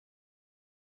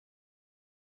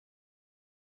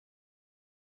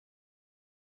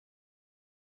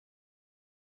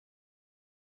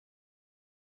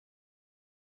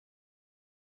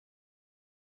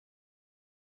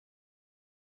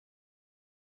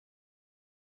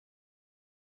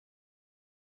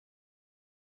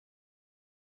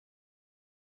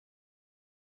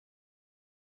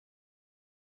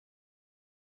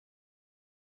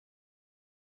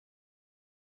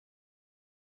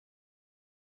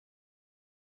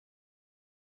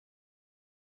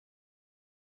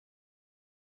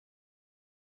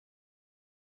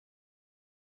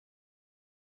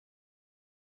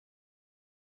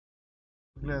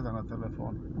Gleda na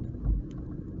telefon.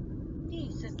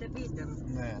 Ti se te vidim.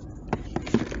 Ne.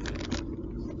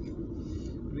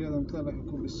 Gledam tale,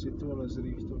 kako bi si tole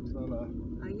zrihtal, tale.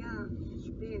 A ja,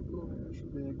 špegel.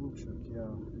 Špegelček, ja.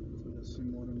 Da si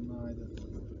moram najdeti.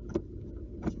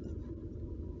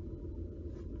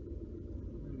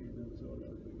 Vidim tole.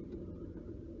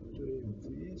 To je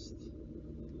tist.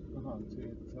 Aha, to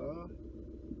je ta.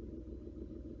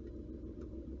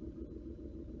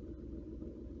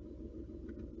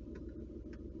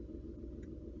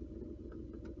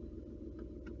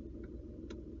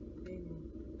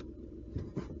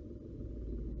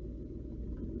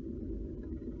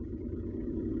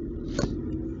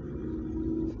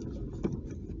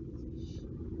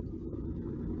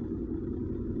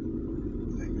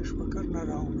 Greš pa kar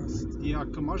naravnost. Ja,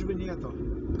 ko imaš vinjeto.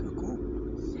 Kako?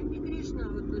 Se mi greš na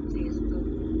avtocesto?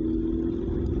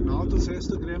 Na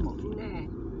avtocesto gremo. Ne.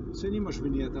 Se nimaš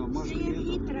vinjeta, imaš Se je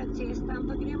vinjeto. hitra cesta,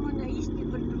 ampak gremo na isti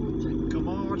priključek. Ko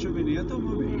ima oče vinjeto,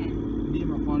 mami? Ne.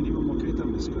 Nima, pa nimamo kaj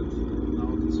tam iskati na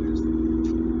avtocesto.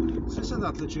 Vse se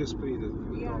da tle čez pride.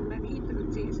 Ja, na hitro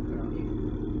cesto.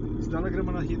 Zdaj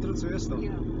gremo na hitro cesto?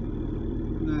 Ja.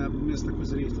 Ne, jaz tako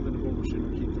zrihtal, da ne bomo šli na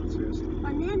hitro cesto. Pa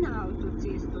ne na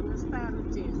avtocesto, na staro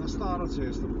cesto. Na staro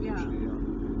cesto bomo Ja. šli, ja.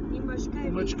 Nimaš kaj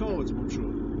V Mačkovec bom šel.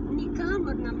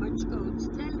 Nikamor na Mačkovec,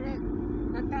 tlele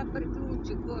na ta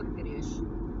priključek gor greš.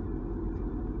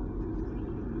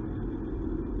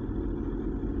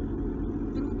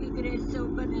 Drugi greš se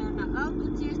obrnejo na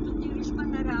avtocesto, ti greš pa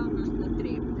naravnost na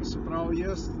Trebnje. Se pravi,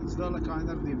 jaz zdaj kaj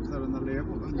naredim? Zdaj na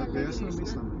levo, na Tlele desno, greš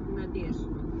mislim. Na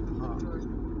desno. Aha.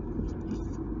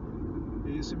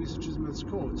 Jaz sem mislil čez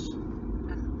Mačkovec.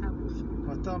 A boš?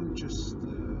 Pa tam čez...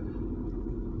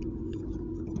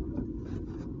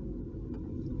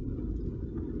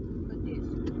 Pa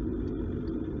desno.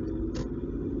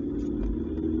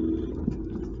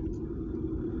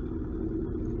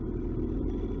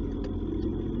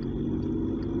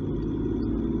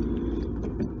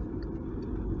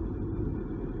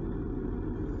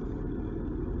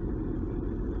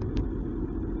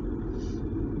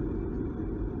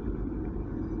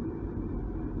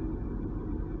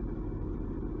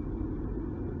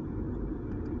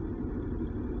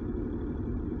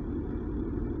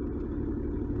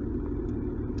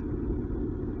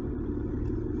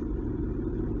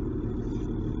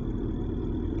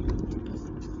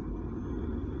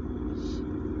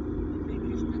 Zdaj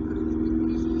greš na krožni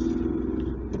križišče.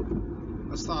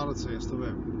 Na staro cesto,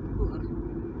 vem. Gor.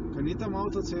 Kaj ni tam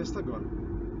avtocesta gor?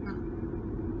 No.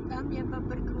 Tam je pa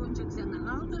priključek za na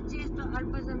avtocesto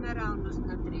ali pa za naravnost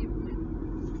na Trebnje.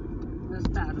 Na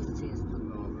staro cesto.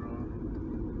 Dobro.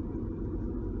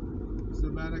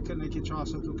 Zdaj mene kar nekaj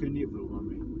časa tukaj ni bilo,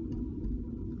 mami.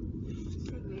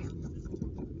 Se vem,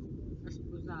 da si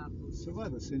pozabil.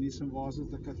 Seveda, se nisem vozil,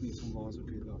 takrat nisem vozil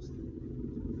kaj dosti.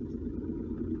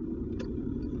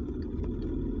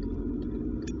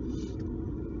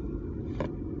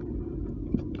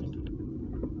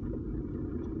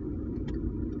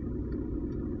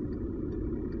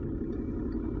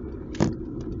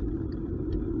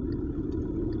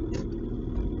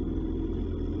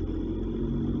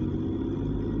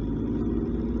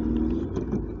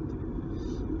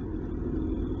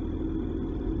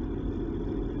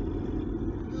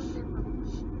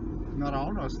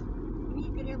 Naravnost? Mi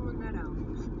gremo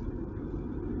naravnost.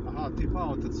 Aha, ti pa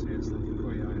avtocesta,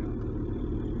 tako ja.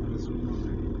 Razumem.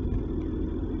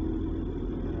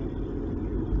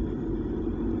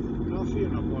 No,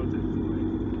 fino, pol te povej.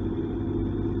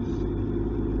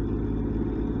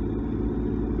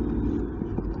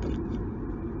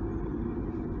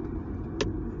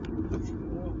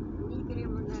 Mi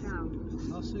gremo naravnost.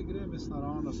 No, saj grem jaz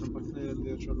naravnost, ampak tle je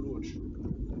rdeča luč.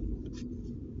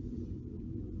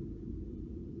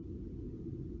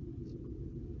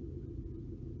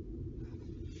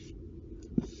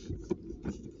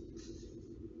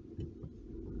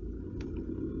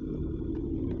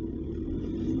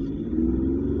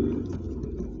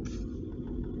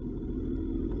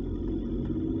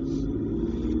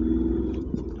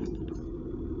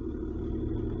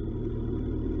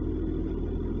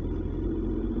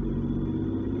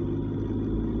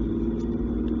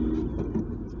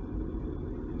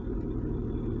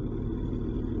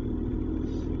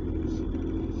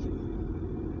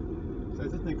 Zdaj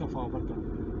je tudi neka fabrika.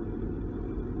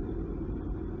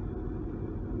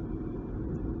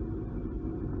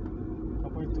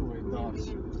 Kaj pa je tu, je Dars?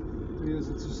 To je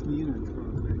za cestnine in tako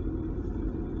naprej.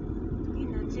 Ti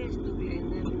na cestu gledaj,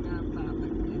 ne na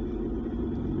fabrike.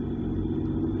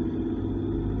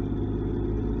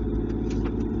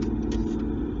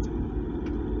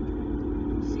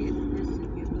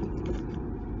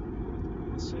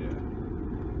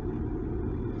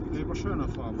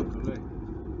 fabrika, lej.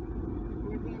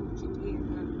 Ne vem, če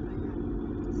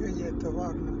je Je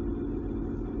tovarna.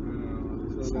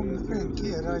 Samo ne vem,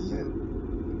 kjera je.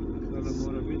 Zdaj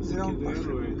mora biti Zdaj neki pa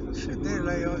delovi, še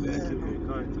delajo neki, eno.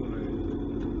 kaj tole je.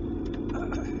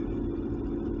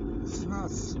 Z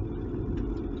nas.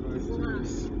 Kaj Z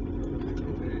nas.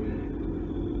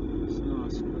 Z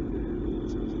nas, kaj je,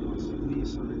 z nas,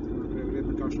 niso, ne, tako naprej,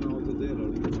 verjetno kakšno avto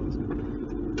delali.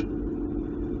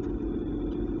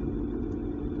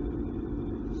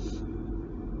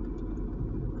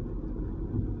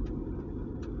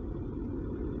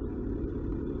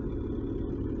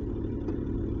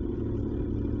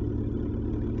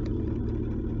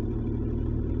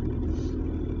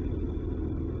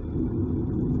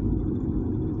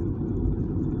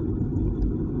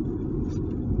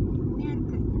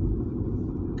 Merkel.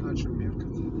 Kaj će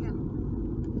mirkati? Ja.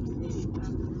 Sliška.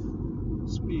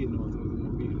 Spi not v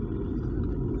avtomobilu.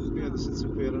 50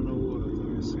 sepera na uro, to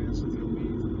je 70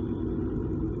 mil.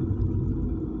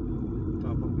 Ta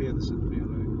pa 50 mil.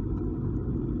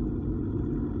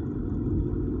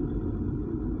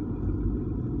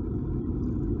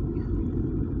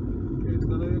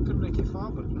 Tole je kar neki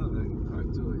fabrik, ne, da je, kaj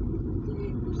to je.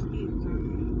 Te gostilna.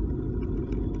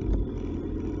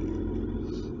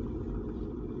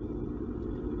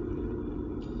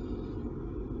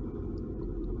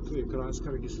 Tu je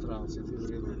krajska registracija, ti je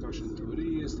verjetno kakšen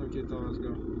turist, tak je tazga.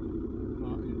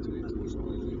 No, in tu je to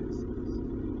zove.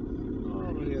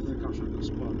 No, verjetno je kakšen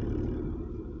gospod.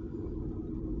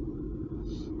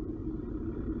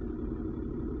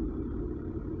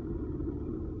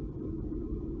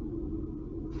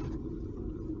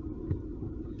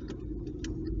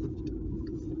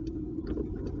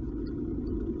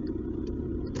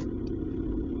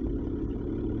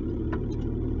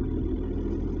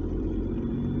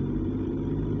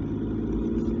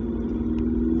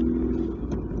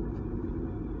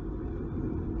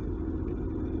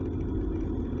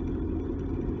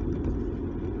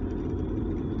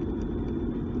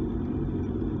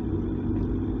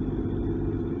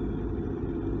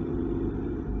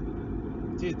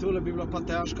 Tole bi bila pa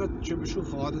težka, če bi šel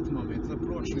hoditi, imam tle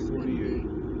pločnikov ni, ej.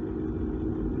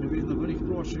 Ne vidim nobenih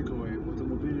pločnikov, ej.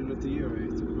 Avtomobili letijo, ej.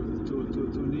 Tu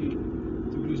ni,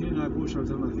 tu bližini najboljša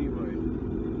alternativa, ej.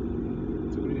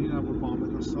 Tu bližini najbolj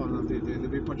pametna stvar na tej, da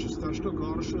bi pa čez Trško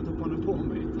gor šel, to pa ne bom,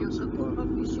 ej. Ja, kako pa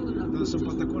bi šel lahko? Tam sem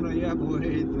pa tako najebal,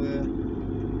 ej, da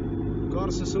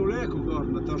gor sem se vlekel gor,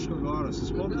 na Trško goro, se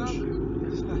spomniš?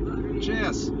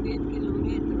 Čez. 5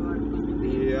 kilometrov ali pa ne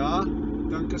vem. Ja,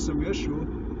 tam, ko sem jaz šel.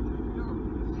 No,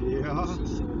 Ja,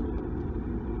 si šel.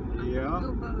 ja.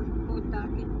 To pa po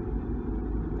taki.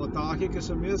 Po taki, ki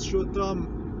sem jaz šel tam,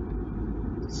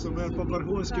 so imeli pa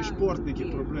vrhunski športniki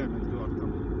probleme gor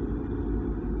tam.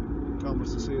 Kamor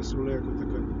sem se jaz vlekel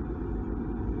takrat.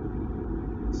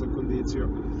 Za kondicijo.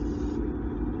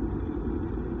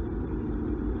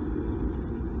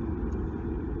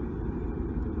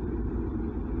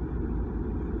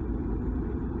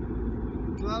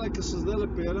 Tlele, ki se zdajle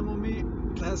peljemo mi,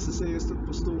 tle se jaz tudi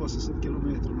po 180 km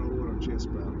na uro čez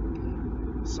peljem.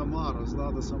 Samaro,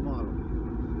 zdaj Samaro.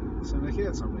 Se ne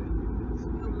hecam, je.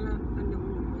 Ljubljana pa ne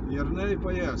umem. Jernej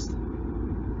pa jaz.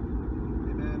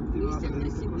 In ti imate, Mislim, da da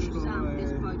je si tako bil šlo, sam, ki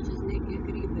si pa čez neke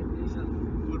hribe bežal.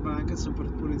 Kurba, enkrat sem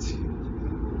pred policijo.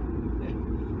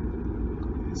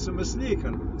 So me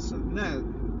slikali, ne,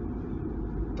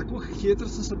 tako hitro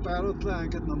sem se peljal tle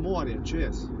enkrat na morje,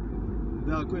 čez.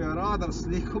 Da, ko je radar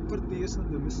slikal pritisnil,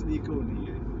 da me slikal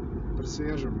ni.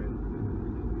 Presežem me.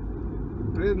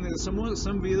 Predne, samo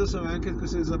sem videl sem enkrat, ko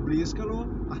se je zabliskalo,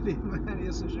 ali meni,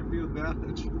 jaz sem že bil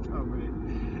daleč tam.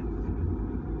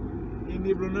 In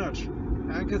ni bilo nič.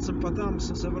 Enkrat sem pa tam,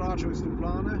 sem se vračal iz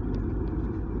Ljubljane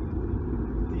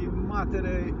in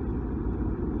materej,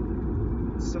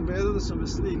 sem vedel, da so me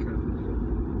slikali.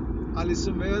 Ali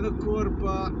sem vedel,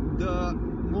 kurba, da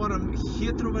moram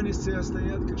hitro ven iz ceste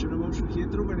jeti, ker če ne bom šel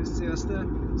hitro ven iz ceste,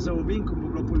 za ovinkom bo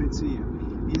bila policija.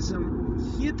 In sem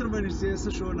hitro ven iz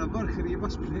ceste šel na vrh hriba,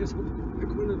 splezal,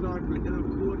 tako ne dal gledal,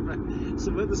 kurve.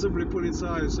 Sem vedel, da so bili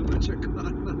policaji, so me čakali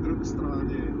na drugi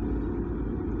strani.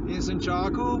 In sem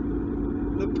čakal,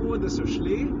 lepo, da so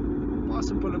šli, pa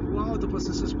sem pa lepo v avto, pa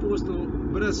sem se spustil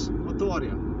brez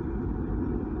motorja.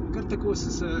 Kar tako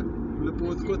sem se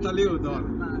lepo tako talil dol.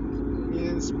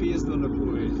 In spizdal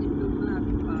lepo, ej.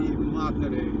 Ti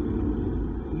materej.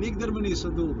 Nikdar me niso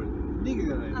dobili.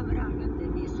 Nikdar, ej. A vraga te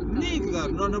niso.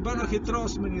 Nikdar. No, nobeno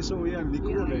hitrost me niso ujeli,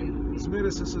 nikoli.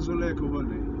 Zmeraj sem se zvlekel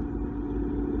ven, ej.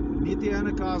 Niti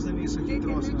ene kazne niso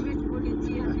hitrostne. Zdaj te neč več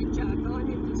policija ne čaka,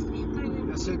 oni te slikajo in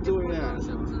Ja, saj te to je,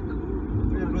 položijo no. za domov.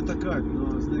 To je bilo takrat,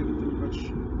 no, zdaj to pač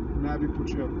ne bi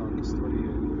počel take stvari.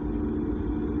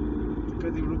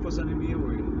 Takrat je bilo pa zanimivo.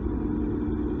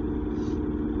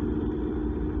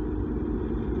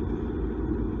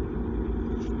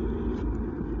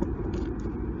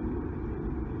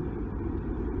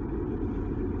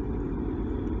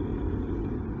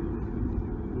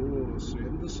 O,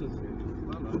 70 let,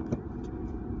 hvala.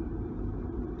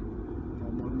 Pa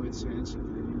moramo iti 70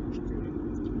 let, nimaš kaj.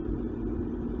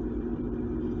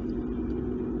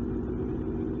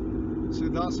 Se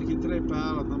da se hitreje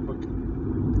peljati, ampak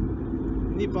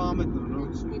ni pametno, no.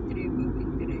 Nič ni treba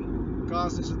hitreje.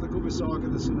 Kazni so tako visoke,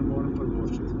 da se ne morem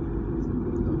privoščiti.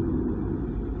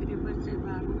 Treba se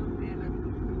varno peljati,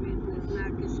 prometne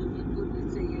znake so zato, da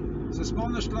se je. Se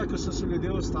spomniš tle, ko so se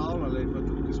ljudje ustavljali, pa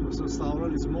tudi, ko smo se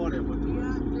ustavljali z morja, pa tudi?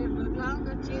 Ja, to je bila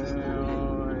glavna cesta, ne?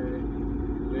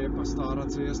 Lepa stara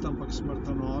cesta, ampak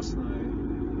smrtonosna,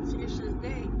 Se še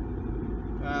zdaj.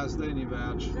 zdaj ni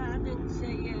več. Zadnjič se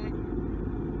je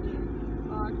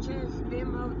oče z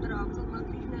dvema otrokoma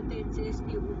glih na tej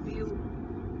cesti ubil,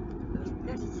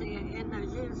 ker se je ena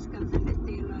ženska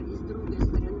zaletela iz druge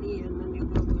strani, je na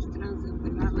njegovo stran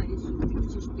zapeljala in so bili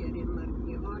vsi 4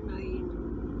 mrtvi. Ona in...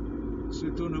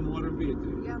 Se tu ne more biti.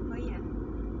 Ja, pa je.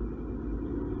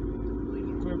 Tako je.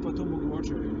 Kako je pa to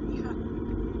mogoče? Ja,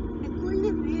 nikoli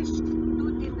ne veš,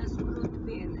 tudi nasprot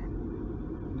pele.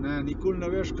 Ne, nikoli ne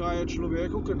veš, kaj je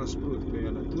človeku, ki nasprot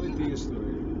pele. To je tisto.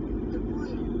 Tako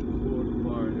je.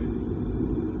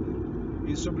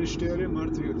 In so bili 4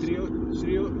 mrtvi, 2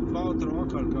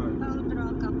 otroka ali kaj? 2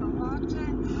 otroka pa oče,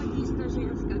 pa tista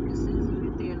ženska, ki se je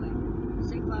zaletela.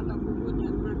 Se hvala Bogu, da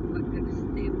je mrtva, ker s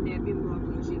tem ne bi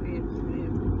mogla živeti, da je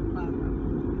padla.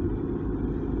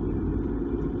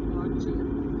 Oče,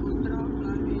 otroka,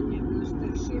 en je bil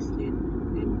star 6 let,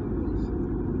 en pa 8.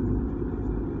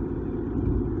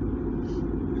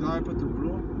 Kdaj je pa to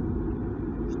bilo?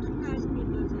 14 dni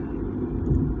nazaj.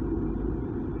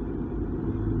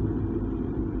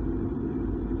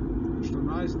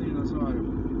 Dni nazaj.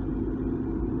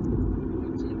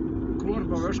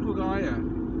 Korba, veš, koga je?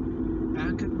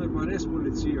 Enkrat me pa res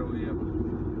policija ujela.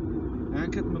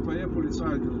 Enkrat me pa je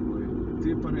policaj dubil.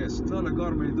 Ti pa res. Tale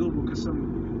gor me je dubil, ker sem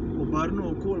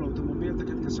obrnil okoli avtomobil,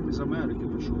 takrat, ker sem iz Amerike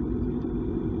prišel.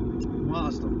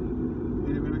 Mazdo.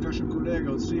 In je bil nekakšen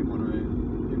kolega od Simona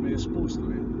in me je spustil.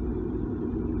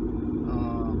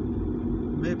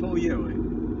 Me je pa ujel.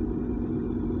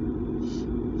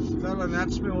 Tele ne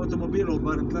smel avtomobil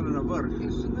obrniti, tele na vrh.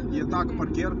 Je tak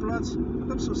parkirplac,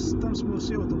 tam smo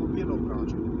vsi avtomobili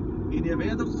obračali. In je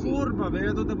vedel, kurba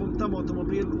vedel, da bom tam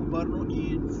avtomobil obrnil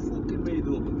in fucking me je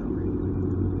dobil tam.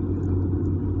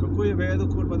 Kako je vedel,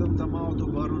 kurba, da bom tam avto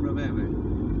obrnil, ne vem.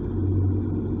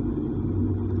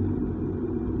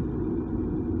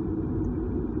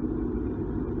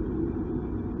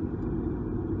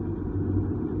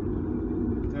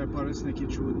 To je pa res neki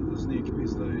čuden voznik,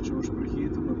 pizda, če boš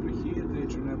prehitil, pa prehiti,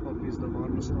 če ne pa pizda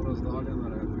varnostno razdalje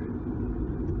naredi.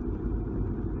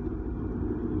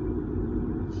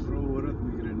 Prav urad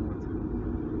mi gre not.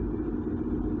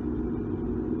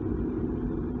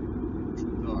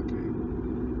 Čudak,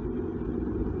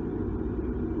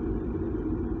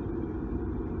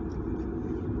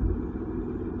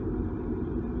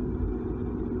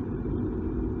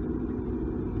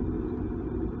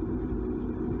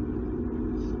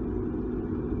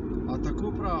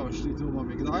 Tako praviš ti tu,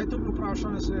 mami. Kdaj je to bilo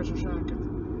vprašanje, se je še enkrat?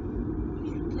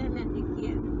 Tlele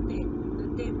nekje, na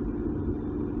tem,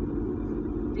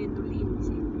 te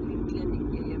dolinci, tle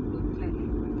nekje je bilo tlele.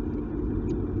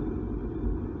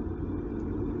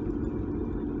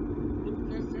 In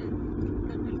tle se,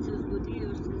 kadar se zgodijo,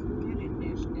 se zmeraj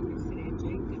težke nesreče.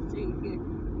 In ker se jih je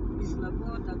iz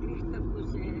laboda, glih tako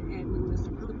se je eno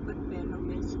nasprot pripeljal,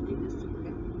 meni se zdi, da so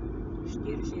bile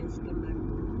 4 ženske mrtve.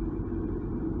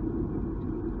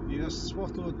 Jaz sploh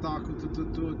to tako,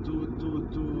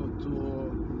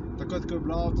 takrat, ko je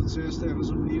bila avtocesta, je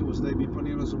razumljivo, zdaj mi pa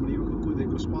ni razumljivo, kako da je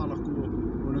gospa lahko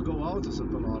v njegov avto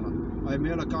zapeljala. A je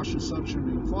imela kakšen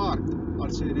srčni infarkt,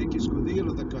 ali se je nekaj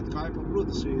zgodilo takrat, kaj pa bilo,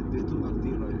 da je to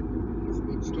naredila.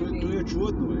 To je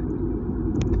čudno.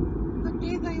 Pa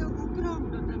tega je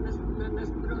ogromno, da na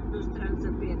nasprotno stran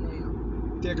zapeljajo.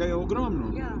 Tega je ogromno?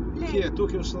 Ja, Kje?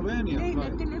 Tukaj v Sloveniji? Lej, na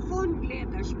telefon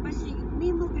gledaš, pa si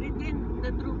mimo grede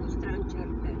na drugo stran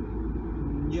črte.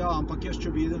 Ja, ampak jaz, če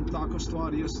vidim tako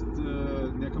stvar, jaz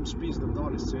nekam spizdam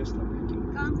dol iz cesta.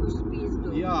 Kam bo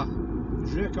spizdal? Ja,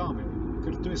 že kam je,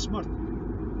 ker to je smrt.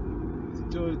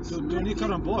 To ni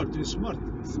karambol, to je smrt.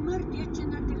 Smrt je, če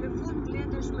na telefon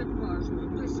gledaš med vožnjo,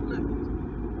 to je smrt.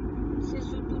 Vse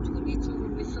so tudi hudičevo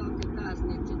visoke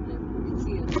kazni, če te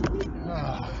policija zavida.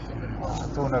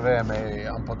 To ne vem,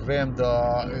 ampak vem, da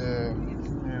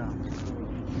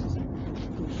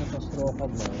katastrofa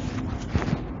bila.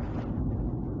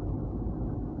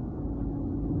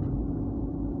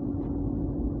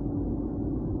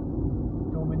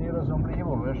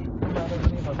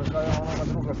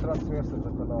 ceste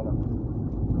zapeljala.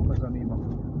 To me zanima.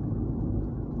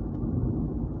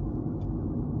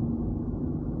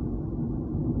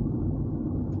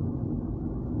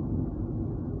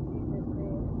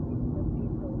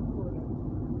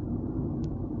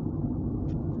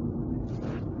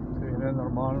 To je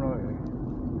nenormalno.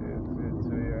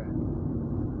 To je.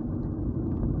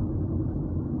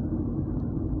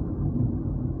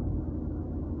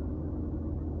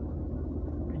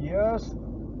 Jaz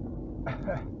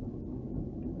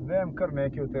vem kar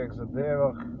nekaj o teh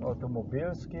zadevah,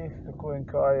 avtomobilskih, kako in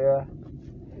kaj je.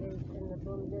 Se ne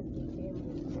bom jaz o tem,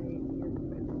 da se jaz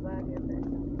pregovarjam, da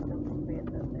sem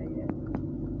povedala, da je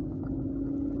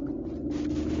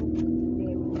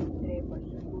tem ni treba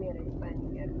še zmeraj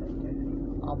panjirati.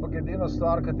 Ampak edina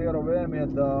stvar, katero vem, je,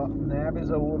 da ne bi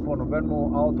zaupal nobenemu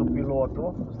avtopilotu.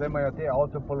 Zdaj imajo te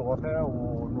avtopilote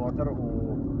noter v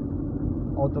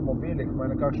avtomobilih,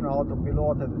 imajo nekakšne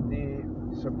avtopilote, da ti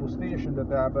se pustiš in da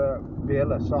tebe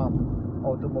pele sam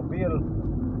avtomobil.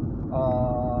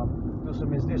 To se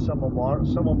mi zdi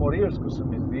samomorilsko se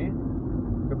mi zdi,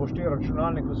 da boš ti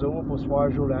računalniku zaupal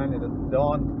svoje življenje, da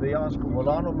on dejansko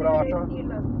volan obrača.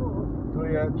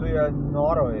 To je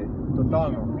noro,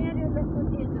 totalno. Zmeraj lahko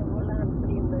ti za volan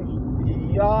primeš.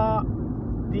 Ja,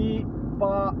 ti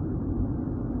pa,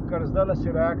 kar zdajle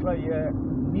si rekla,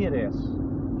 ni res.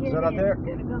 Ker ga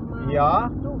ima Ja,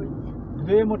 dulc.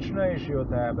 kdo je močnejši od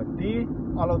tebe? Ti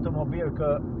ali avtomobil, ki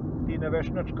ti ne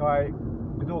veš nič kaj,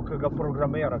 kdo, ki ga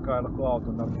programira, kaj lahko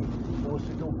avto naredi.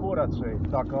 Si to kurac,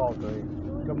 tak avto,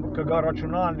 ki ga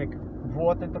računalnik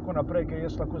vodi in tako naprej, ker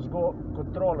jaz lahko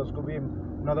kontrolo zgubim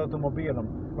nad avtomobilom.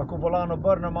 Lahko volan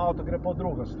obrnem, avto gre pa v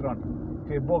drugo stran,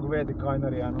 ker Bog vedi, kaj je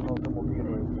narejeno na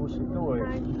avtomobilu. Pusti to.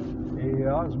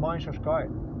 Ja, zmanjšaš kaj?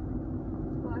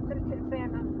 Potem se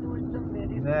pelem z dulcem,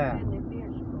 verjetno Ne. se ne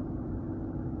težko.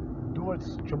 Dulc,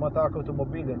 če ima tak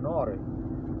avtomobil, je nori.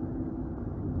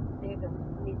 Tega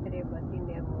ni treba ti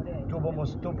njemu reči.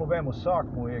 To povem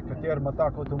vsakmu, kater ima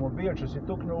tak avtomobil. Če si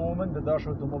toliko neumen, da daš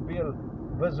avtomobil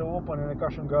v zaupanje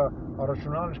nekakšnega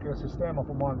računalniškega sistema,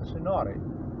 po mojem, da si nori.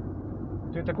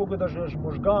 To je tako, kot da daš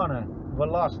možgane v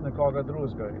last nekoga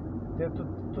drugega.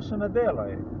 To se ne dela.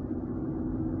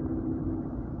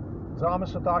 Zame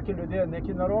so taki ljudje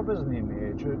nekaj narobe z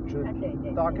njimi. Če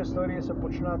take stvari se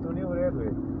počne, to ni v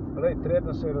redu. Glej,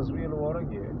 Trebnje se je razvilo v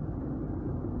Orangiji.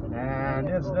 Ne,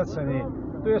 nič se ni.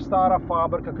 To je stara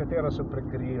fabrika, katero so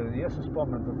prekrili. Jaz se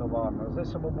spomnim to tovarno. Zdaj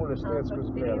samo bolj estetsko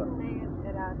izgleda.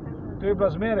 To je bila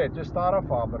zmeraj, to je stara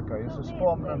fabrika. Jaz se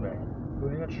spomnim. To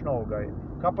ni nič novega.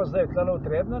 Kaj pa zdaj, tlele v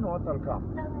Trebnje not ali kam?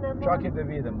 Čakaj, da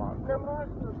vidim malo. Na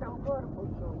mostu, tam gor bo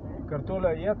šel, ne? Ker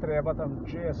tole je treba tam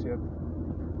čez je.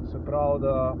 Se pravi,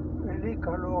 da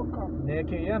Velika Loka.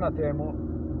 nekaj je na temu,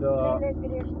 da Ne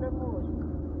greš na most,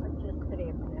 pa čez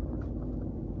Trebnje.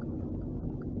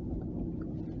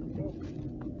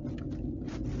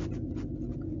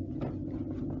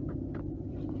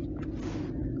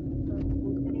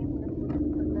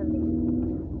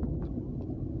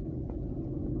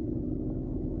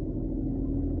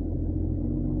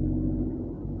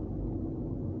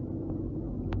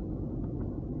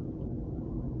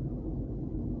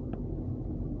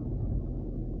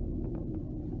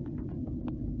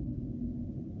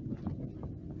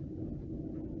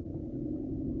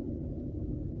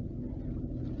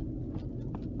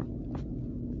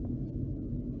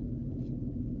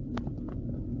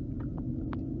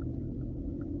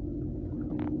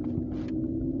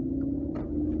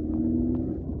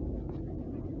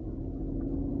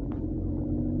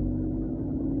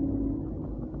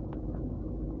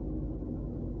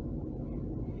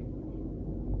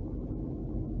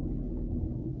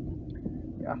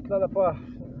 Ja, tlele pa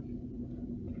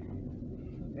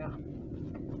ja.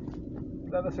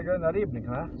 Tlele se gre na ribnik,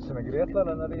 ne? Se ne gre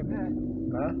tlele na ribnik?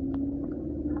 Ne?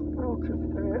 Prav čez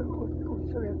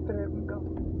sred Trebnjega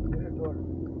gre dol.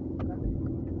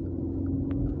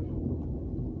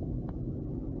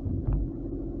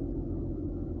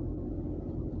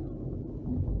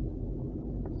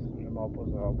 Že malo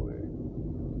pozabil.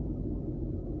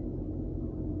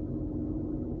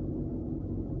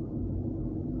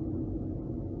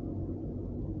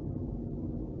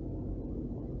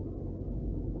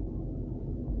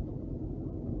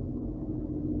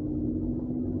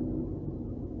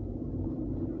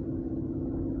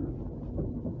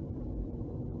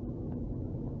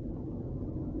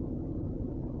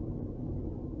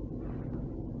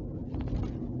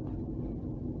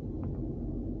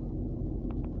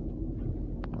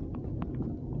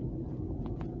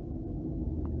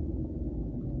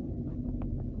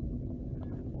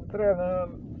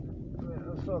 Trebnje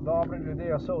so dobri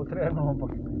ljudje, so v Trebnjem,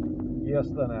 ampak Jaz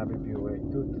tle ne bi pil,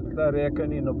 tudi tle reka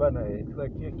ni nobena,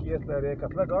 kje je tle reka,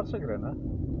 tle gor se gre, ne?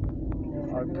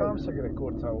 Ali kam se gre,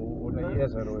 kurca, na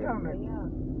jezeru,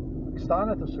 K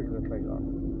Stanetu se gre tle gor.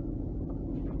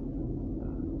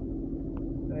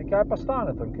 Kaj pa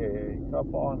Stane tam kaj, kaj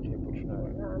pa on kaj počne?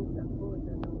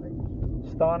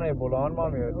 Stane je bolan,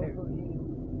 mam je,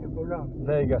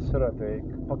 daj ga srat,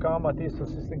 pa kam ima tisto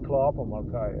s tem klopom, ali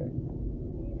kaj je?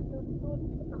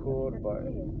 Kurba,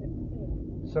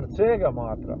 Srce ga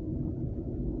matra.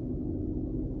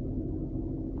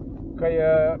 Kaj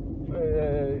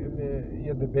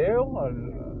je debel,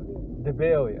 ali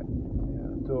debel je?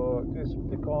 To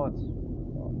je konc.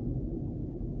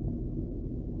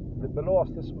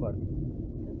 Debelost je smrt.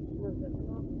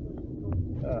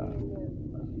 Ja.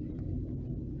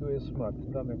 Tu je smrt,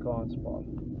 tam je konc pol.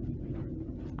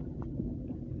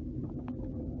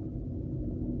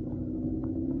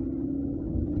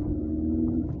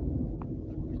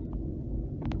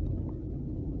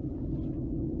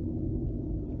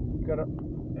 Ker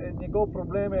njegov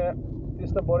problem je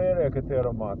tista borelija,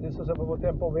 katero ima. Tisto se pa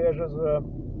potem poveže z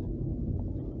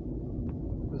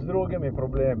drugimi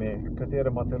problemi, katere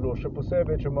ima telo. Še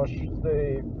posebej, če imaš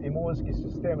zdaj imunski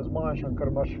sistem zmanjšan, ker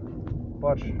imaš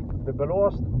pač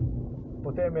debelost,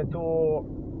 potem je tu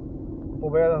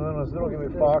povezano z drugimi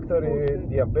faktorji,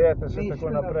 diabetes in tako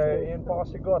naprej, in pa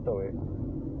si gotovi.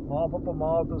 Malo pa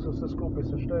malo, tu se vse skupaj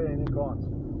sešteje in je konc.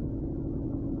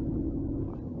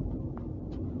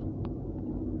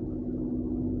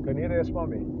 Kaj ni res,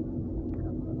 mami?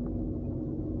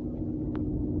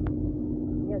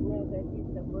 Ja, ne, da je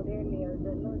tista borelija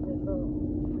zelo.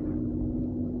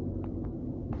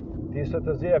 Tisto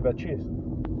te zjebe, čist.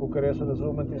 Kakor jaz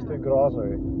razumem, tisto je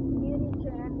grozovi. Ni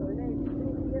rečeno,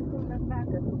 jaz sem na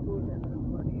dvakrat okužena z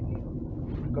borelijo.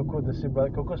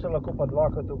 Kako se lahko pa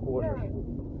dvakrat okužiš?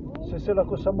 Si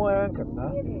lahko samo enkrat, ne?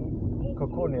 Ni res.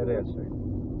 Kako ni res?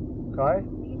 Kaj?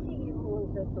 Nisi imun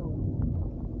za to.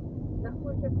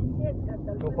 Lahko se 10-krat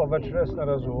ali To pa več res ne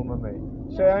razumem.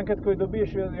 Vse enkrat, ko jo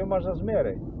dobiš, jo imaš za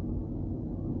zmeraj.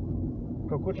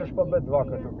 Kako češ pa biti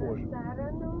dvakrat okužen?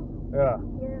 Starano Ja.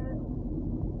 je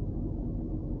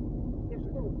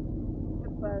težko. Če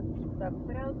pa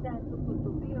prav tako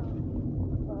dobijo,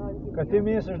 Kaj ti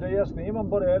misliš, da jaz nimam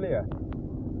borelije?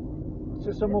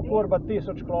 Si samo kurba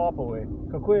 1000 klopov,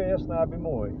 Kako je jaz ne bi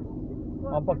moj?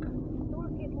 Ampak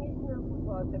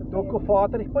toliko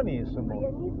fotrih pa nisem. Pa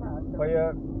je ni fata. Pa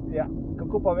je, ja,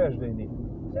 kako pa veš, da je ni?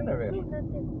 Saj ne veš.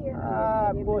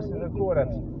 Pusti za kurac.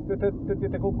 To je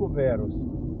tako kot virus.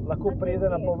 Lahko pride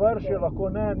na površje, lahko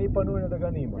ne, ni pa nujno, da ga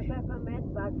nimaš. Zdaj pa me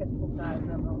dvakrat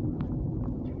pokazalo.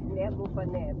 Ne bo pa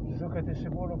ne bi. Tukaj ti si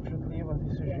bolj občutljiva, ti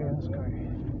si ženska.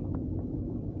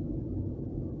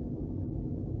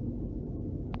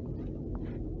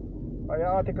 A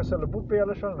ja, ti, ko se lepo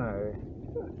peleš, ali ne?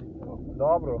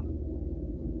 Dobro.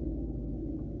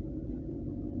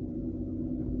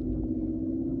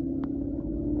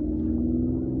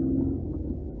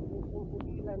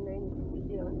 Na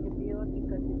infuzijo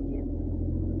antibiotika 10.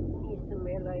 Nisem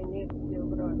imela injekcijo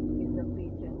v roki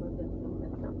zapičeno, da sem me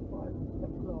tam pol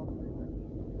zaklopila.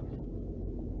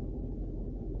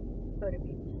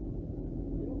 Prvič.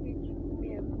 Drugič mi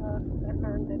je pa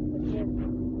Fernanda podjela.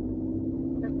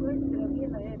 Takoj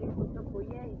zdravila je rekel, da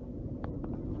pojej.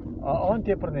 A on ti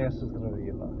je prinesel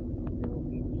zdravila?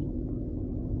 Drugič.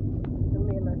 Sem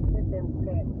imela sveten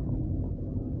plek.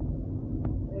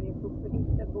 Je rekel,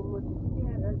 priste bomo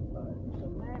testirali, pa so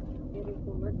me, je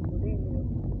rekel, imaš borelijo,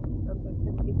 ampak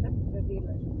sem ti kar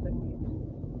zdravila že prinesla.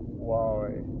 Wow,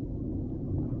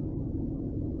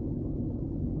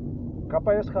 Kaj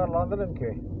pa je s Harlandelem, kaj?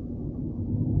 Ja,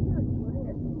 v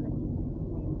redu, kaj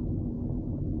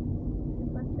si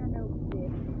pa se ne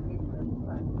obsesti, tisto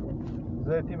stvar.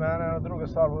 Zdaj ti mene ena druga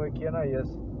stvar bove, kje naj jaz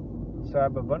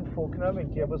sebe ven fuknem in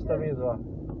kje boste vidva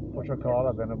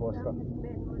počakala, da ne boste.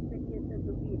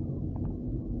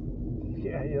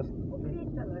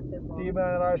 Ti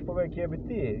meni rajš povej, kje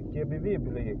bi vi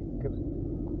bili, ker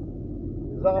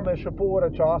zame je še pol ure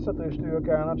časa, to je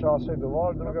številka 1 časa je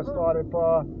dovolj, druga stvar je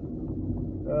pa,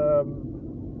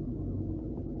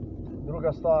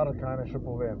 druga stvar, kaj ne še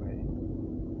povem,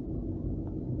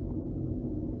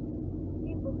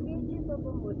 Ti pokliči pa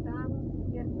bomo tam,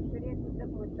 kjer boš rekel, da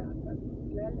bomo čakali.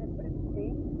 Tlele pred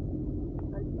tem,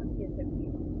 ali pa kje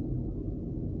takje.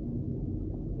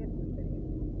 Kjer boš rekel.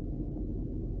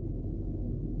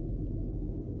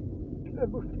 Tle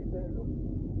boš ti delal.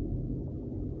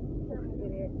 Tam ti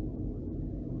rekel.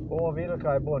 Bomo videli,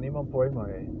 kaj bo, nimam pojma,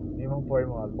 Nimam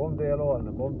pojma, ali bom delal, ali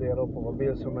ne bom delal,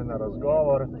 povabili so me na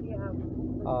razgovor.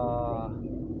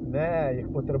 Ne, jih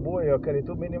potrebujejo, ker je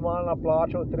tu minimalna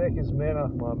plača v 3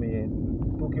 izmenah, mami, in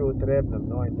tukaj v Trebnem,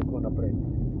 no, in tako naprej.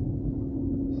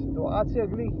 Situacija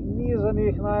glih ni za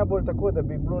njih najbolj tako, da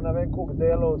bi bilo ne vem koliko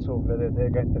delavcev glede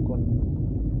tega in tako.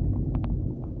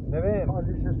 Ne vem.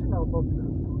 Ali že slabo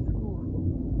službo?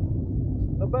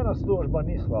 Nobena služba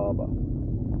ni slaba.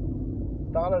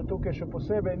 Tale tukaj še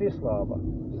posebej ni slaba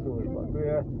služba.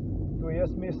 Tu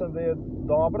jaz mislim, da je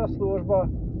dobra služba,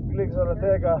 glih zaradi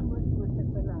tega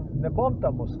ne bom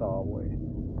tam ustavil.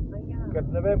 Ker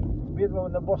ne vem, vidimo,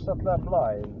 ne bo sta tle bila.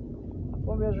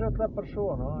 Bom jaz že tle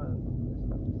prišel, no.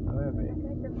 Ne vem.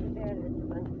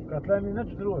 Ker tle ni nič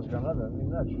drugega, ne, ni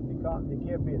nič,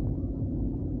 nikje biti.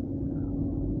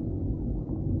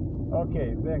 Ok,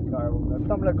 vem kaj bom.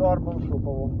 Tamle gor bom šel,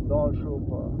 pa bom dol šel,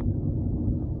 pa...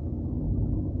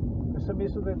 Jaz sem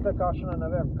mislil, da je tle kakšna, ne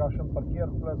vem, kakšen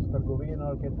parkirplac, trgovina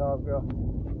ali kaj takega,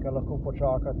 ker lahko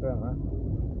počakate, ne.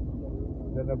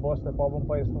 Da ne boste, pa bom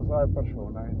pa jaz nazaj prišel,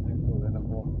 ne, in to, da ne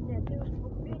bo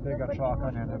tega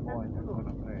čakanja ne bo in tako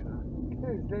naprej, ne. To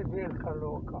je zdaj Velika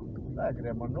Loka. Ne,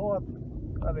 gremo not,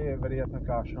 ali je verjetno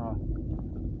kakšna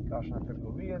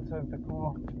trgovinca in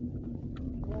tako.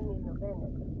 Ni nobene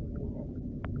trgovine.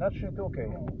 Nič ni tukaj.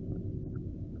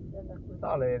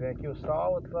 Tale je neki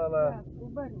ustavil, tlele. Ja,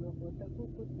 obrnil bo, tako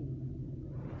kot ti.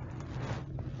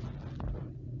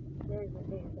 Zdaj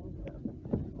zadesem se.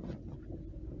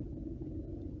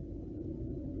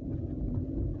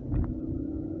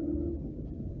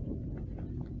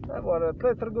 Tle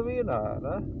je trgovina,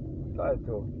 ne? Kaj je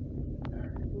tu?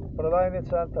 Prodajni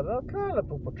center, no, tle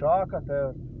lepo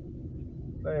počakate.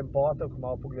 Tle je potok,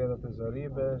 malo pogledate za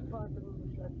ribe. Potom bo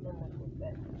šla tle na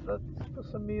kupet. To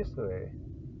sem mislil,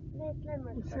 Ne, tle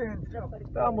imaš V senco.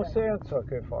 Tam v senco,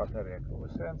 kaj je fata rekel. V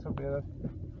senco bi rad.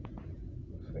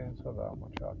 V senco damo,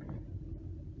 čakaj.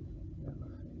 Eno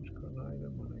senčko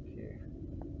najdemo nekje.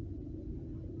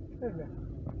 Tele.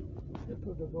 Je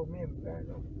to, da bom jem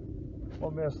penil.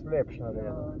 Bom jaz lepš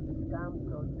naredil. Tam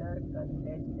prav drka,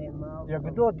 zdaj ste malo. Ja,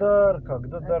 kdo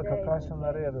drka, kaj sem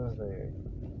naredil zdaj?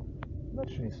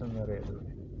 Nič nisem naredil.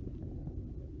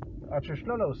 A če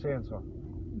šlele v senco?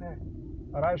 Ne.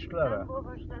 Raj šlele? Tam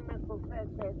boš šla na kupet,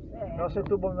 da je vse. No, se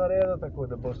tu bom naredil tako,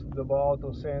 da bo avto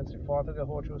v senci. Fata ga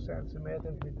hoče v senci imeti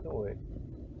in ti tu.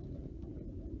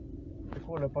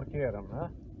 Takole parkiram, ne?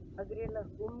 A gre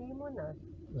lahko mimo nas?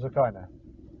 Zakaj ne?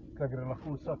 Kaj gre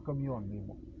lahko vsak kamion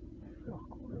mimo?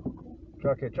 Lahko.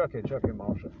 Čakaj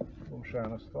malo še. Bom še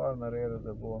eno stvar naredil,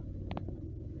 da bo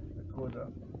tako, da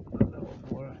ne bo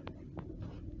bolj,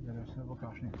 da ne se bo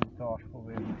kakšnih pritož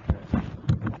povedal.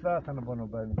 Tleta ne bo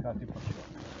noben, kaj ti pa šlo.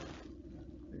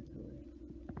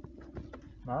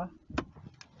 Na?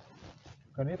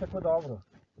 Kaj ni tako dobro?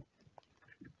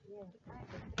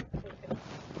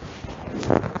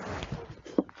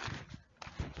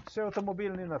 Vse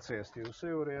avtomobil ni na cesti, vse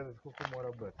je v redu, tako kot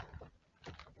mora biti.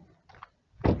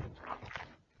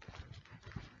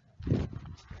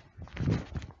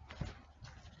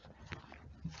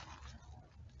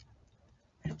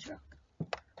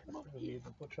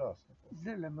 Vidno, počasno.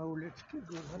 Zdajle me ulečki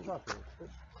gre. Čakaj,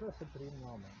 vse se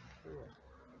primamo.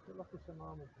 Vse lahko se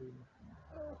imamo prima.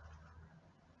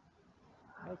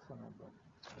 Nič se ne bo.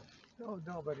 No,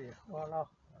 dober je, hvala.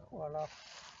 Hvala.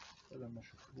 Zdaj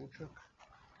imaš ključek.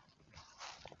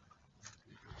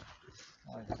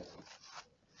 Ajde.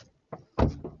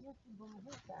 Jaz si bom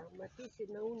vita, ti si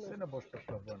na uno. Saj ne boš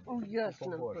prišla ven. Jaz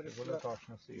sem Boš, prišla. bolj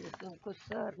kakšna si. Jaz sem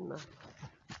kosarna.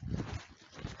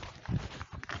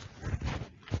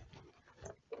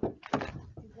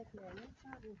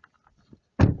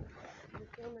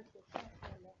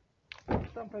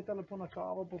 Tam pejte lepo na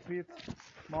kavo popit,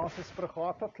 malo se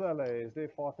sprehota tlele, zdaj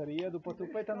foter jedu, pa tu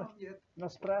pejte na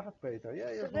sprehod pejte.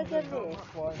 Jaz bom zdaj na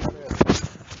svojem naredil.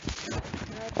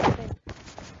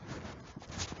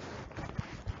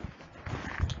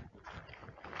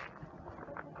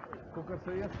 Kakor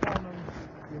se jaz spomnim,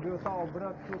 je bil ta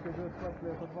obrat tukaj že odprt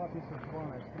leta 2012-13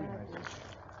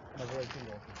 na Veliki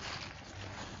Loki.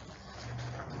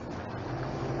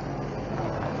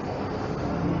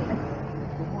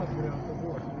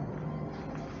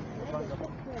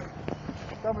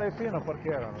 Tamle je fino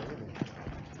parkirano, vidiš.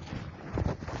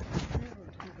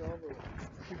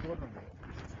 Sigurno bo.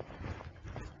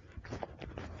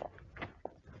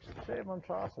 Še imam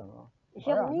časa, no.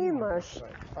 Ja, nimaš.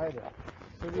 Ajde,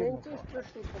 se In vidimo. ti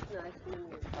sprošil 15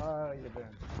 minut.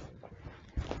 Jebem.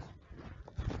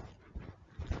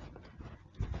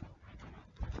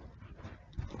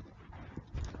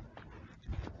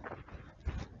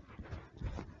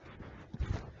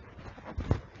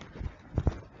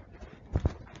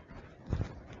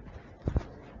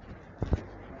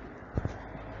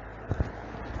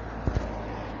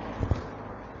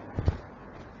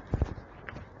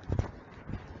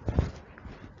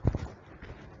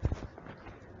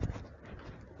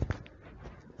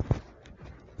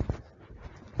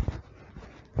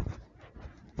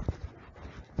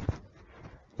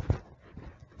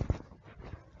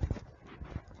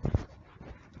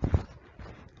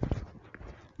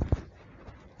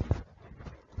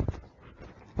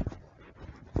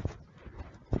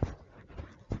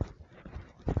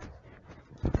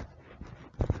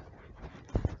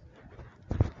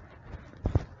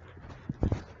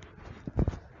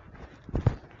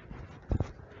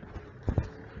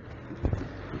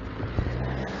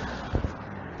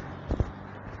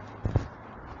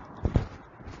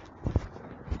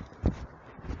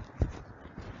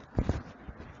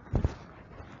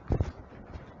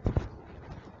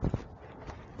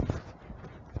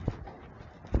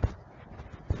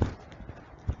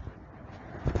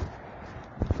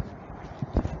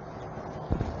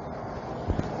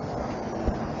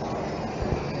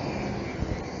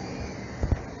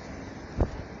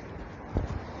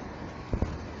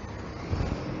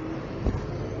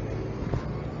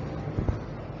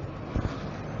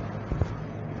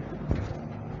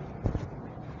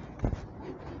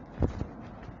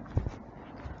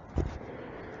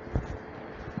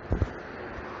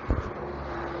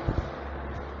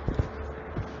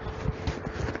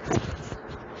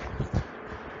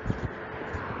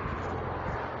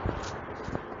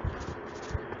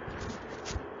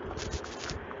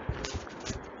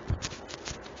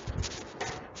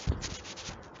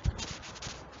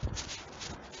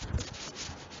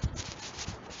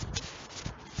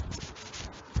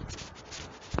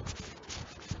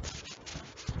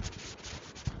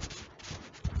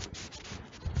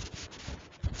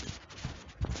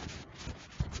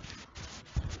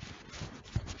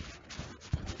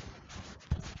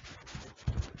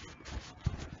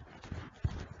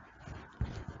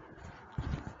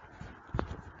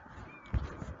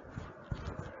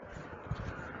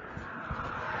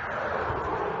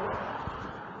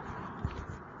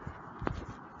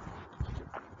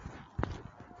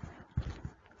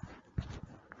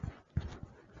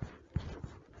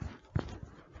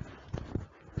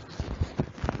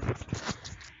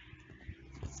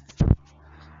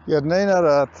 Jednej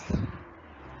narad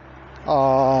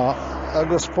a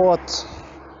gospod,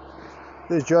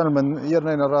 this gentleman,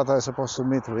 jednej narad I supposed to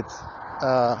meet with,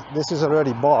 this is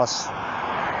already boss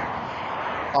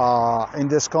in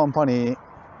this company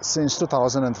since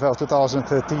 2012,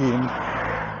 2013.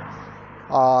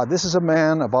 This is a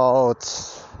man about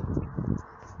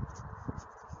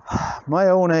my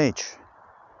own age,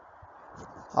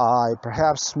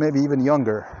 perhaps maybe even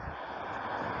younger.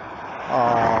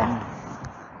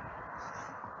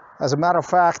 As a matter of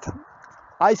fact,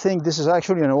 I think this is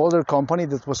actually an older company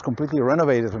that was completely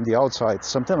renovated from the outside,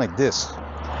 something like this,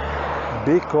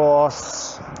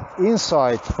 because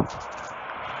inside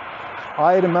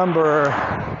I remember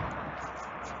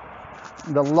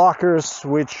the lockers,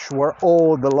 which were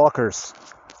old lockers,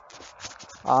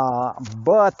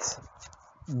 but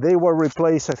they were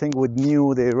replaced, I think, with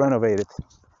new. They renovated.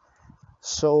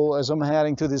 So as I'm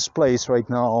heading to this place right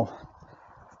now,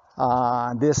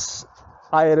 this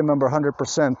I remember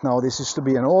 100% now. This used to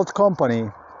be an old company.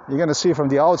 You're gonna see from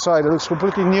the outside, it looks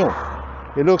completely new.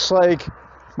 It looks like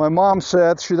my mom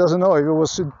said she doesn't know if it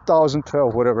was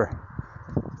 2012, whatever.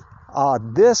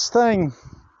 This thing,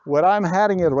 where I'm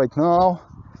heading it right now,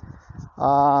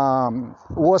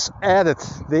 was added.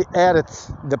 They added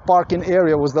the parking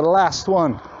area, was the last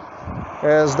one,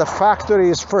 as the factory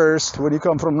is first when you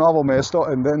come from Novo Mesto,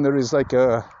 and then there is like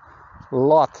a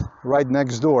lot right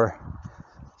next door.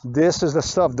 This is the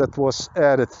stuff that was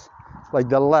added, like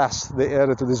the last they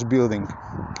added to this building.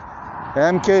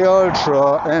 MK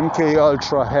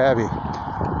Ultra heavy.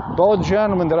 Both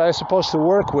gentlemen that I supposed to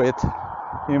work with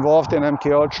involved in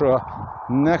MK Ultra,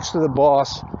 next to the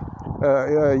boss,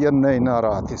 Jednej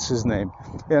Narad is his name.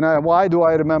 And why do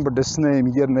I remember this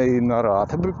name, Jednej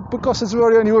Narad? Because it's a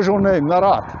very unusual name,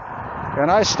 Narad. And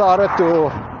I started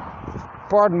to,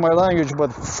 pardon my language,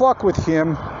 but fuck with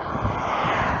him.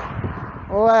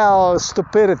 Well,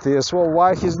 stupidity as well.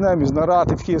 Why his name is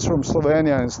Narad if he is from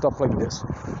Slovenia and stuff like this.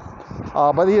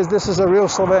 But this is a real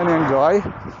Slovenian guy.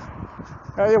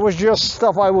 It was just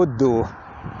stuff I would do.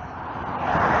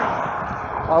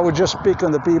 I would just pick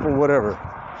on the people, whatever.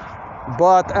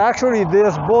 But actually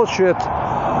this bullshit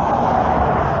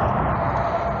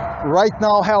right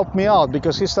now helped me out,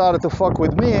 because he started to fuck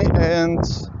with me and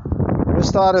we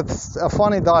started a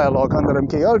funny dialogue under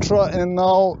MK Ultra, and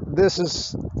now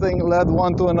this thing led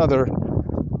one to another,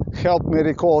 helped me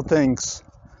recall things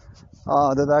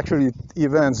that actually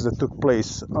events that took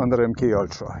place under MK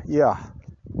Ultra. Yeah.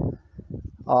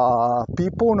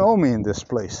 People know me in this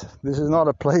place. This is not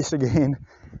a place again,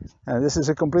 and this is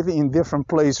a completely indifferent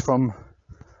place from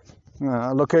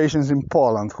locations in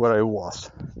Poland where I was.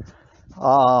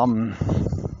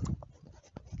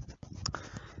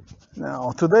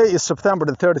 Now today is September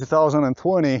the 3rd,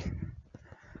 2020.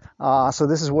 So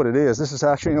this is what it is. This is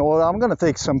actually, I'm gonna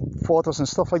take some photos and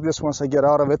stuff like this once I get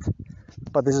out of it,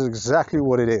 but this is exactly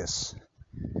what it is.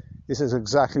 This is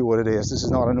exactly what it is. This is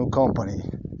not a new company.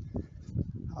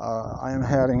 I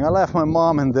left my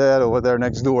mom and dad over there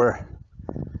next door,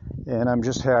 and I'm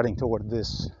just heading toward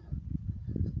this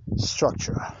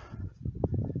structure.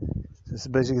 This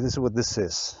is what this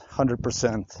is.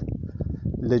 100%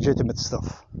 legitimate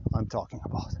stuff I'm talking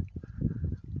about.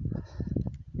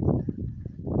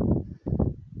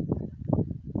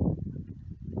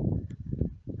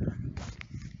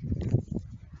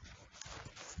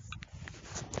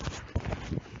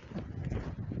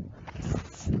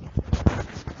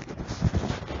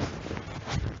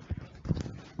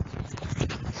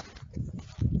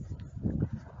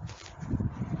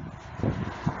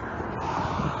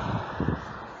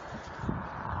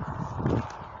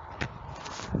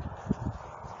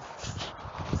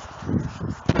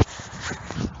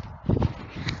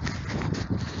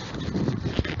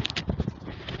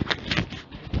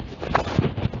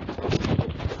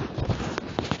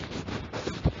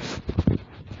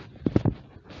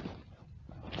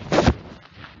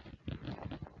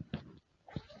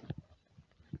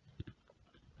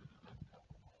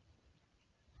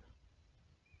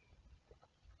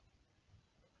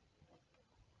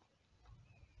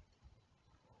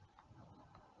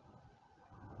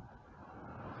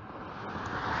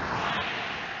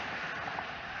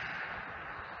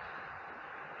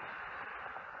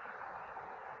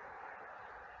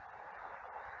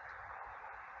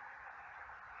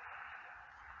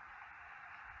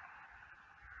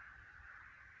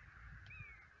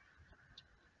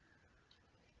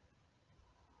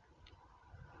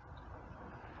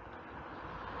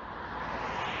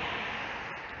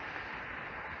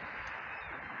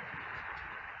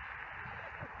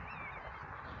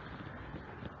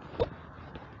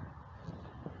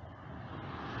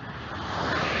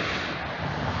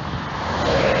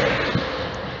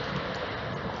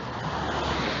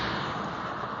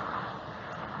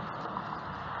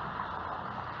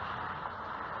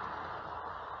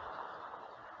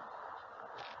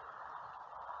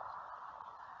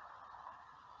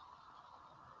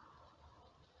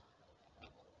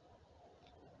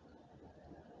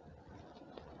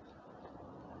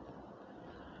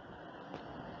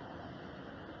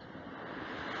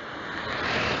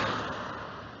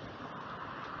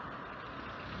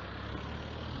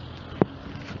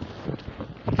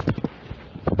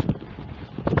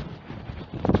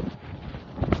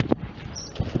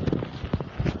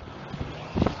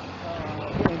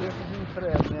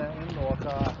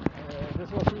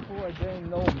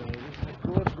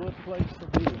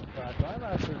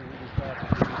 factory is that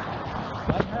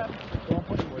I've had a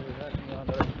company where you're working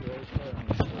under regulation and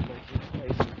like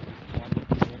 80 money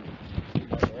in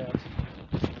my ass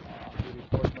to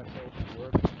report myself to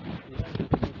work. Even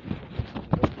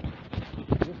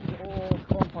if this is all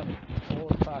company,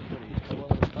 all factory, all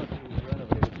the factory is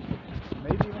renovated.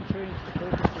 Maybe even change the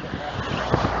focus to the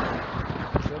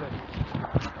facility.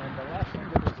 And the last thing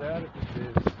that was added to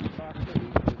this factory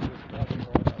is this parking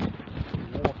lot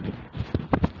walking.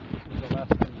 This was the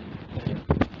last thing there.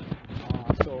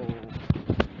 So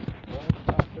all the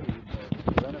factory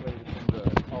was renovated from the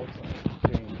outside,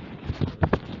 changed.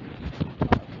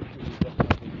 Which is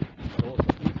definitely those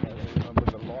things I remember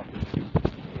the lot.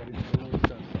 What is the rules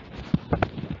and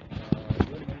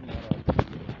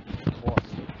was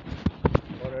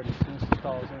already since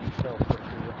 2012.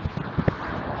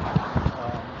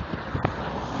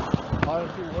 How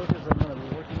few workers I'm going to be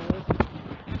working with?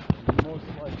 Most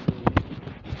likely,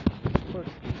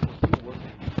 first people still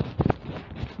working.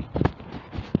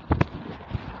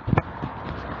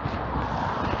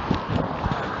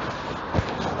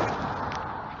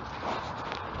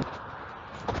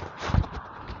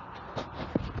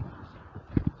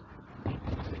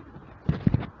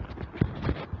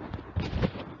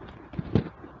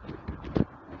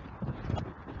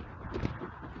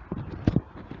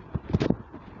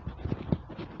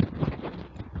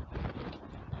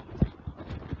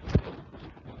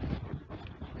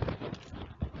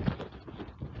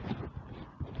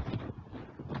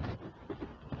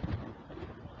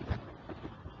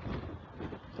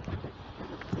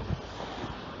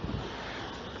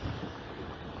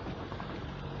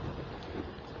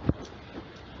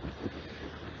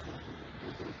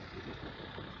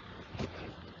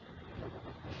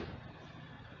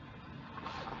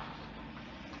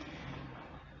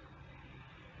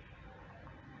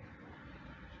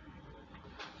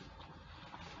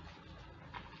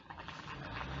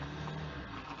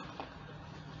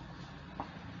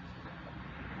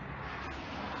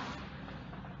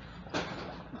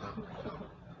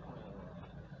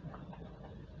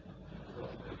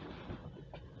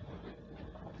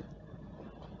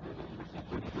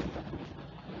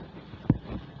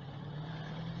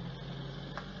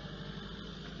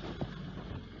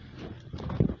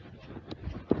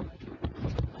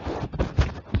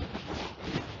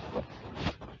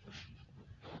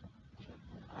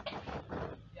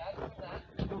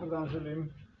 Dober dan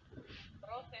želim.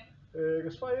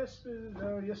 Gospa, jaz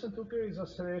sem tukaj za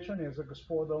srečanje z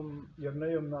gospodom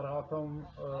Jernejem Naratom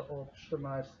ob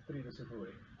 14:30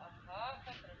 uri. Aha,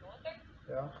 ta trenutek.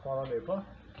 Ja, hvala lepa.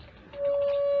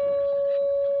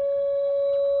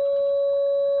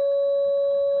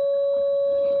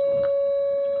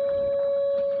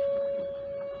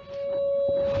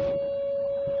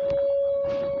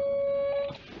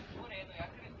 V redu, ja,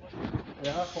 kar izvolite.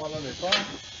 Ja, hvala lepa.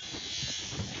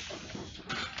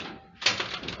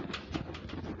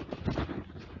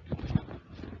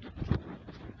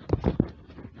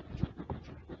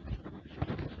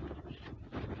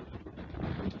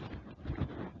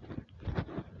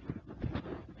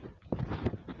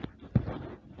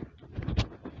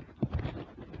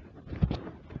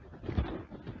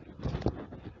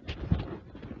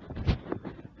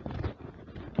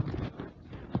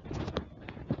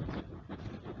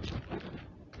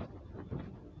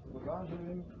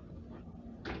 Želim.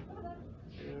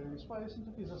 Gospa, jaz sem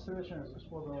tukaj za srečanje z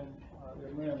gospodom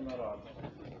Jernejem Naratom.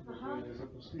 Glede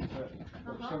zaposlitve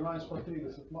ob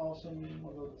 14:30, malo sem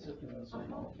morda 10 minut sem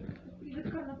malo.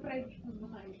 Pride kar naprej,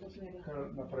 pozneje. Kar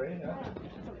naprej, ja?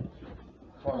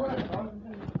 Hvala lepa.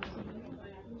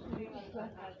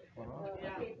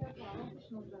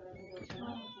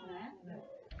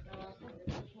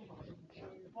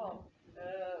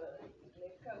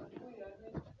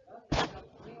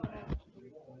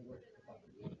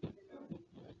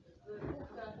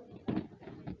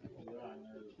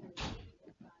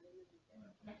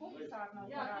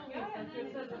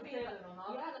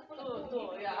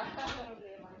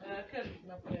 Kar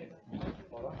naprej.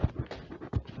 Hvala.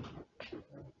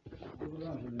 Dober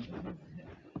dan želim.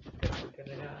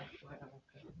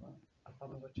 A pa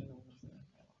mogoče ne umrzne.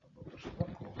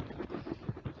 Tako.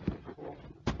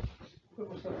 Kako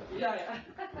boste rekli? Ja.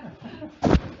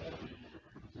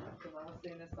 Ko imamo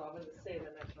sejne sobe za 7,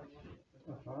 ne samo.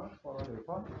 Aha, hvala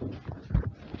lepa.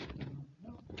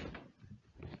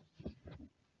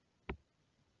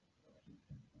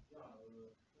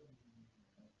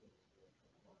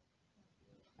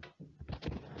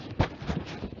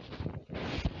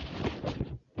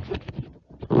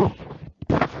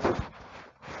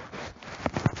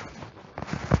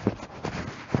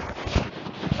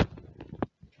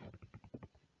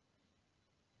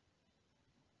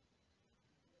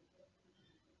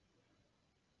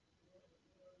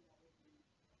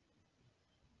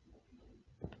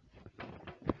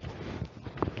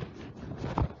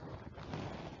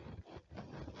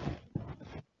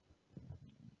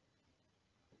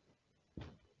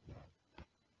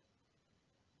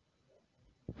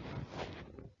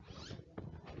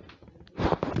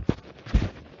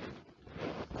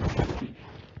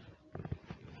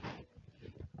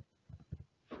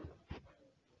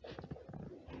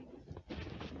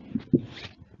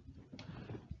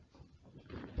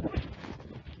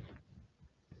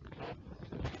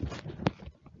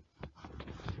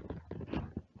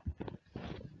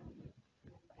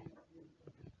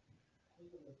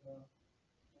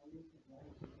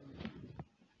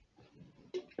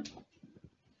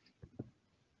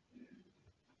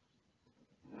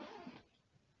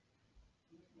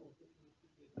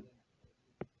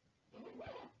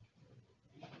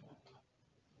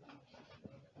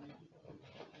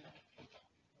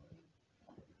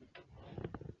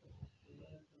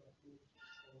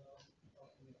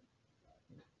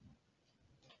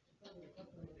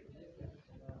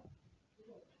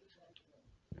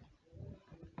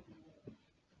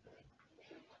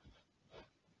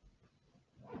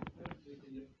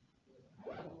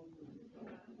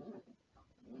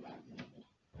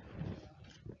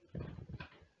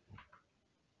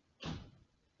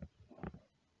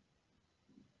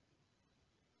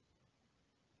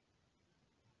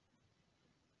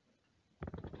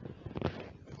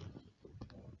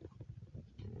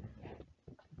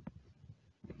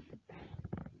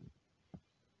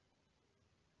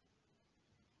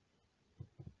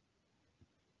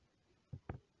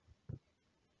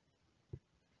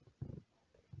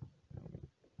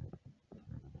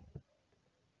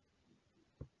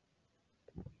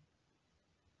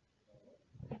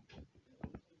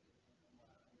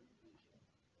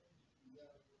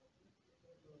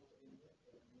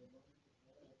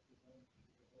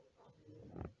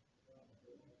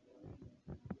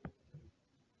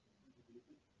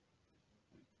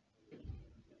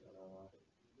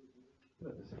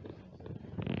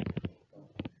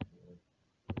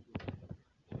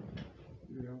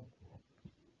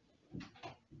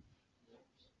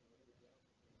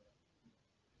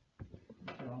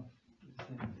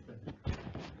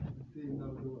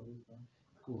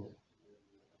 Tako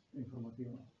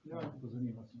informativno. Ja,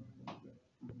 pozanima se me.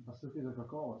 Pa ste ti za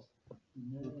kakovost?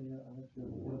 Ne, ali ste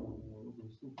v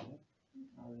Bruslju,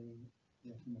 ali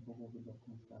jaz sem nekoga do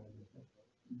konca leta.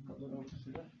 Kako dolgo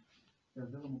si ga?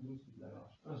 Jaz delam v Bruslju, da je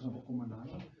Razumem.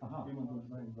 komunalno. Aha. Imam do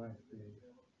 22.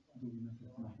 drugi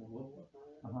mesec na pogodbo.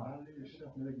 Ali še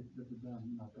nekaj da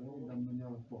dam naprej, da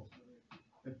menjava post.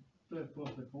 To je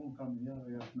posle kom kamenjava,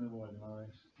 jaz ne volim, a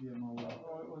veš, je malo...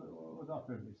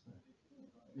 Odakle vi ste?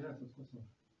 Jaz sem skozi.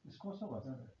 Iz Kosova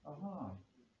ste? Aha.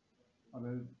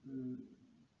 Ali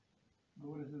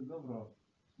govorite dobro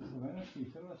slovenski,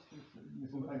 hrvatski,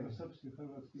 mislim tako srpski,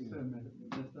 hrvatski? Semer,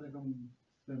 jaz rekam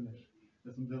semeš.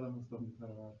 Jaz sem delal na stopni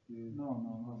hrvatski. No,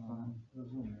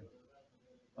 razumem.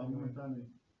 A momentalni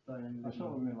taj en... A što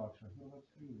vam je lakše?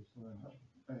 Hrvatski ili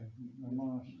slovenski?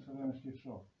 Normalno slovenski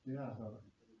što? Ja.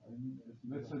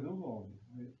 Već ste dugo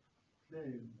ovdje?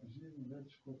 Tlej, živim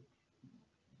več kot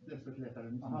 10 let,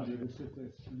 ali nisem Aha, živel. 10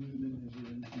 let.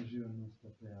 Nisem živel na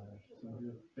stopni, ja, veš. Sem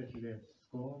bil 5 let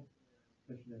skoro,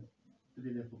 5 let,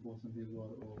 3 let pol sem bil gor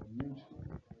v Nemčki.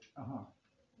 Aha.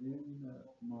 In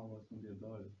malo sem bil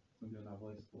dol, sem bil na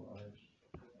vojsku, a veš.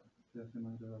 Jaz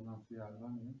sem delal nacij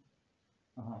Albanije.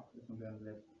 Aha. Jaz sem bil en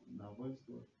let na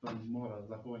vojsku, tam mora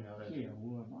zakonja, veš. Kje,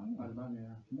 v Albaniji? Albanija,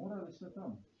 ja. Morali ste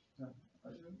tam? Ja.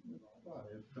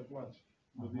 Je da plač,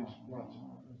 dobiš plač.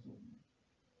 Razumem.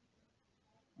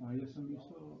 A jaz sem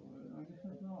mislil,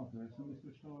 nisem znal, jaz sem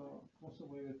mislil, što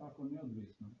Kosovo je tako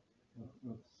neodvisno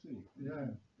od svih. Ja.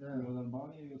 I od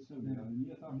Albanije i od Srbije, ali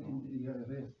nije tako? Ja,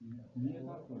 res. Nije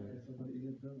tako, je.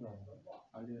 Je država.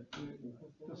 Ali je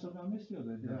To sam ja mislio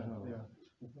da je država. Ja.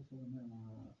 U Kosovu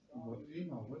nema...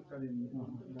 Ima vojska, ali...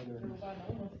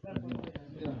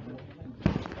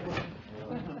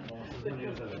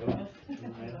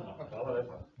 Hvala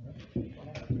lepa.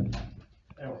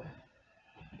 Evo.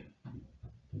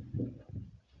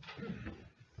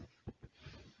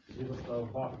 Zdaj sta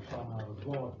oba prišla na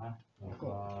razgovor, ne?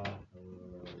 Pa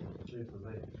začeli so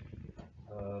zdaj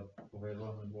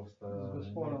povedali, da boste... Z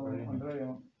gospodom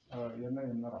Andrejem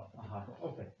Jernejem Narad. Aha,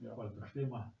 okej. Koliko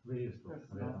štima, vi isto,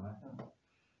 verjetno, ne?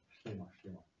 Štima.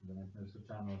 Da ne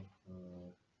slučajno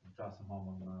včasih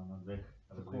imamo na dveh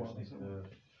različnih,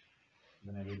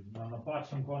 da ne bi na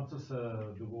napačnem koncu se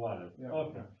dogovarjali.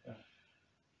 Okej.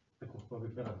 Tako, pa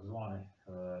bi kar zvoni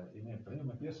ime,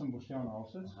 priimek. Jaz sem Boštjan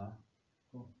Avsec.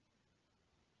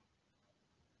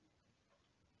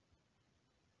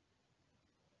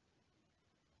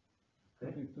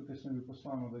 Tukaj sem bil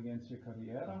poslan od agencije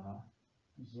Karijera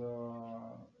za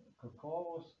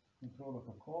kakovost, kontrolo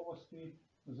kakovosti,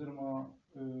 oziroma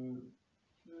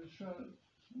še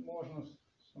možnost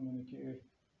so mi nekje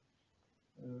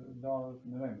dali,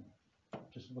 ne vem,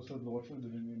 če se bo se odločil, da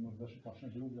bi mi morda še kakšne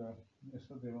druge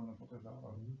mesta delovno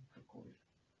pokazali, kako je,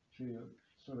 če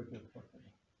so rekli odprtega.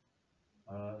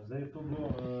 Zdaj je to bilo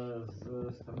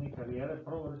z strani Karijere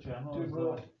prav rečeno?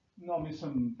 No,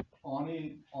 mislim,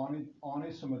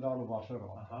 oni so me dali v vaše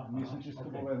roke. Nisem čisto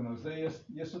povedano. Zdaj,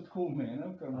 jaz se tako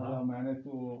omenim, ker mora mene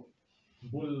tu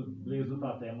bolj blizu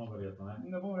ta tema verjetno, ne?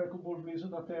 Ne bom rekel bolj blizu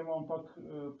ta tema, ampak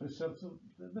pri srcu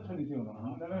definitivno.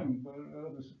 Aha. Ne vem,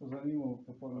 rad bi se pozanimal,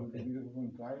 kako bom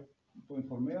kaj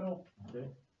poinformiral. Okay.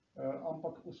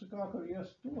 Ampak vsekakor jaz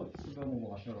tudi sedem v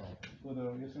vaše roke, tako da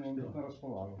jaz sem vam tudi na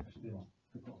razpolago. Štimo.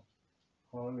 Tako.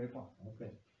 Hvala lepa. Okay.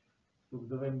 Tukaj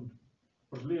da vem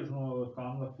približno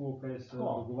kam lahko, kaj se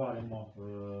dogovarjamo,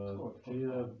 če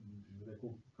je rekel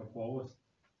kakovost,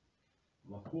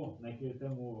 lahko nekaj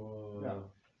temu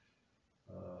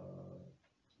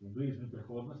v bližnji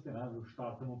prihodnosti, ne,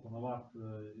 štartamo ponovadi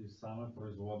iz same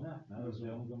proizvodnje, ne, iz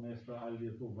delovnega mesta, ali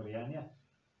je to varjenje.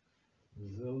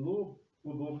 Zelo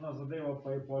podobna zadeva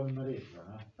pa je pol naredka,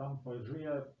 ne. Tam pa že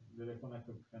je, bi rekel,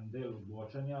 en del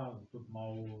odločanja, tudi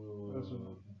malo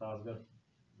tazga,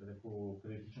 bi rekel,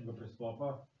 kritičnega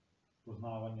pristopa,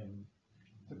 poznavanje,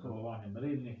 delovanje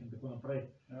merilnih in tako naprej.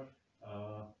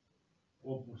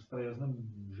 Ob ustreznem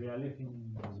željah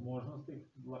in zmožnostih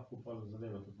lahko pa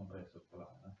zadeve tudi naprej se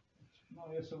odpeljajo.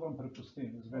 No, jaz se vam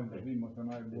prepustim, jaz vem, da vi imate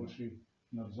najboljši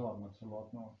nadzor nad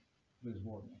celotno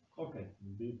proizvodnjo. Ok,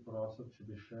 bi prosil, če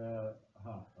bi še,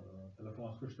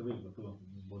 telefonsko številko, tu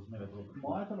bo zmeraj prav prišlo.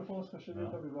 Moja telefonska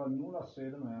številka bi bila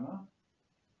 071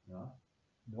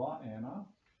 21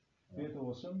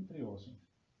 5838.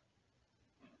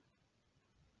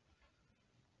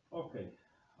 Ok,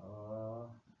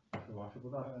 še vaše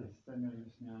podatke? Ste imeli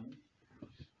snjani?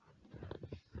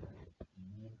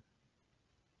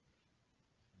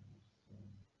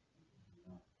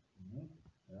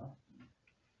 Ja.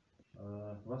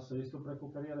 Vas so isto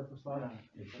preko karijere poslali?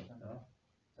 Ja.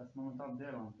 Jaz momentalno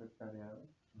delam prek karijere.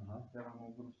 Delam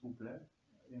v Grusuple.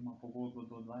 Imam pogodbo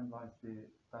do 22.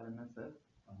 tale mesec.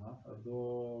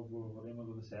 Govorimo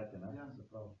do 10. ne? Ja. Se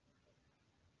pravi.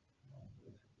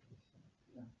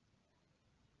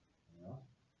 Ja.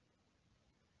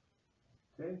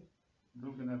 Okay.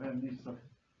 Drugi ne vem, niso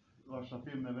vaša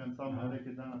film, ne vem, samo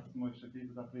nekaj danes smo še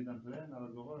pisali, da pridem tle na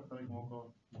razgovor, pa rekel,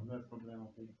 brez problema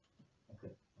pridi.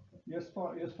 Okay. Jaz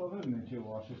pa vem nekje v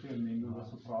vaši firmi in bi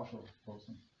vas vprašal,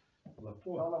 prosim.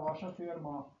 Tala vaša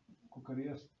firma, kakor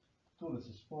jaz tudi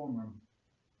se spomnim,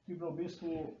 ti je bila v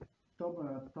bistvu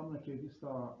tam nekje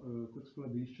tista kot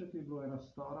skladišče, ti je bila ena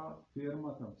stara firma,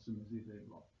 tam se mi zdi, da je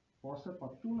bila. Pa ste pa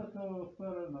tule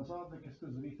nazadnje, ki ste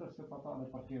zrihtali, ste pa tale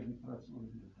parkirni plac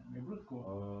uredili. Je bilo tako?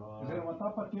 Oziroma ta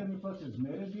parkirni plac je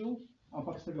zmeraj bil,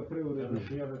 ampak ste ga preuredili.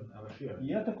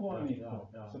 Je tako ali ni tako?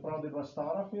 Se pravi, da je bila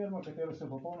stara firma, katero ste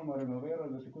popolnoma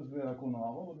renovirali, da tako izgleda kot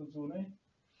novo od odzunaj.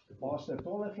 Pa ste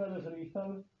tole tle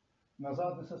zrihtali,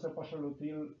 nazadnje ste se pa še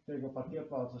lotili tega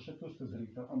parkirplaca, še tu ste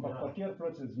zrihtali, ampak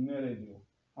parkirplac je zmeraj bil.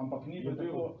 Ampak ni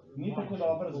tako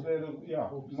dobro izgledal,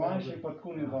 ja, manjši pa tako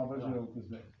ni dobro izgledal kot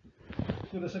zdaj.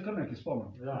 Tako da se kar nekaj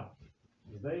spomnim. Ja,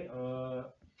 zdaj,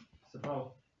 se pravi,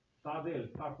 ta del,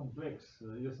 ta kompleks,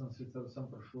 jaz sem sicer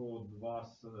prišel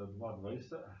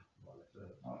 2012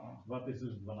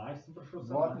 sem prišel.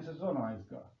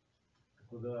 2012.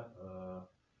 Tako da,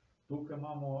 tukaj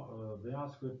imamo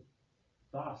dejansko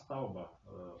ta stavba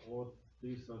od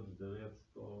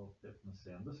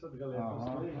 1975 leta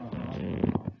stoji.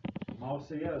 Malo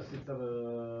se je, sicer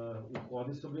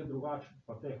vhodi so bili drugačni,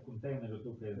 pa teh kontejnerjev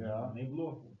tukaj ni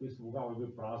bilo, v bistvu vogal je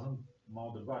bil prazen,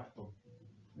 malo drugače, pa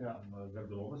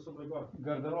garderobe so bile gor.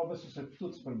 Garderobe so se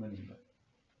tudi spremenile.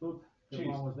 Tudi, ker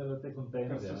imamo zdaj te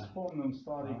kontejnerje. Ker se spomnim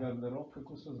starih garderob,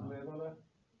 kako so izgledale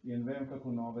in vem,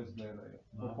 kako nove izgledajo.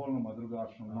 Popolnoma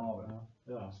drugačno nove.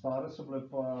 Stare so bile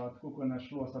pa tako kot ne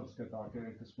šlosarske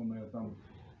take, ki smo imeli tam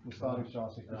v starih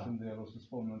časih, ki sem delal, se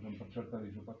spomnim, da pa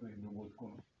črtali že pa tudi bilo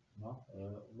tako.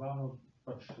 Glavno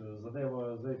pač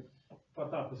zadeva zdaj, pa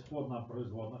ta spodnja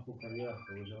proizvodna, kakor je,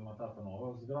 oziroma ta nova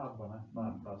zgradba, ne,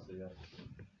 ta se je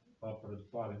pa pred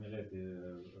parimi leti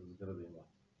zgradila.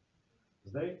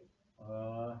 Zdaj,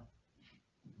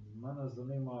 mene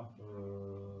zanima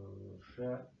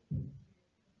še,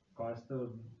 kaj ste,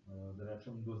 da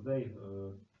rečem, do zdaj,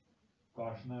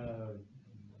 kakšne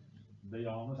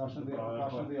dejavnosti. Kakšne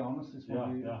dejavnosti smo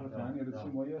bili vpleteni,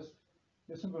 recimo jaz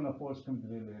sem bil na Poljskem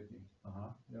 2 leti.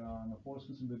 Na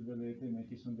Poljskem sem bil 2 leti,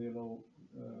 nekaj sem delal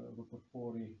v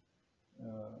podpori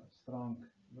strank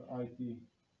v IT,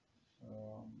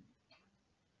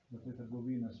 za te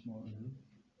trgovine smo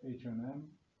H&M,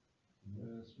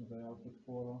 smo dajali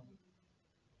podporo.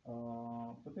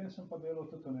 Potem sem pa delal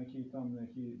tudi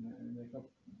neka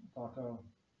taka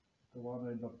tovarna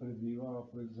je bila prediva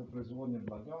za proizvodnje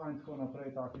blaga in tako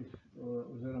naprej takih,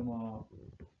 oziroma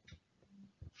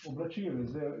oblačil,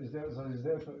 za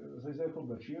izdelek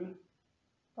oblačil,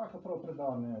 taka prav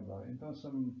predavna je bila in tam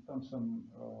sem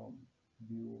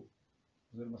bil,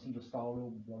 oziroma sem dostavljal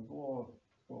blago,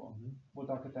 tako, bolj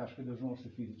take težke dolžnosti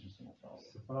fizično sem opravljal.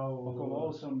 Se pravi,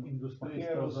 Pakoval sem, industrijska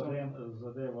pakiral sem,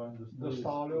 zadeva, industrijska.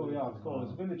 dostavljal, ja, tako,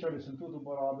 z veličarji sem tudi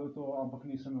uporabil to, ampak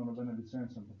nisem imel nobene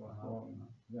licence, ampak tako,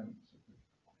 vem, se tudi.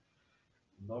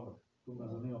 Dobro, tu me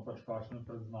zanima pač kakšno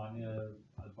predznanje,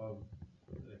 ali pa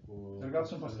rekel... Drugače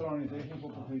sem pa strojni tehnik po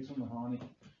poklicu mehanik.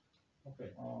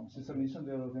 Okay. Sicer nisem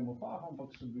delal temu fahu,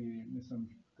 ampak se bi, mislim,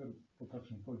 kar po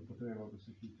kakšnih koli potrebah, da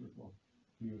se hitro to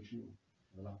priučil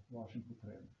vašim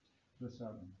potrebam. Z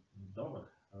veseljem. Dobro,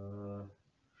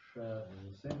 še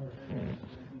vsem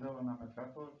Sem delal na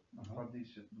Mercator, na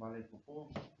skladišču 2 leta pol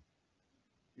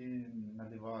in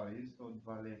nadaljeval isto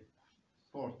 2 leta,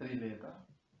 skoraj 3 leta.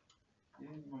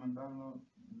 In momentalno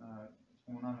na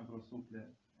komunalno grosuplje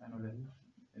 1 leto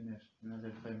in je 1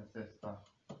 let 2 mesec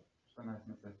staž, 14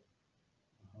 mesec.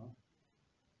 Aha.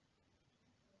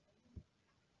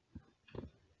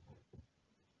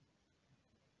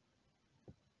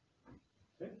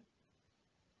 Okay.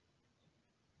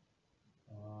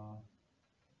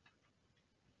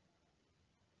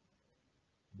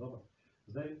 Dobro,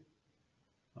 zdaj,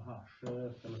 še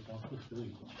telefonsko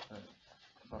številko.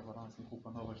 Barbaran si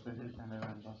kupa nove številke, ne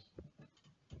vem, da.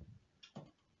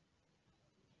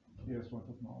 Jaz smo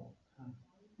tudi novo.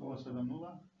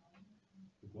 070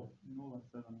 Kako?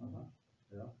 070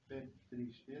 Ja.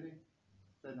 534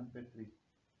 753.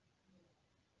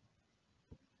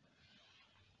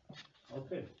 Ok,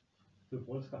 to je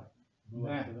Poljska?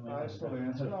 Ne, ta je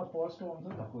slovenska, Poljska vam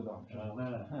tudi lahko dam. Ne.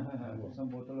 Sem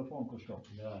bo telefon koštal.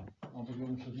 Ja. Ampak ga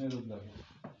bom še zmeraj odležal.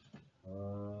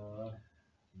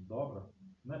 Dobro,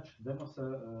 neč, dajmo se,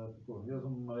 tako, jaz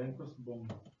malenkost bom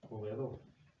povedal,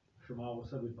 še malo o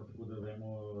sebi, pa tako da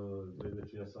vemo, glede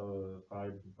česa,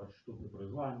 kaj pač tukaj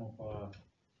proizvajamo, pa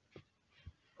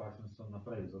kakšne so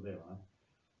naprej zadeve, ne.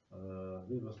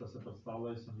 Vidva sta se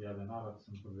predstavljali, sem Jernej Narad,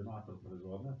 sem koordinator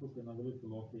proizvodnje tukaj na Veliki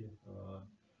Loki.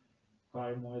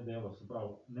 Kaj je moje delo, se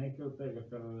pravi, nekaj od tega,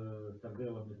 kar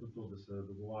delam, je tudi to, da se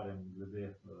dogovarjam glede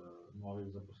novih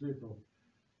zaposlitev.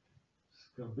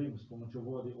 Skrbim s pomočjo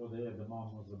vodij ODE, da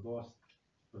imamo zadost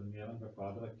primernega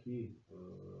kadra, ki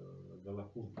ga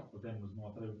lahko potem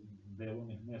znotraj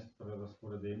delovnih mest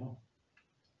prerazporedimo.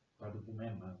 Kaj to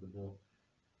pomeni, da bo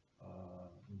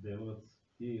delavec,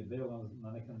 ki dela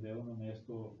na nekem delovnem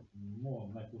mestu, ima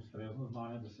neko ustrezno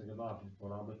znanje, da se ga da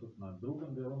uporabiti tudi na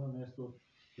drugem delovnem mestu,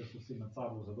 ker so si med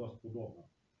sabo zadost podobni.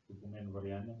 To pomeni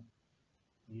verjenje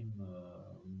in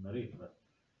meritve.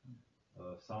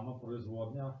 Sama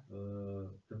proizvodnja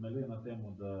temelji na tem,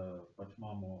 da pač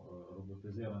imamo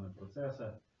robotizirane procese,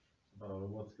 se pravi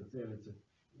robotske celice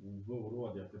v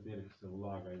orodja, katerih se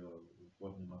vlagajo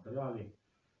vhodni materiali.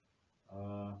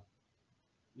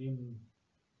 In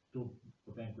tu,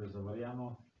 potem, ko je zavarjeno,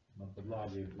 na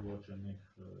podlagi določenih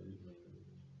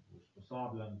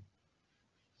usposabljanj,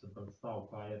 se predstavi,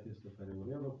 kaj je tisto, kar je v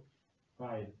redu,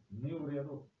 kaj ni v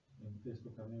redu, in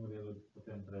tisto, kar ni v redu,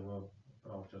 potem treba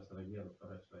prav čas reagirati, pa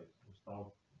reči, da je ustav,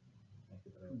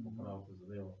 nekaj treba popraviti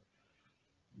zadevo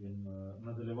in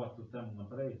nadaljevati tudi tem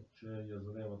naprej, če je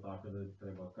zadeva taka, da je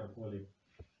treba karkoli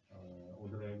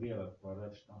odreagirati, pa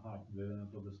reči, glede na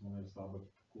to, da smo imeli slabe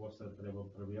kose, treba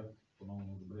preveriti,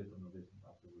 ponovno odobritev narediti in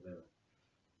take zadeve.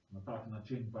 Na tak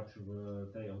način pač v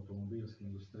tej avtomobilski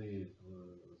industriji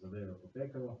zadeve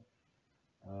potekajo.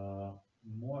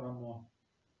 Moramo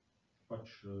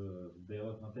pač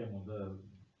delati na tem, da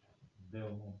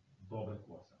delamo dobre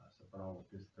kose, se pravi,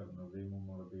 tisto, kar naredimo,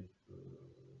 mora biti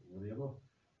v redu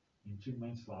in čim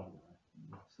manj slabega.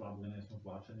 Slabega ne smo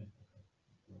plačani,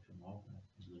 plačam malo,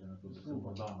 glede na to, da se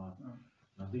morda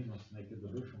na Dinos nekaj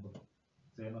dobiš, ampak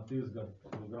cena tistega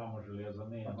kilograma železa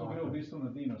ne je enaka. A to gre v bistvu na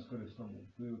Dinos, kar je slabo,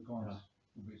 to je konec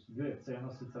v bistvu. Gre, cena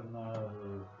sicer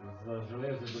za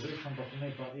železe dobiš, ampak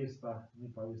ni pa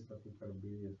ista, kot kar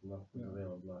bi lahko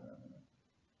zadeva bila.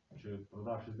 Če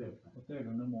prodaš izdelek. Od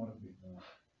tega ne more biti.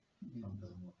 Sam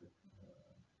trenutek,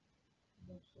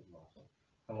 bom se oglasil.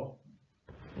 Halo?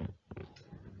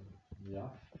 Ja?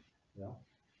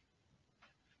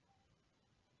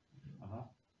 Aha.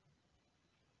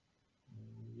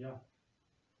 Ja.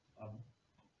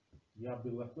 Ja,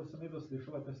 bi lahko se midva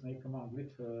slišala kasneje, ko imam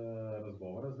glih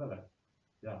razgovora zdajle.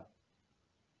 Ja.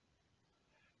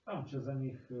 Tam čez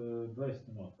enih 20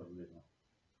 minut približno.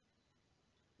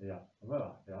 Ja,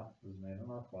 voilà, ja,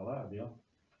 zmenjeno, hvala, adijo.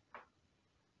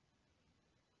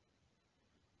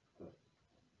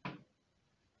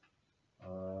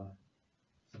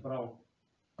 Se pravi,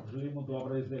 želimo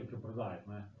dobre izdelke prodajati,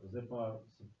 ne. Zdaj pa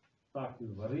se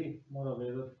taki vari mora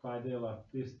vedeti, kaj dela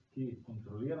tisti, ki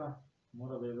kontrolira,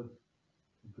 mora vedeti,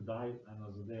 kdaj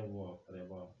eno zadevo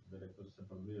treba, da rekel, se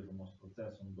približamo s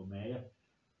procesom do meje,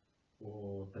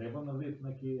 bo treba narediti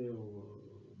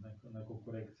neko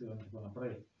korekcijo in tako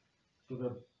naprej. Tako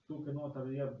da tukaj noter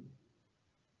je,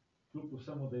 kljub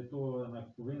vsemu, da je to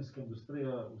ena kovinska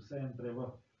industrija, vseeno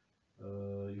treba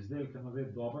izdelke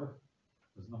narediti dobro,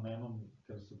 z namenom,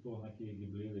 ker so to neki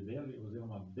gibljivi deli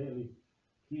oziroma deli,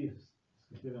 s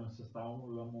katerimi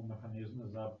sestavljamo mehanizme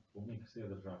za pomik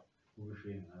sedeža v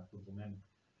višini. To pomeni,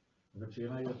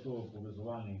 večina je to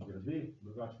povezovalnih gredi,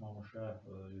 drugače imamo še,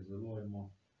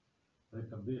 izdelujemo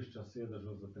retardišča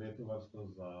sedežev za tretjo vrsto,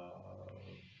 za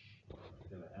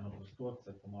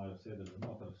enoprostorce, ko imajo sedeže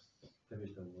noter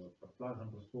skrite v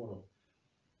prtljažnem prostoru,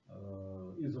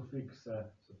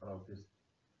 izofikse, se pravi tiste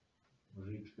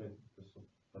žičke, ki so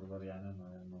privarjene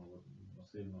na eno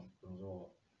nosilno konzolo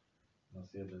na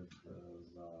sedež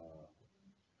za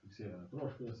fiksiranje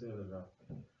otroškega sedeža.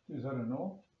 Ti za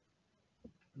Renault?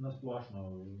 Na splošno,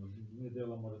 mi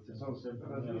delamo recimo za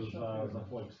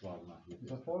Volkswagena.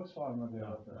 Za Volkswagena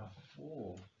delate? Ja.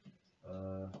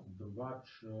 Drugač,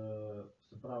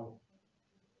 se pravi,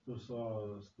 tu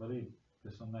so stvari,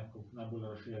 ki so najbolj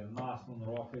razširjene. Naslon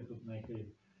roke je tudi nekaj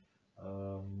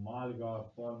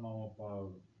malega, pol imamo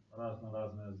pa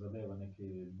razne zadeve, neki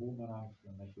bumerang,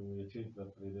 neke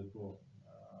uječitve, pride to,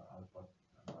 ali pa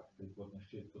trikotni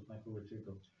ščit, tudi neko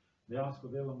uječitev. Dejansko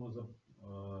delamo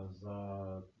za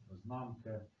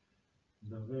znamke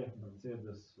BMW,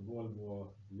 Mercedes,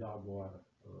 Volvo, Jaguar,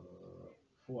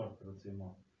 Ford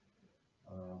recimo.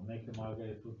 Nekaj malega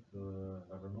je tudi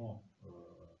Renault,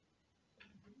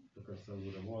 tukaj se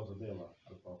v revozu dela,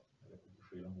 ali pa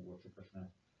pošiljam mogoče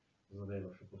kakšne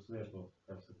zadeve še po svetu,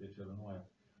 kar se tiče Renaulta.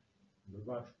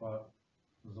 Drugače pa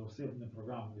za osebni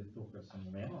program je to, kar sem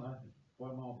omenil,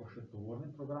 potem imamo pa še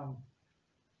tovorni program.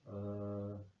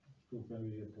 Tukaj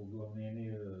je po glavnini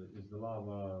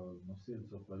izdelava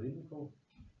nosilcev hladilnikov,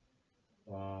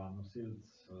 pa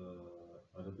nosilc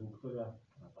reduktorja,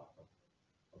 tako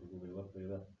odgovorila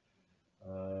pride.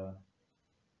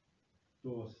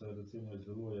 To se recimo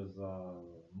izdeluje za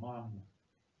MAN,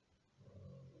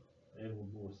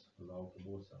 Evobus, za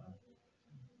avtobuse,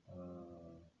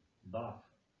 DAF,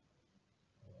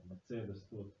 Mercedes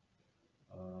tudi.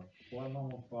 Potem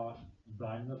imamo pa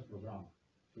Daimler program,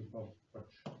 ki pa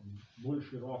pač bolj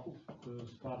široko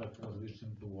spada k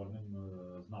različnim tovornim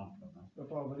znamkam. To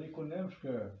pa veliko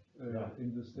nemške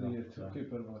industrije tukaj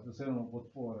predvsem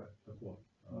podpore. Tako.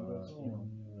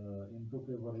 In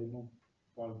tukaj verjemo,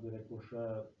 pol bi rekel še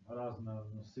razne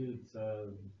nosilce,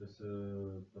 ki se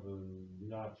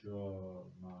privijačijo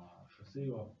na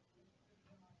šasijo,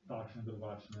 takšne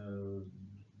drugačne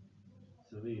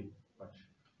cevi, pač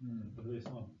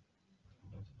odvisno,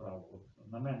 se pravi,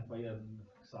 namen pa je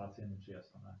fiksacija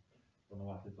nečesa.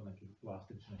 Ponovadi je to nekih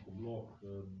plastičnih oblog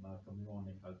na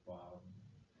kamionih ali pa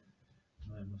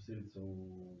nosilcev.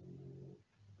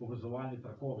 Povezovalni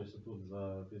trakovi so tudi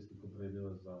za tisti, ki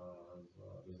pridejo za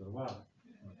rezervoar.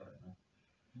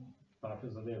 Take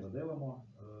zadeve delamo,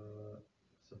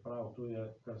 se pravi, to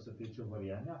je, kar se tiče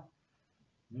varjenja.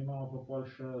 Mi imamo pa pol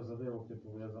še zadevo, ki je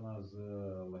povezana z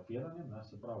lakiranjem,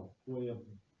 se pravi, ko je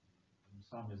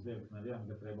sam izdelek narejen,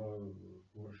 ga treba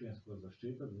površinsko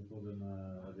zaščititi, zato da ne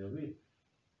rjavi.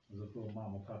 Zato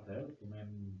imamo KTL,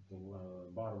 pomeni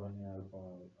barvanje ali pa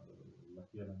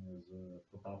lakiranje z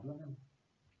potapljanjem.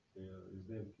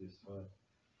 Izdelki se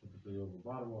potapljajo v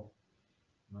barvo,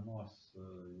 nanos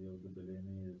je v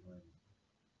debelini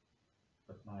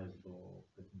 15 do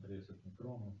 35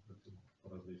 mikronov, po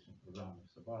različnih programih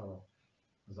se barva.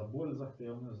 Za bolj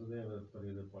zahtevne zadeve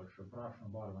pride pa še prašno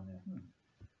barvanje.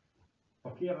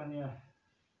 Pakiranje,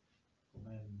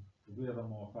 pomeni,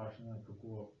 pogledamo,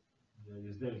 kako je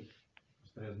izdelek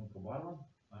ustrezno pobarvan.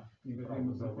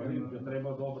 Za varilke je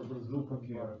treba dobro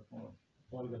brezlukati,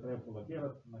 pol ga treba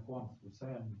polakirati, na koncu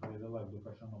vseeno pride lahko do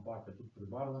kakšne napake tudi pri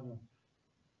barvanju.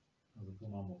 Zato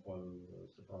imamo pol,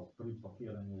 se pravi, pri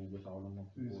pakiranju ugotavljamo.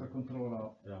 Vsa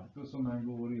kontrola, to so meni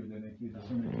govorili, da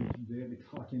so neki deli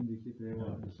taki, ki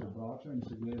treba, da se obračajo in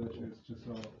se gleda, če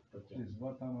so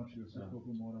zvrtano, če vse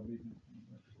kako mora biti.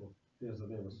 Te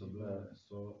zadeve so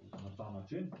na ta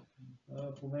način.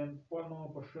 Pomeni, pol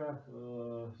imamo pa še,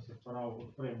 se pravi,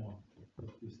 odpremo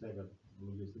iz tega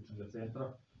logističnega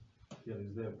centra, kjer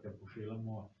izdelke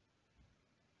pošiljamo.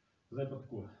 Zdaj pa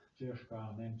tako,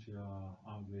 Češka, Nemčija,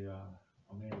 Anglija,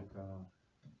 Amerika.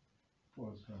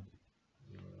 Poljska.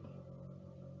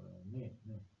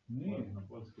 Ne, na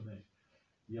Poljski ne.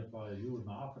 Je pa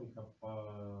Južna Afrika pa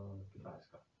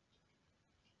Kitajska.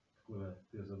 Takole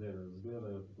te zadeve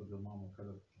izgledajo, tako da imamo kar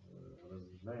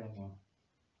razvejeno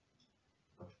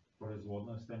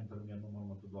proizvodno, s tem primerno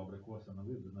imamo tudi dobre kose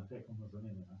narediti, da ne tekamo za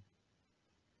njimi.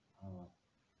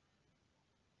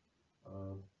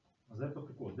 Zdaj pa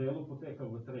kako, delo poteka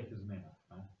v 3 izmenah.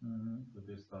 To je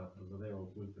tista zadeva,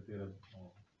 okoli katere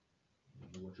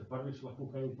mogoče prvič lahko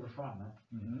kaj vprašanj.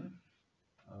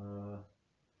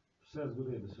 Vse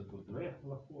zgodi, da se to 2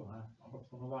 lahko, ampak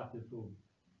ponovadi je to,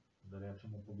 da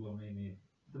rečemo po glavnini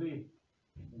 3,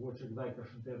 mogoče kdaj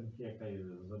kakšen teden kje kaj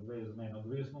za 2 izmene,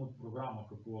 odvisno od programa,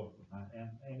 kako,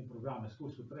 eni program je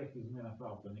skozi v 3 izmenah,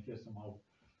 pa nekje se malo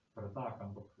pretaka,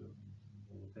 ampak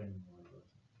v tem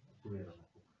povedano,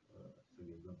 kako se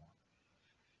gledamo.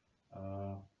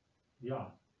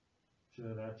 Ja,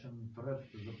 če rečem pred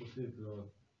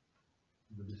zaposlitvijo,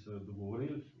 da bi se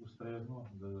dogovorili ustrezno,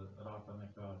 da rata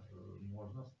neka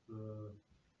možnost,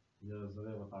 je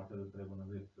zadeva taka, da je treba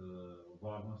narediti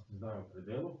varnost in zdravje pri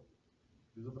delu,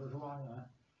 izobraževanja,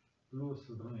 plus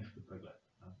zdravniški pregled.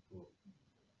 To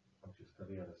pač iz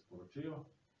kariere sporočijo.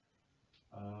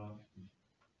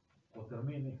 O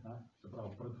terminih, se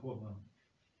pravi, predhodno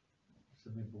se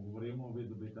mi pogovorimo, vi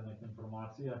dobite neke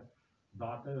informacije,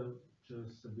 date, če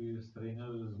se bi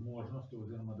strenjali z možnostjo,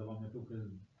 oziroma da vam je tukaj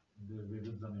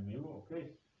vedeti zanimivo, ok,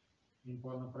 in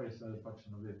pa naprej se pač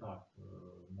naredi ta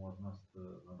možnost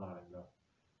nadaljnjega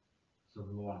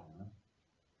sodelovanja.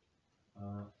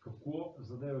 Kako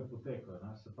zadeve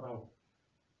potekajo, se pravi,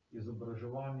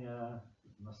 izobraževanje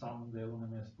na samem delovnem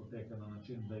mestu poteka na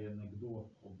način, da je nekdo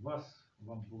od vas,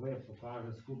 vam pove,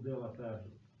 pokaže, skupaj delate,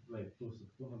 glej, to se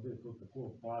tako naredi, to tako,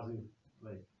 pazi,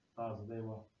 glej, ta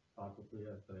zadeva, tako kot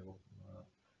je, treba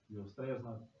je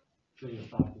ustrezna, če je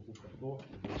tako, kot to,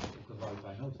 pokazali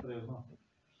kaj neustrezno,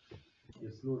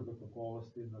 je službe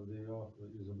kakovosti naredijo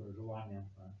izobraževanje,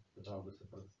 se pravi, da se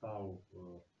predstavi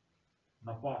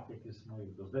napake, ki smo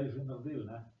jih do zdaj že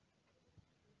naredili,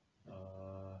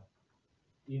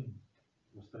 in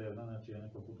ustrezne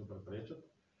načine, kako to preprečiti.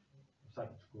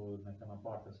 Vsakič, ko neka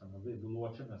napaka se naredi,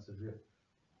 določene se že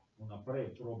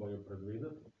vnaprej probajo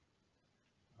predvideti.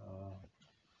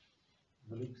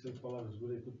 Veliko se jih pa lahko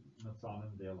zgodi tudi med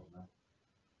samim delom.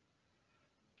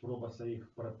 Proba se jih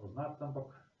prepoznati,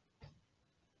 ampak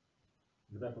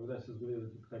kdaj pa kdaj se zgodi, da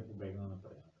tudi kaj pobegne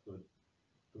naprej.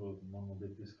 To moramo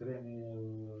biti iskreni,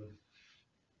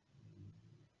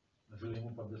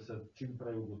 želimo pa, da se čim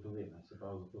prej ugotovi. Se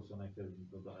pravi, zato so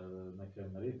neke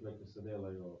meritve, ki se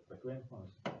delajo frekventno,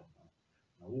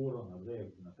 na uro, na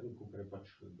 2, na 3, kolikor je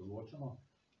pač določeno.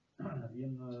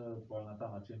 In pa na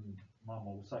ta način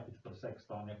imamo vsakič presek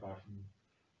stanja,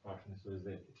 kakšni so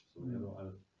izdelki, če so v redu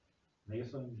ali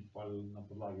niso, in pa na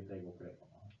podlagi tega ukrepamo.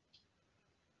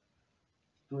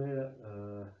 To je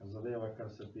zadeva, kar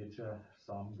se tiče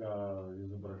samega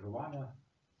izobraževanja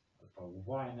ali pa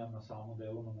uvajanja na samo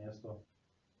delovno mesto.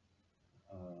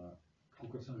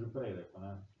 Kakor sem že prej rekel,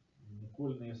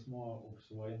 nikoli nismo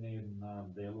obsojeni na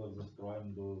delo za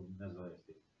strojem do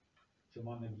nezavesti. Če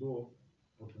ima nekdo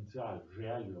potencial,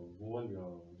 željo,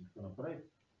 voljo in tako naprej,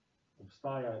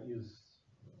 obstaja iz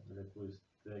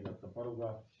tega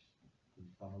prvega,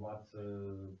 ponovadi se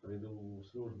pride v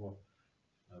službo,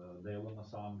 delo na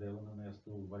samem delovnem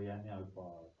mestu, varjenje ali pa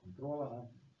kontrola,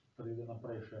 pride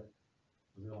naprej še,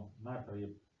 oziroma najprej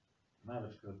je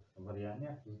največkrat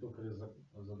varjenje, zato ker je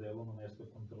za delovno mesto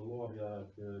kontrolorja,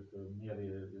 ki meri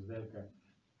izdelke,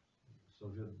 so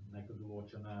že neke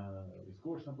določene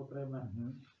izkušnje potrebne.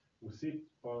 Vsi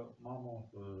pa imamo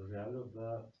željo,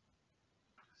 da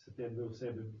se te 2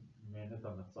 osebi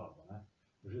menjata med sabo.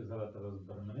 Že zaradi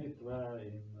razbremenitve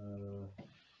in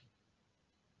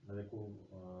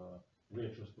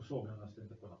večjo sposobnost in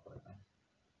tako naprej.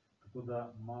 Tako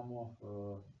da imamo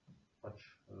pač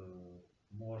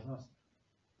možnost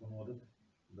ponuditi,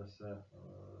 da se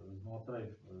znotraj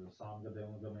samega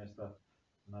delovnega mesta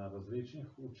na različnih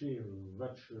uči,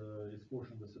 več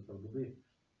izkušenj, da se pridobi,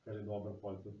 kar je dobro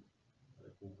pol tudi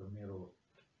v primeru,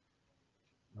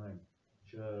 ne vem,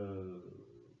 če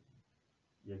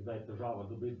je kdaj težava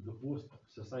dobiti dopust,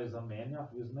 se vsaj zamenja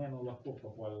v izmeno, lahko pa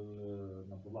pol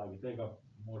na podlagi tega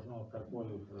možno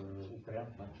karkoli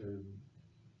ukrepiti,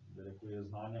 če je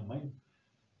znanja manj,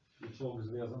 je človek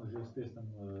zvezan že s tistim,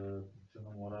 če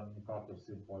ne mora nikakor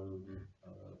vsi pol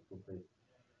tukaj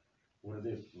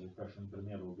urediti v kakšnem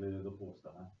primeru glede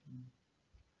dopusta.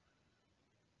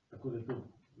 Tako da je to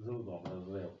zelo dobra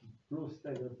zadeva. Plus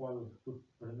tega je pol tudi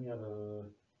primer,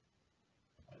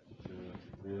 če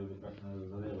pride do kakšne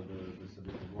zadeve, da se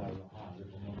bi pogovarjali, zdaj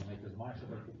pa moramo nekaj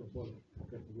zmanjšati, ali kakorkoli,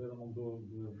 ker pogledamo, kdo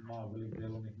ima veliko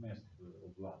delovnih mest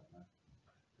ob vladi,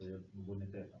 to je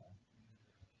boniteta.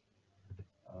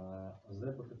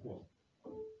 Zdaj pa tako.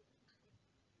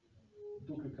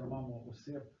 Tukaj, ker imamo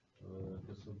oseb,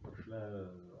 ki so prišle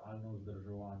ali na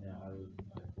vzdrževanje, ali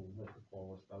v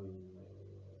kakovost, ali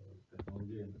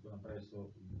tehnologije in tako naprej, so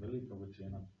velika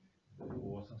večina,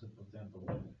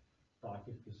 80%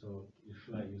 takih, ki so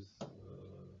išle iz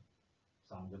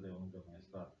samega delovnega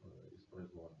mesta, iz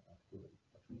proizvodnje, tako da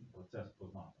pač proces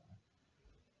poznate.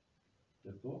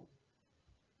 Je to?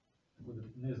 Tako da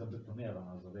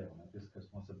nezabetonirana zadeva, tisto, kar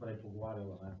smo se prej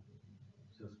pogovarjali,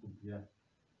 vse skupaj je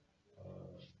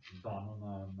dano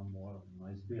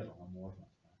na izbiro, na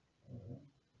možnost.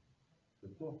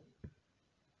 Je to?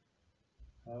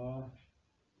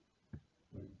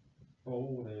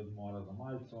 Pol ure je odmora za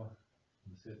malico,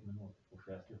 10 minut po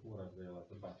 6 urah dela,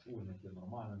 to je pač urnik je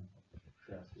normalen, od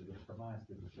 6 do 14,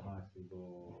 do 14 do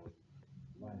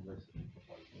 22,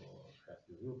 pa do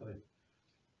 6 zjutraj.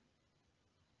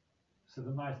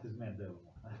 17 izmed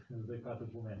delamo, zdaj kaj to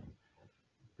pomeni?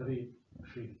 3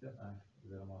 šihte,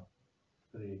 oziroma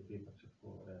 3 ekipe, če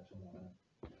tako rečemo,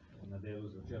 v nedeljo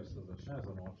zvečer se začne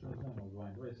za nočno izmeno v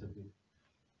 22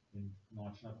 in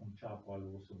nočna konča pol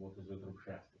v soboto zjutraj ob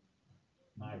 6.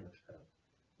 Največkrat.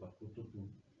 Lahko tudi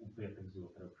v petek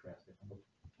zjutraj ob 6, ampak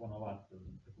ponavadi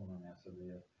tako nanese,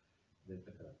 da je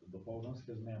takrat.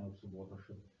 Dopoldanske izmene v soboto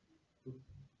še tudi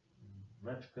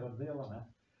večkrat dela,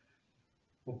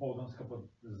 popoldanska pa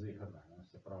zehrna,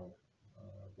 se pravi,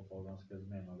 popoldanska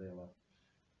izmena dela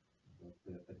v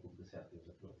petek ob 10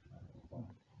 zaključ.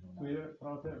 To je,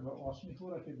 pravite, v 8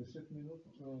 urah je 10 minut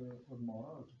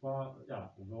odmora? Pa,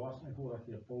 ja, v 8 urah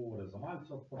je pol ure za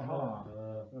malico,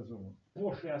 razumem.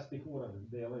 Po 6 urah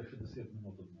dela je še 10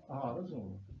 minut odmora. Aha,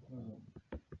 razumem.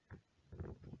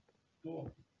 To,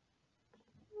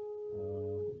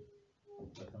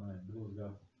 tako ne, drugega,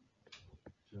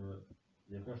 če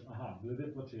je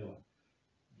glede plačila.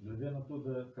 Glede na to,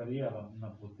 da kariera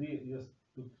napoti, jaz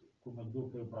tudi, ko me kdo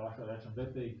kaj vpraša, rečem,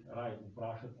 dajte jih raj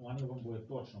vprašati, oni vam bojo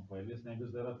točno povedali, jaz ne bi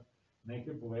zdaj rad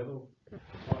nekaj povedal,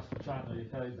 pa slučajno je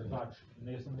kaj drugače,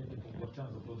 nisem nekaj poplačen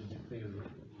za to, da bi te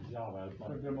izjave ali pa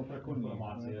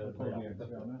informacije dajal.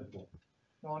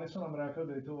 No, oni so nam rekli,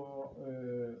 da je to,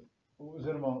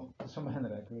 oziroma, so meni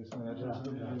rekli,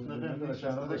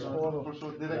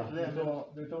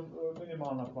 da je to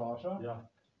minimalna plača,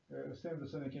 s tem, da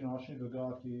so neki nočni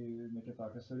dodatki, neke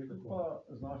take stvari, kako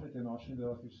pa znaš te nočni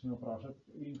dodatki, če smem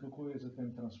vprašati, in kako je z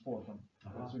tem transportom,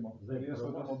 recimo, ker jaz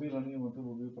avtomobila nimam, tu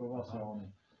bo bil prevoz javni.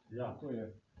 Ja,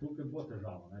 tukaj bo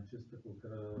težava, čisto tako,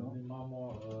 ker mi imamo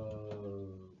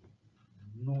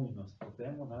nujnost po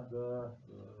temu, da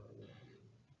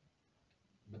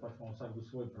pač imamo vsakdo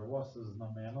svoj prevoz z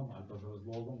namenom ali pa z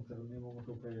razlogom, ker nimamo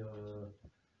tukaj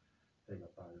tega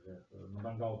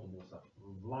nobenega avtobusa.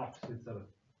 Vlak sicer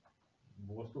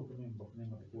bo stopil, ampak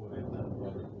nima tako redne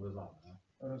dobre povezave.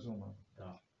 Razumem.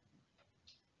 Ja.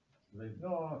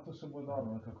 No, to se bo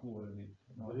dalo nekako urediti.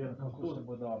 Kako se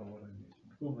bo dalo urediti?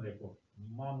 Tako bom rekel,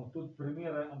 imamo tudi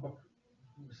primere, ampak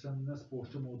se ne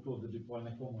spuščamo v to, da bi pol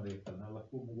nekomu rekel.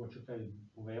 Lahko mogoče kaj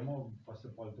povemo, pa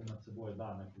se pol to med seboj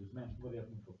da nekaj izmeniti,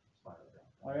 verjetno to obstaja.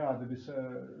 A ja, da bi se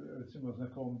recimo z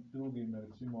nekom drugim,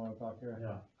 recimo take,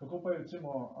 kako pa je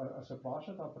recimo, a se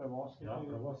plača ta prevoz? Ja,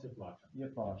 prevoz je plačan.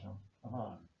 Je plačan,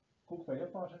 aha. Koliko pa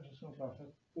je plačan, če smo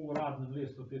vprašati? V uradnem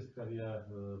listu tisto, kar je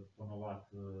ponovadi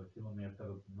kilometer,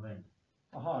 ne vem.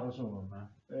 Aha, razumem.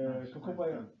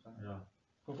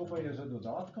 Kako pa je za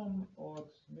dodatkom od,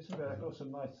 mislim, da je rekel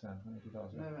 18 centov, nekaj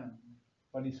takega. Ne vem.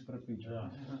 Pa nisi prepričan.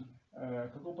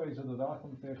 Kako pa je za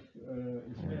dodatkom teh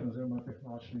izmen oziroma teh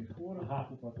nočnih ur?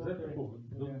 Zdaj tako,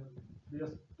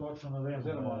 jaz točno ne vem,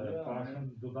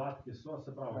 kakšni dodatki so,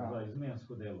 se pravi, za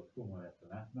izmensko delo, tako mu rekli.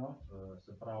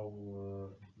 Se pravi,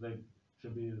 zdaj, če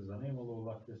bi zanimalo,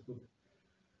 lahko jaz tudi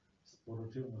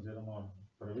sporočim oziroma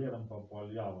preverim pa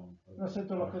pol javim. No, se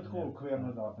to lahko tako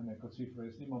okvirno date neko cifro,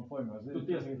 jaz nimam pojma.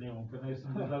 Tudi jaz nimam, ker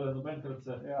nisem zdaj nobenkrat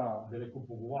se veliko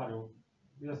pogovarjal.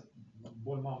 Jaz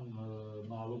bolj imam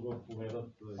nalogo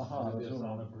povedati glede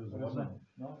same proizvodne.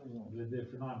 Glede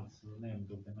financ, ne vem,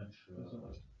 tukaj nič.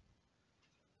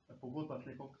 Pogodba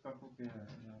slej, kako je?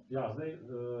 Ja, zdaj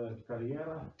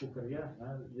kariera, kakor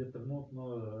je trenutno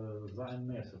za en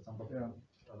mesec, ampak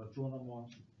računamo,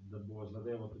 da bo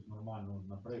zadeva tudi normalno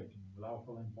naprej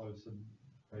laufala in pol se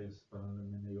kaj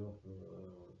spremenijo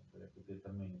te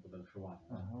termini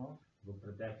podaljševanja. V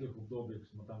preteklih obdobjih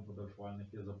smo tam podaljševali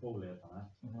nekje za pol leta.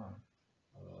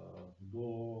 Do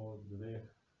 2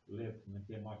 let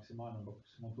nekje maksimalno, ampak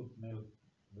smo tudi imeli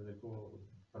veliko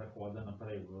prehode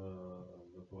naprej v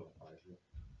tole, pa je že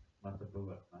na TPV.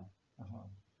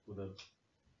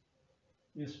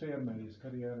 Iz firme, iz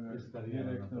kariere,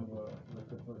 direktno v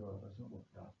TPV.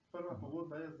 Prva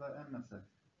pogodba je za en mesec.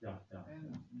 Ja.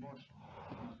 In boš.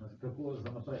 Kako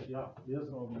za naprej? Ja, jaz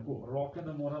tako, roke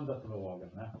ne moram dati v ogenj,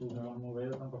 to moramo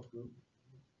vedeti, ampak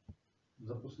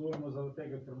zaposlujemo zaradi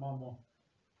tega, ker imamo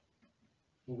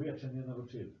povečanje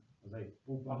naročil. Zdaj,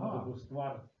 upamo, da bo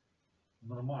stvar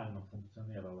normalno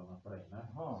funkcionirala naprej, ne?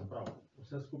 Se pravi,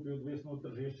 vse skupaj je odvisno od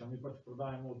tržišča, mi pač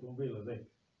prodajamo avtomobile, zdaj,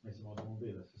 mislim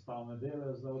avtomobile, sestavne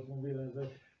dele za avtomobile, zdaj,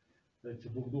 če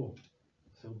bo kdo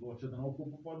se odloči, da ne bo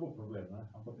kupil, pa bo problem, ne?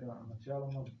 Ampak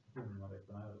načeloma, bomo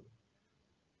rekel, ne?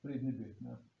 Pridni biti,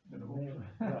 ne? Razumem,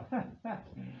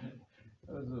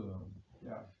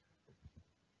 ja.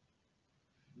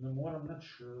 Ne moram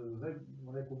nič, zdaj,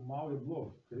 rekel, malo je bilo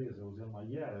krize, oziroma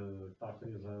je ta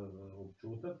kriza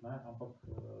občutiti, ne, ampak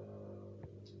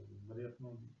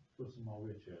verjetno to so malo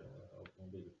večje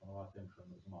avtomobili, ponovadi tem še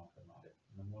ne zmanjka denarja.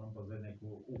 Ne moram pa zdaj neko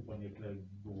upanje tukaj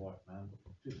govoriti, ne, ampak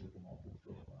čisto to malo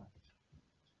občutiti, ne.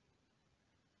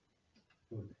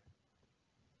 Tudi.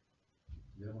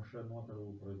 Gremo še noter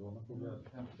v proizvodno pogledati.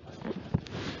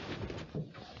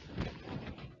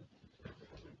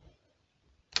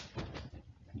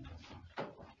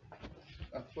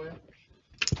 Tako je.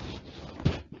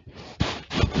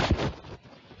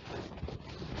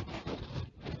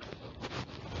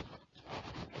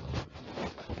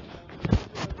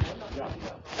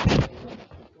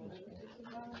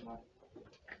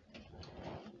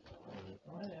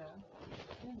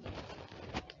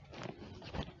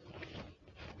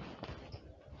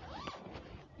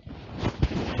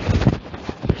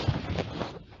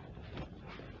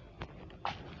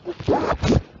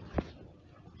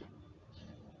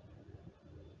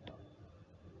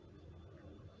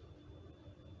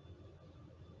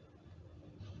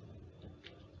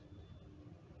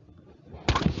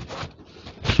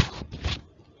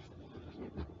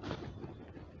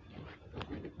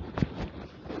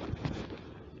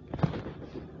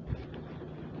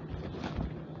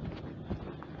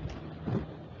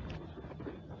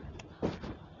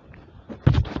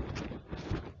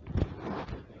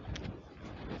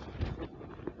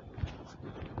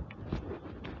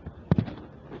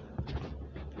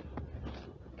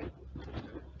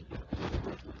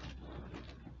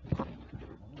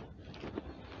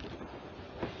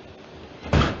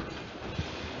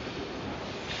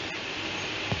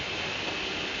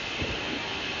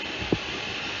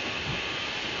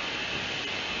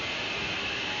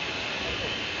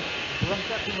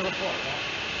 Čakim raport, ne?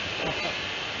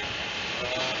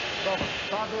 Dobro,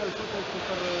 ta del tukaj,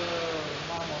 kar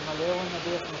imamo na levo in na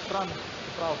desno stran,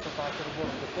 se pravi, so take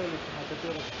robotske celice, na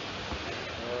katerih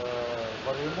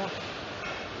varimo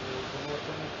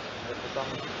določenih, tam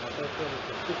na tej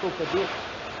celici, vsi tukaj disk,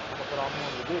 uporabimo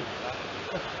ljudi,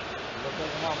 zato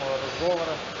imamo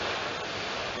razgovore.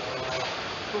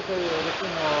 Tukaj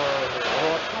recimo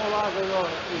ročno vlagajo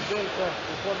izdelke,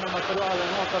 vhodne materiale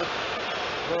noter,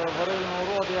 varilno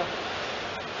orodje,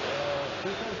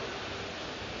 tukaj,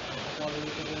 tako da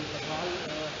vidite, da je zagnali,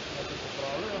 da se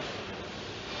popravljajo.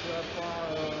 Pa,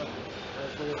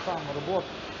 ko je sam robot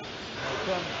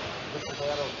naučen, da se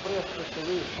bere odpresti, se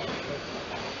vidi,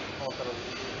 noter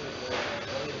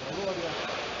varilno orodje.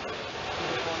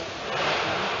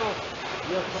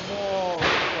 Je samo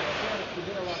operater, ki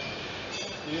dela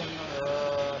in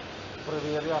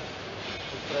preverja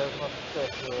ustreznost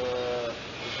teh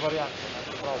variantov.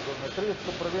 Se pravi,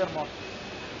 geometrijsko preverimo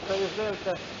vse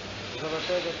izdelke, zaradi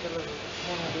tega, ker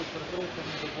moramo biti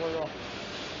prepričani, da bojo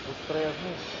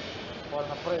ustrezni, pa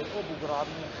naprej ob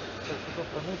ugradnji, ker so to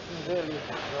premični deli,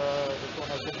 da to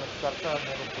nekaj ne skrča,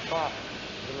 ne razputa,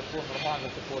 da lahko normalno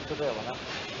tako se dela.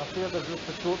 Na sedežu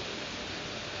se čuti,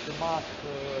 če imaš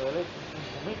električni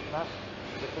pomik,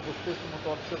 da ko boš tisti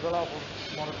motorčke zalal,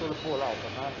 mora to lepo lavati,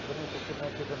 da ni to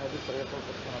nekaj, da ne bi prijepal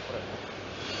pa tako naprej.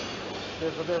 Te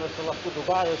zadeve se lahko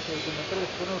dogajajo, če je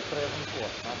geometrijsko neustrezen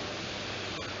pot.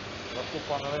 Lahko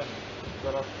pa, ne vem,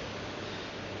 zaradi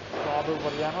slabe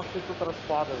uvarjenosti tudi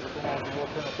razpade, zato imamo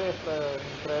določene teste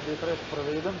in treba biti res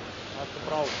previden. Se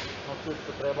pravi,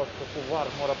 nosilce treba tako var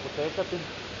mora potekati in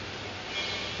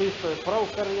tisto je prav,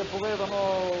 kar je povedano,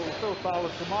 vse ostalo,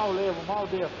 če malo levo, malo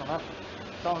desno,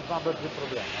 tam zna biti že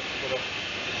problem.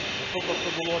 Zato pa so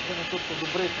določene tudi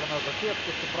odobritve na začetku,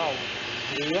 se pravi,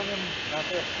 z grejenjem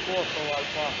teh kosov ali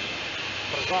pa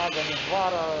prežaganjem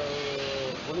vara,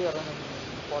 poliranjem,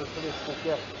 ali se vidi, kako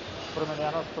je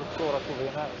spremenjena struktura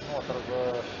kovine noter v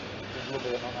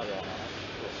globino narejena.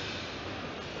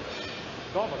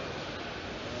 Dobro.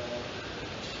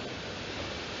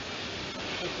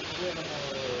 Če se pogledamo,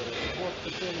 robotske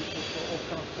celice so ob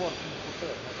transportnih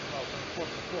poteh, se pravi,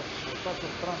 transportna pot, na vsako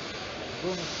stran, z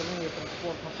druge strani je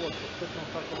transportna pot, spet na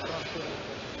vsako stran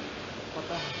celice, pa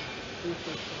tam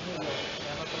tisto stranijo,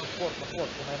 ena transportna pot,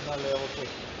 pomeni na levo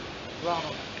tudi.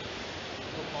 Glavno,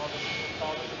 to malo da se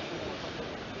postavljamo transportna pot.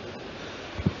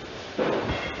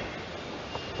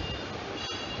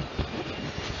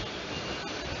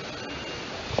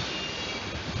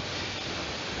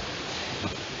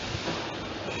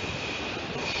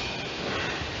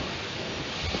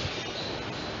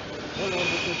 bolj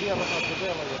organizirano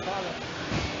delo je tale,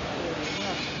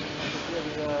 na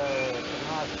kateri je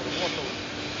 13 robotov.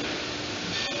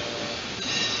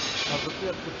 Na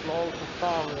začetku človek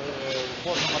postavi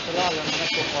vhodno materialje na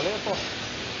neko paleto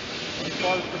in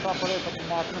potem se ta paleta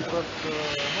pomakne proti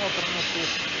notranjosti.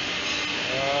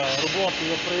 Roboti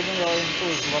jo prejmejo in to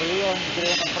zvarijo in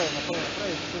gre naprej.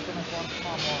 Tukaj na koncu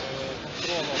imamo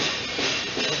kontrolo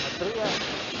geometrije,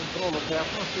 kontrolo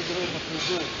tesnosti, gre na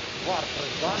sredu var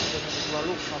prezdanje, da ne bi bila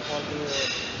luknja, pa bi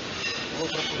bilo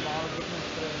prepoznano z jednim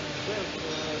strelnim del.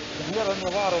 Skeniranje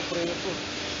varov prej je tudi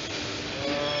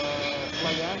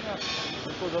hlajenje,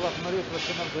 tako da lahko naredbe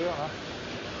se naredijo,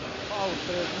 pa v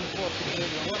srednji poti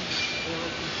gledajo ven,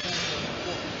 delovci skenirajo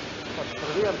lahko pač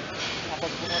preveriti,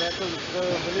 ampak bomo rekli, da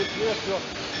je veliko večjo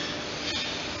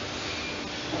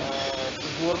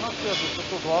sigurnostjo, da so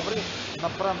to dobri,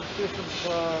 napram tistim,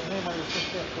 ki nimajo vseh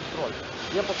teh kontrol.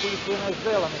 Je pa količina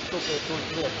izdelanih tukaj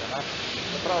tudi večja,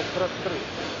 se pravi krat 3.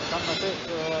 Tam na teh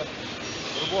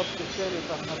robotskih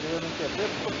serijah naredijo nekaj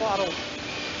 500 parov,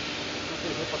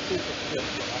 tukaj je pa 1500.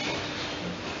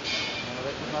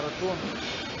 Rekel na račun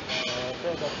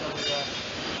tega, ker je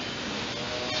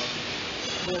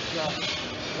večja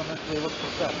zanesljivost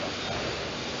procesa.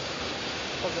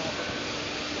 Pogledamo pa.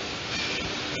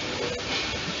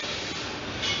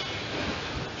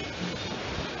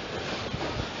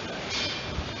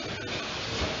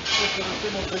 Tukaj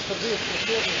recimo pritrdiš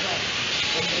posebno za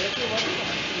potrebu,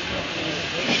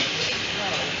 vrsta,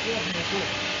 osebno tu,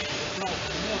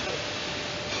 zastavljamo noter.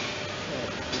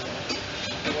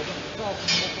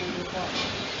 Zastavljamo noter ili pa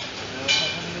na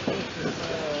zanimljivosti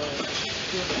se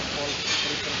osebno pol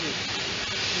pritrdiš.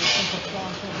 Sem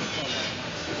predstavljam to nastavljamo.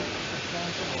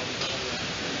 Predstavljam to nastavljamo.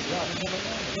 Ja,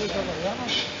 to je zavarjeno,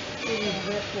 to je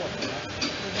dve kvote.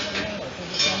 To je zavarjeno, to je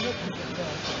zavarjeno.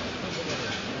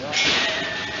 Ja.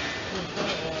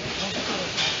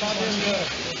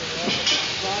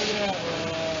 Ta je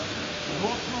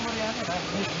ločno varjanje,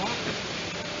 ni znak.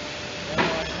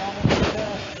 Imamo vse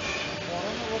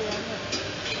moralno varjanje.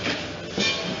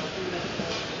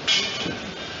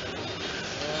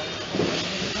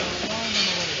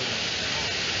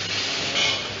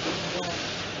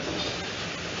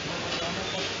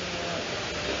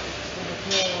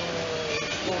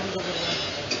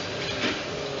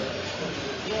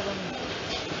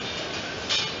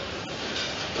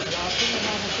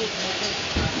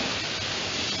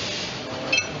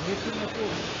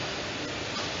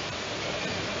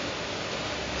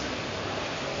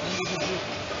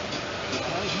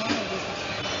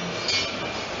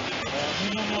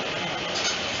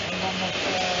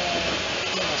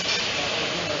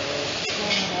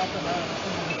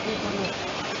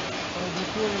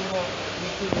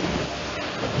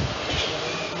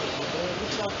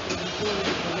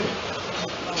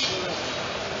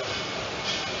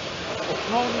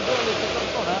 Osnovni del je tako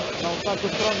to, na vsaki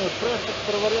strani odprešek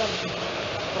prevarjen,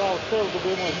 prav cel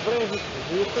dobimo izbrežiti,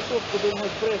 živite tudi dobimo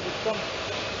izbrežiti tam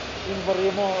in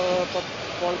varimo pa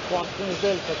končni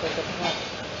izdelke, tako smo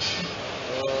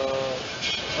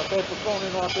na tej poslovni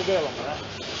noti delamo.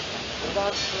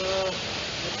 Drugač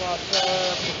je pa še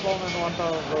poslovna nota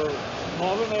v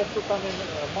novem mestu, tam je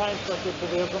manjša, ki je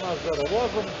povezana z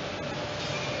revozom.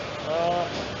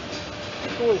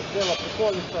 Tu izdela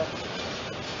prikolice.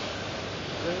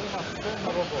 Zdaj ima vse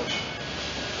na robot.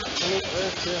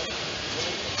 Res je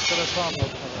interesantno.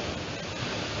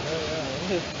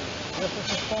 Jaz sem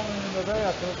se spomnim na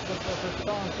veja, ker se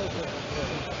stavim vse se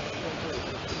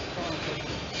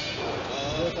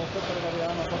zdaj pa vse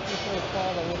prevarjano, pa vse se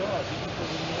spada v reč.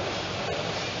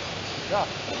 Ja,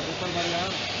 super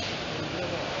Marijan.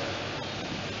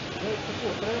 Zdaj tako,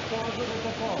 treba pokazati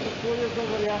tako, to je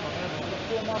zavarjeno,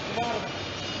 lahko imaš var,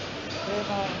 to je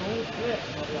na uk let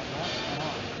Marijan,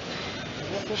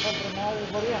 zdaj to je pa premalo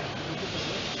varjen.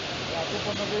 Ja, to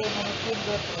pa naredimo na način,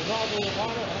 da zadaj je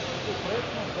vare, to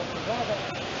projektno, da se zadaj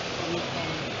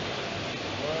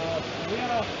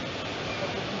skenira,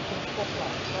 tako smo se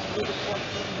skopljali. Tam vidi kot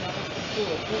spremenjamo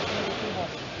strukturo, tukaj recimo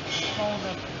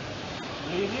osnovne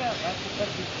linije, tukaj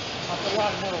bi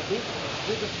material moral biti,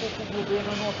 vidiš koliko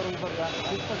globine noter v varijanti,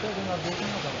 tudi pa tega narediti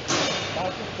ne da.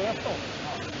 Dajte testov.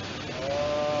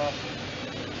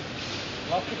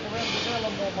 Lahko povem, da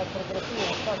delamo matrografijo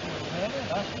v takšni zmeni,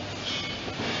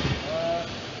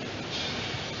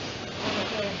 to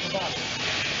natevam podati.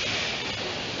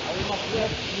 Ali imaš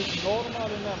več norma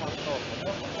ali nemaš norma?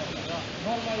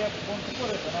 Norma je, bom tako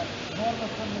rekel, norma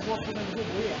se mogoče ne ljudje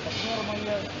boji, ampak norma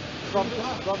je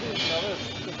zavisna, veš,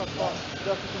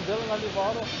 da sem delal na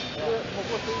livaru,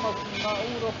 mogoče imaš na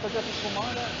uro 50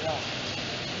 komade,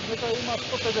 nekaj imaš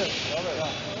 150,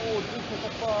 odvisno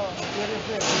pa je res,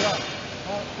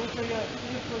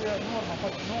 isto je norma,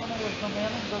 pač norma je z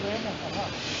namenom, da vemo, aha,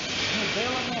 mi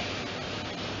delamo,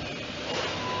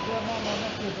 zdaj imamo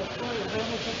neki zastoj,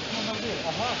 vemo, kaj smo naredili,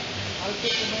 aha, ali to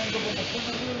pomeni, da bomo še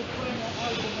naredili spremno,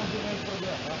 ali bomo že imeli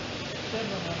problem, s tem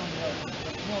namenom je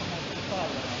norma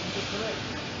vzpostavljena, in da človek,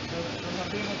 da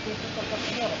naredimo tukaj, kar pač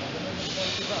moramo, da ne bomo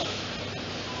kvalitirali.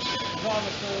 Zame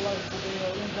se lahko dela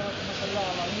in zaradi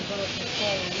materijala, in zaradi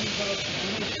nastojev, in zaradi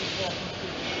bolniških splošnosti,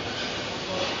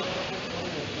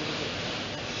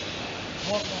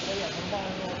 Norma pa je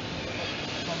normalno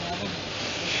namenom,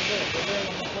 da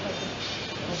delamo po nekem,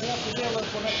 roboti delajo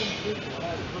po nekem ciklu,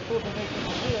 zato da nekaj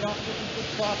naredi, lahko in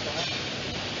tudi časa.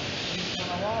 In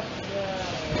na vas je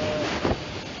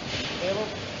delo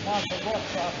imate dosti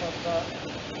časa, da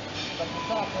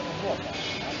počaka robota.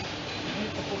 Ni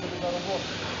tako, da bi ga robot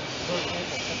bolj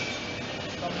nekaj,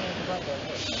 tam ne bi zakaj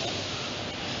več.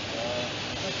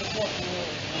 Če se poti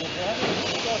vloženi, to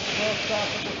se dosti časa,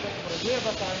 da se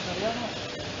pregleda, kaj je narejeno,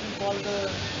 in potem,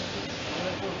 da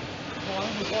rekel, s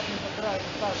svojim životnim materialom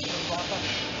postaviš robota,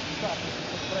 in časa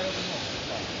se sprejo do njega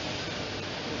postaviš.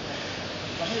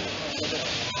 Zamislimo se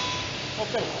delo.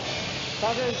 Ok,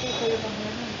 sada je tukaj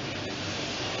namenjen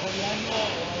govorjenju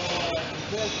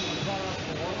izdelki za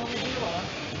tovorno vozilo,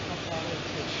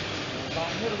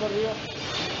 Daimler varijo.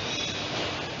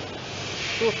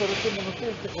 Tu so recimo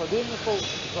nosilci hladilnikov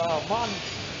za manj,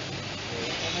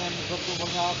 za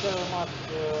tovornjake imaš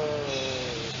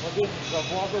hladilnik za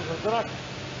vodo, za zrak,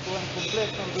 to je en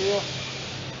kompleksno bil,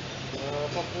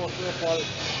 pa poslije pa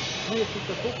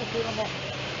mislite tu posilimo,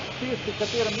 tisti,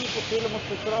 katere mi posilimo,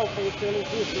 se prav, pa je celi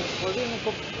tisti s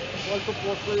hladilnikom, pa to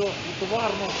pošljajo v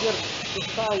tovarno, kjer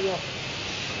postavijo,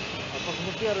 pa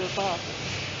zmontirajo ta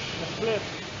komplet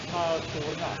na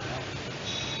tovornjak.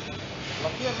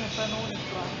 Lakirnica je na uni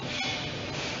strani,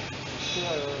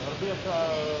 rdeča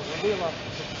vodila,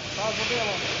 ta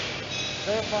zadeva,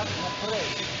 zdaj pa naprej,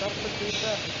 kar se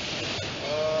tiče,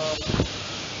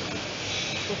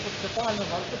 to so sklepalne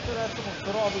vrstice, rečemo,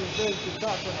 surovi izdelki,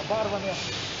 tako na barvanje,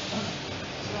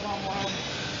 zdaj imamo en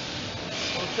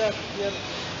proces, kjer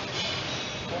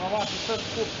ponavadi vse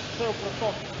skup, vse v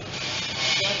pretok,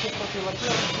 nekaj proti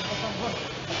lakirnici, pa sem ven,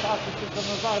 tako se za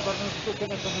nazaj, vrnem tukaj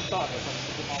ne komentarje, pa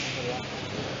se imamo narejeno.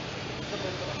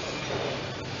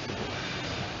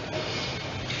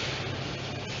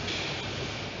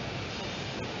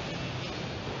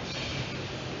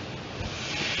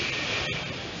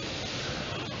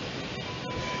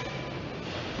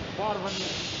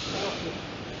 Barvanje,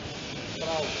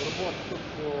 prav, robot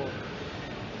tudi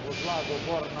odlagal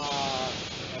gor na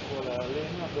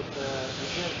linijo, da se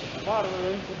izdelki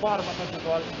nabarvajo in ko barva tako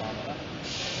dol imamo.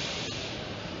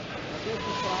 Na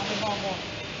desni strani imamo,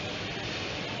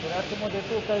 če rečemo, da je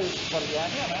tukaj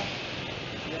barvjenje,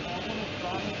 je na eni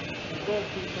strani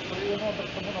izdelki, ki se prijejo noter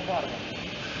samo na barvanje.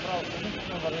 Prav, se nič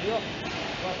ne varijo,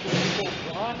 pa se je to v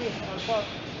zunani, ali pa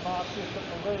na tiste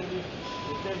povejli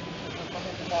izdelki, ki se samo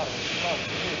pobarvajo. Prav,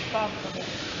 se je stancami,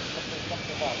 pa se je tam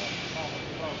pobarvajo. Imamo,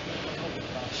 se prav, se je na drugi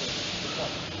strani.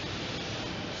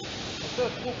 Vse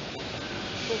skup,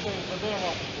 tukaj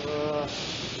zadeva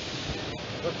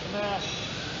začne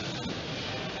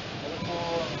v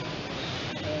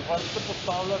vrste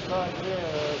postavljati, da gre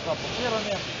za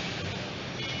pakiranje.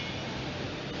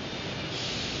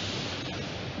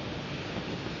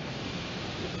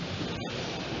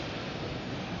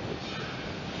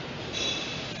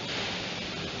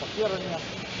 Pakiranje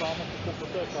samo kako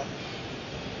poteka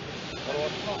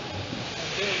ročno.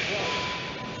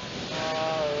 Na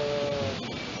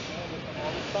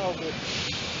novi stavbi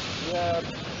je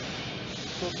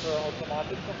tudi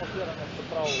avtomatično pakiranje, se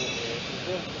pravi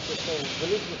izdelki, ki so v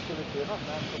velikih količinah,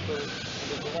 kot so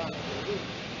odreževanje ljudi,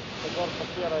 se gor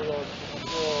pakirajo s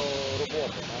pomočjo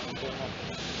robota. To ima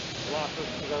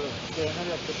laserskega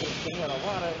skenerja, ki preskenira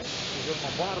vare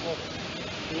oziroma barvo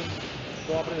in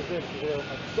dobre izdelki grejo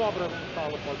med dobre v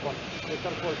ostalo, pa je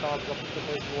karkoli takega, pa se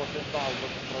pa izvoče in dal v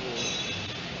pravilu.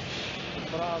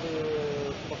 Pravi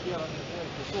pakirani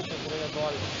izdelki tukaj grejo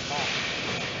dol na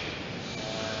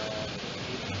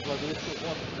skladišču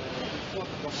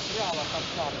izhodnega materijala, kar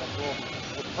čaka do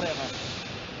odpreme,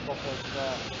 dokaj se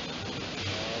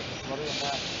stvari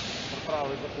ne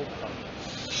pripravi za kupkanje.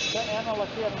 Še ena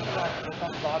lakirnica je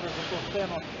tam zadaj za to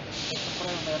steno, ki se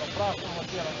prej omenil prašno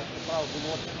lakiranje, se pravi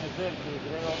določeni izdelki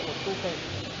grejo od tukaj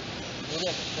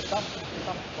direkt, se tam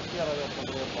pakirajo, pa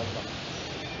grejo pa tam.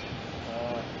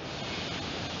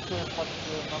 To je pač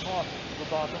nanos,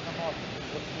 dodaten nanos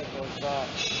za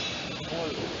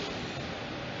bolj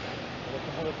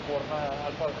odporne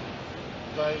ali pa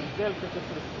za izdelke, ki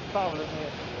so izpostavljeni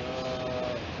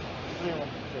vplivom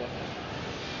sistema.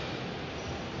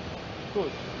 Tuj.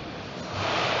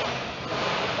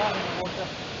 Stani mogoče.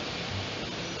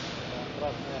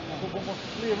 Ko bomo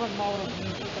šli ven malo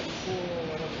razmišljati,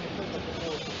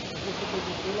 kako se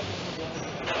približila, pa smo domu.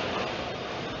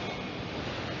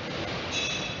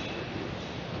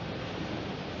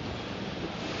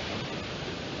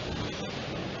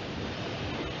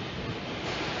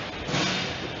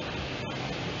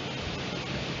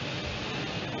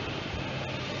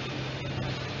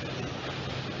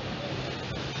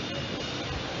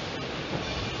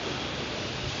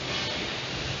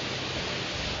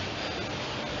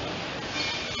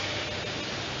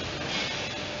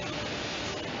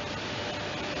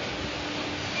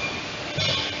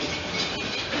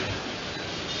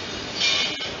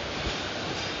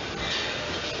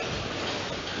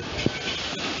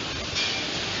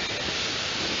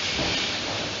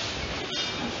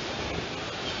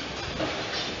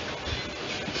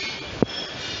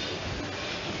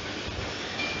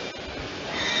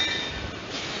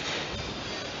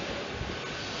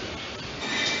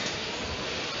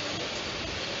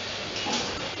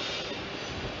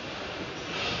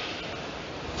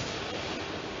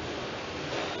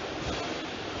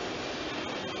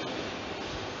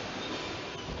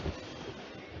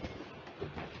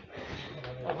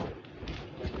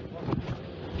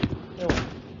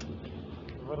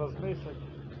 Razmišljaj,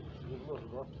 je bilo že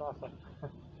dosti časa.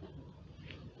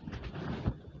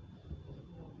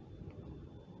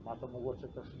 Imate mogoče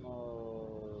kakšno...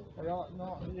 Ja,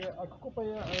 no, a kako pa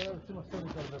je, recimo, s tem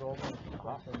garderobom,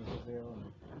 s temi zadevami?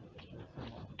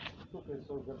 Tukaj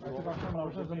so garderobe. Če kakšno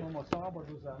možnost, da imamo sabo,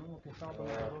 da vzememo, kaj sabo na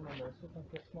garderobno mesto, tam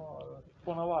kjer smo...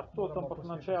 Ponavadi tudi, ampak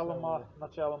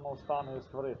načeloma ostanejo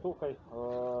stvari tukaj.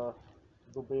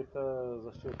 Dobite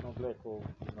zaščitno obleko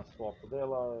na sklopu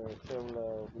dela, čevlje,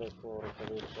 obleko,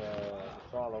 rokavice,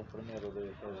 očala v primeru, da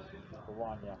je kaj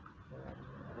zgovanja,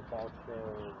 rokavčke,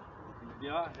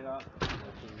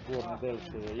 zgornji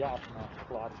delci, jakna,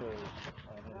 hlače,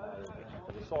 nekaj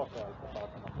visoke ali pa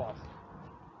tako na pas.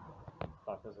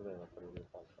 Take zadeve pride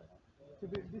pače.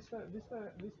 Vi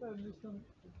ste, mislim,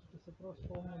 če se prav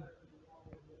spomnim,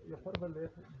 je prve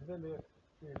let, 2 let,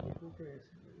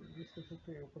 vi ste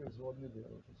tukaj v proizvodni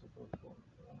delu, če se prav spomnim.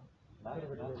 Ne.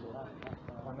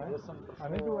 A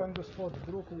ne bil en gospod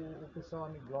drug v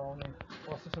pisarni glavni,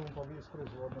 potem se mu pa vi iz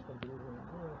proizvodne pridružili, ne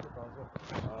vem, kaj kazal.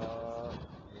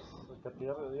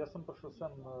 Jaz sem prišel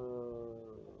sem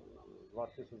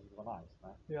 2012,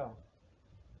 ne? Ja.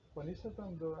 Pa niste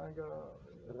tam do enega...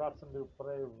 Drugače sem bil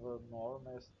prej v Novem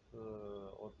mestu,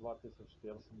 od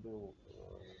 2004 sem bil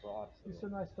v Arseju. Ti ste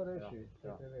najstarejši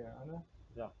TPV, a ne?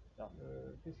 Ja.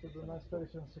 Ti ste bil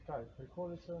najstarejši, se kaj,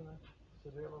 prikolice, ne? Se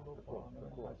delalo, pa ne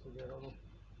vem, kaj se delalo.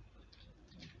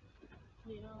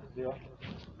 Ja.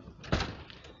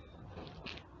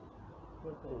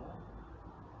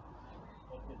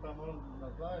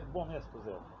 Bom jaz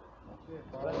pozel.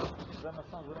 Zdaj me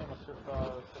sam zanima, če pa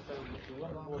se kaj odločilo,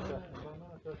 ne bote.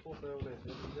 Kaj to je v redu.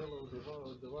 Jaz sem delal od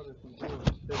 90 sem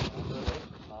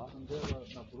delal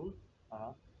na brud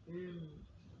in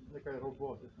nekaj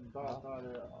roboti. Sem dal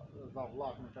za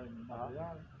vlak nekaj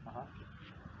materijal.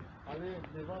 Ali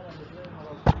devara ne gre na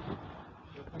razbud.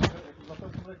 Zato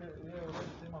sem rekel, je v redu,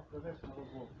 da ima preveč na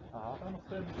robot. Samo s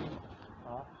tem,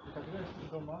 kad greš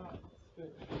doma,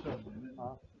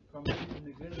 kam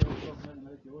ne gledajo okrog mene,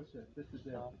 reći, oče, gdje si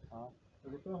delal?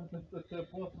 Zagotovo te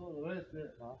poslu res je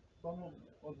samo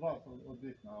od vas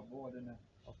odvisno, a bolje ne.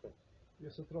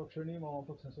 Jaz otrok še nimam,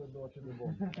 ampak sem se odločil, da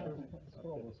bom.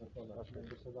 Sprobal se to, da se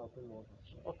da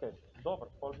priložnost. Ok, dobro,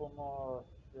 potem bomo,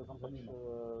 jaz sem pač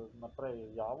naprej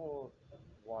javil,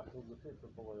 vaše odločitve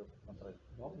pa bojo naprej.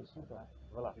 Dobro, super.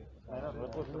 Hvala.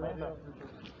 Lepo se imejte.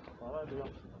 Hvala lepo.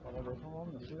 Hvala lepo vam,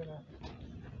 nasvidenje.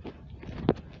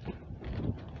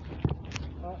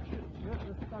 Jaz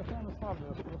kaj še eno stvar, da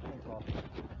jaz prosim vprašam.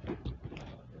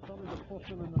 Tole gospod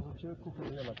šele na začetku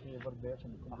dela, ki je v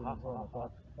rdečem kombinezonu,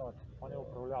 tak. On je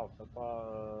upravljavca, pa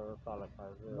tale kaj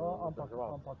je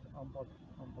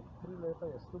ampak 3 leta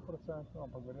je 100%,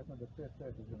 ampak verjetno da 5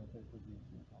 let je že na tej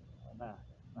poziciji. Ne.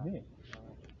 Ni.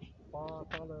 Pa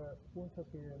tale punca,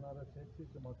 ki je na recepciji,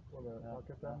 ki ima takole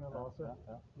take temne lase,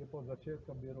 je pa od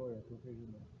začetka biroja tukaj že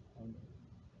ne.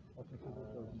 Pa sem se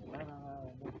tukaj zmotil. Ne,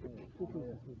 Tukaj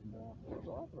je tudi, ja.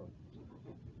 Dobro.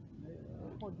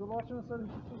 Pod določene stvari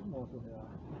sem se zmotil.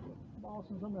 Malo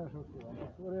sem zamešal tu,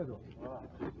 ampak v redu.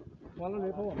 Hvala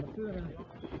lepo vam, nasvidenje.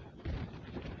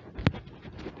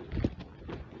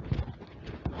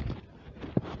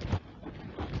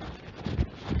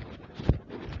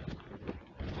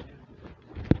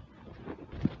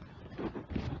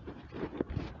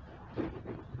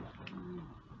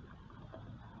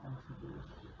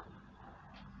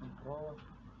 Hvala.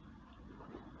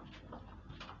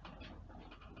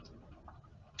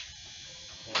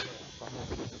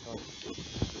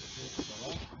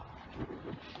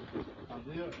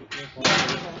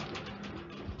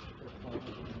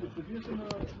 Jeste bio sam na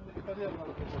karijer na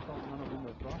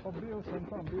nogometu, a? Pa bio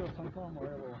sam tamo,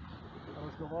 evo,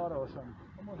 razgovarao sam,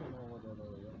 pa možemo ovo da.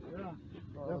 Ja.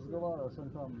 Razgovarao sam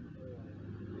tam.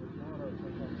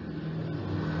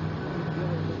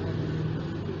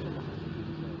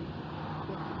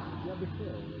 Ja bih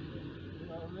htio.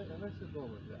 Već se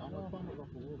dovode, a ono tamo ga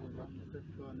povuku, da sve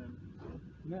to ne...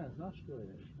 Ne, znaš što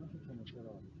je? Znaš o čemu se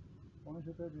radi? Oni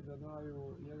će tebi da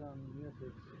daju jedan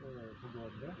mjesec ove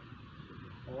pogodbe,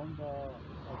 onda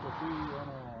ako ti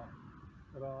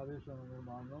radiš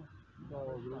normalno,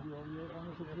 kao ljudi ovdje,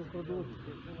 oni će ti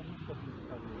produžiti.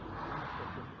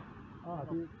 A,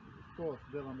 ti... To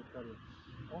delam iz karijera.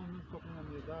 On iskopina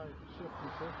mi je daj 6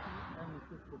 mjeseci, on je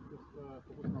tu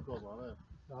popustna doba, ali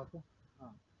Tako?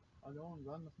 ali on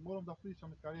danas, moram da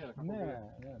pričam iz karijera.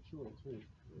 Ne, čuj.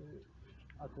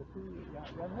 Ako ti,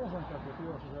 ja ne znam kako ti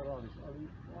još da radiš, ali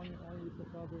oni se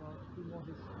kažu da ti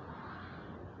možeš,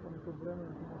 ponekog vremena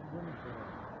ti možeš za njih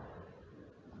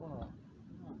raditi.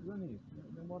 Za njih,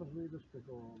 ne moraš da ideš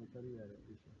preko ove karijere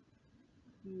više.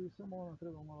 Ti samo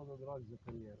treba malo da odradiš za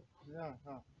karijeru. Ja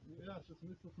se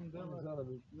mislio sam dela na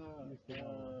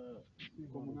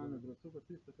komunalne društvo,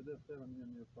 357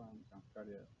 nije plan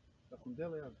karijera. Da sam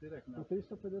dela ja direktno... To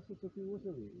 350 su ti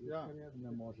uzeli iz karijere?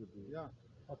 Ne može biti.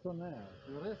 A to ne.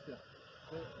 Res je.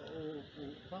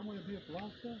 Tamo je bio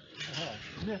plaća,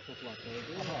 neto plaća je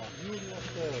bio, ljudi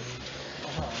ostavili.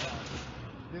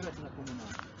 Direktno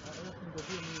komunalne. Ja sam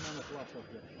dobio minimalne plaća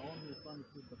opet, a on mi je sami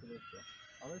 350.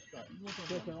 A već šta?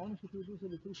 Čekaj, oni su ti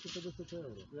uzeli 350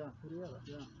 euro. Karijera.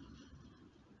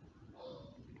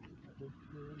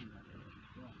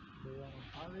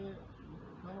 Ali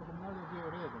tamo komunalne je bio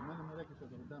redo, mene mi rekli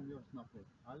da dam još naprijed,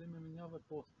 ali me minjava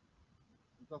post.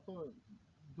 Zato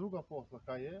druga posla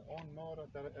kaj je, on mora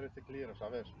da recikliraš, a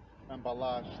veš,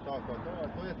 embalaž,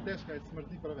 to je teška i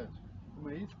smrdi preveč. Ko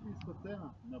me isto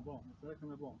cena, ne bom, se rekao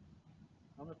ne bom.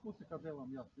 A me pusti kad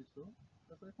delam ja isto,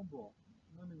 ja se rekao bom.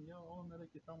 On me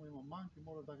reki tamo ima manjki,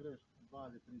 mora da greš 2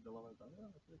 ili 3 delove da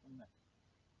ja se rekao ne.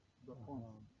 Do konca,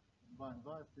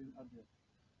 20 i adje.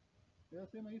 Ja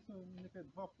sam ima isto nekaj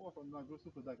 2 posla na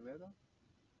grusupu da gledam,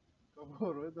 kao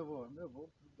boru, je da bom, ne bom,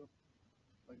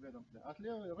 da gledam se. A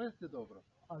slijevo, res je dobro.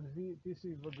 Ali ti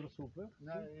si v Grosupe?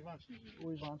 Ne, Ivančnici.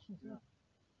 U Ivančnici?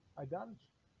 A dalić?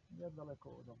 Je daleko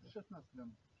dobro? 16 km.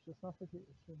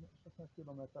 16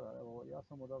 km, evo, ja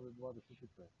sam odavde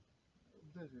 25.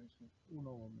 Gdje živiš? U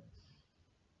Novom mjestu.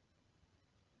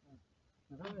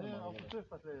 Ne,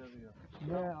 autocesta te je bio.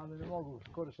 Ne, ali ne mogu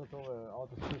koristiti ove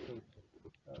autoceste.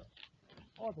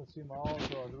 Otac ima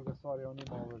auto, a druga stvar je on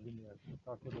ima ove vinjete,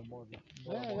 tako da može.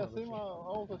 Ne, ja sam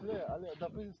imao auto zle, ali da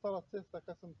priđe stara cesta,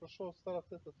 kad sam prošao stara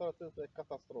cesta je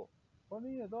katastrofa. Pa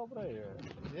nije, dobra je.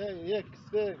 Je,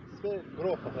 sve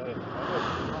grofa da je.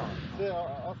 Sve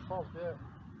asfalt je.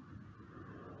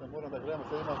 Da moram da gremo,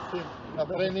 sad imam sin na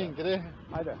trening, gre.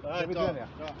 Ajde, doviđenja.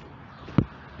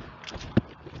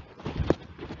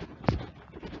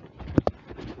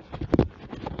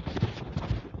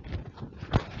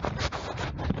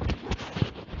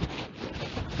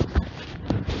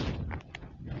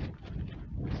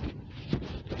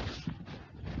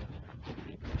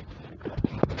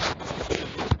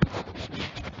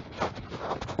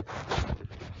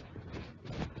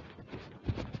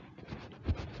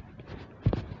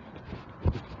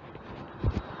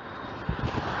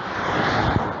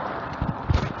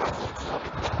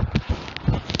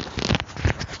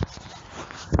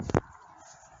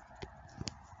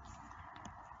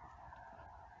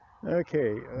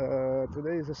 Okay,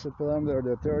 today is September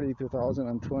the 30,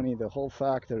 2020. The whole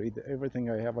factory, everything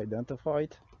I have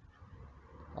identified.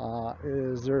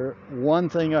 Is there one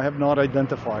thing I have not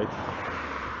identified?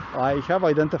 I have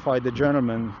identified the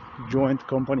German joint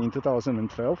company in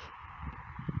 2012,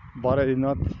 but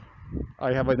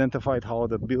I have identified how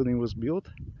the building was built,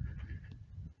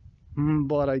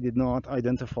 but I did not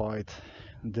identify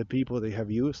the people they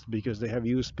have used, because they have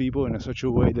used people in such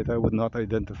a way that I would not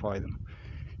identify them.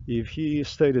 If he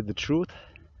stated the truth,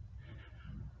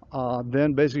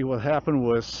 then basically what happened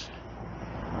was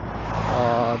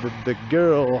the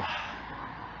girl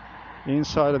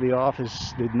inside of the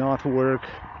office did not work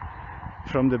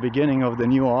from the beginning of the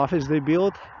new office they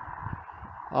built.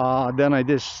 Then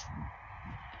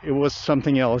it was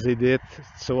something else they did,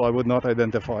 so I would not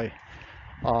identify.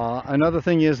 Another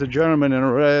thing is the gentleman in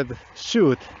a red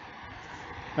suit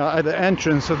at the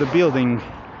entrance of the building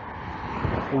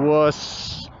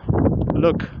was,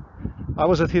 look, I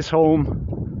was at his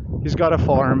home. He's got a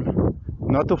farm,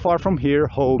 not too far from here,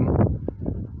 home.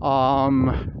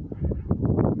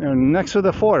 And next to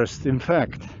the forest, in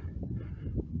fact.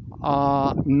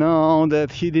 Now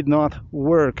that he did not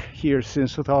work here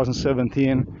since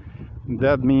 2017,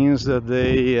 that means that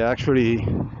they actually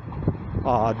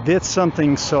did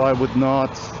something so I would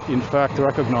not, in fact,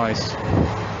 recognize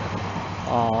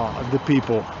the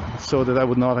people, so that I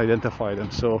would not identify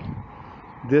them. So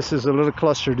this is a little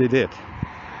cluster they did.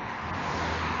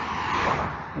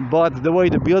 But the way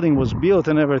the building was built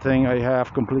and everything, I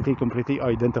have completely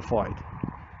identified.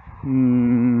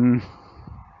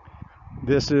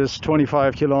 This is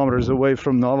 25 kilometers away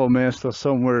from Novo Mesto,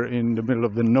 somewhere in the middle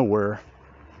of the nowhere.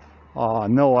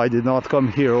 No, I did not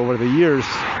come here over the years.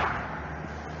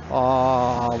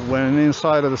 When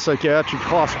inside of the psychiatric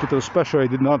hospital, especially, I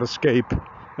did not escape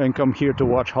and come here to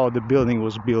watch how the building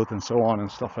was built and so on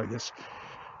and stuff like this.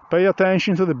 Pay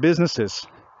attention to the businesses.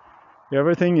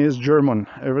 Everything is German.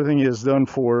 Everything is done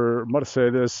for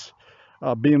Mercedes,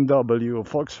 BMW,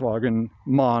 Volkswagen,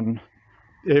 MAN,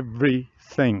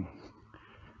 everything.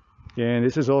 And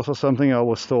this is also something I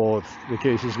was told the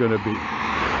case is going to be.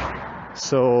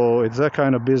 So it's that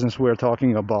kind of business we're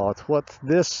talking about. What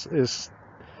this is,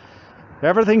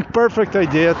 everything perfect I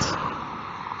did.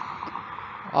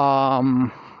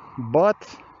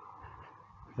 But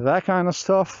that kind of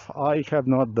stuff I have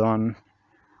not done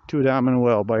too damn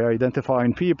well by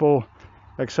identifying people,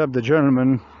 except the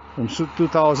gentleman from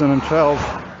 2012.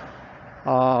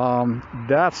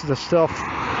 That's the stuff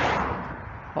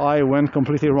I went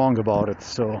completely wrong about it.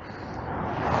 So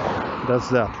that's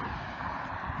that.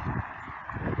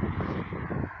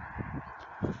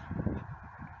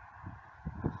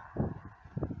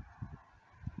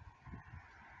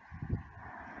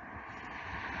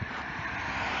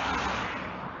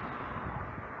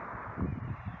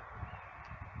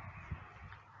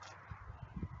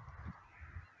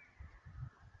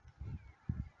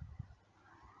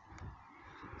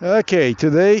 Okay,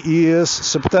 today is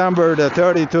September the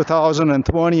 30th,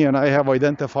 2020, and I have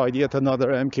identified yet another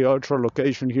MK Ultra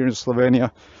location here in Slovenia,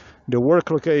 the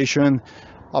work location.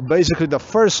 Basically the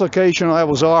first location I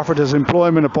was offered as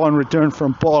employment upon return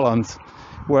from Poland,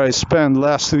 where I spent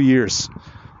last 2 years.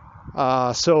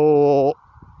 So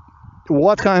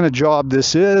what kind of job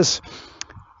this is?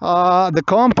 The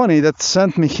company that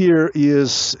sent me here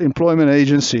is employment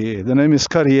agency. The name is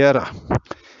Carriera.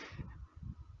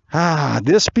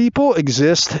 These people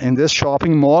exist in this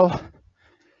shopping mall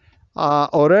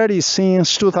already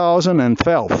since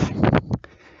 2012,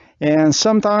 and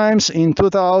sometimes in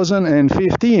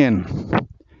 2015.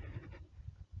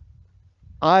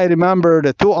 I remember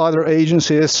the two other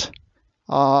agencies.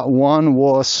 One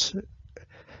was,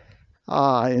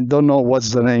 I don't know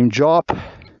what's the name, Job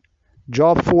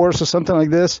Force or something like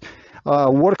this,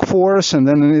 Workforce, and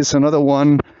then it's another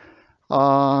one.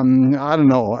 I don't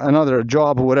know, another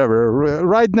job or whatever,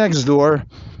 right next door.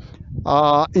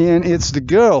 And it's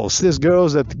these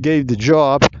girls that gave the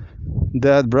job,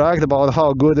 that bragged about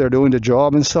how good they're doing the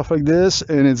job and stuff like this.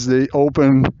 And it's they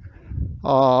open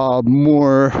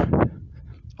more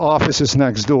offices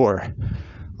next door.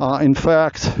 In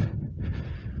fact,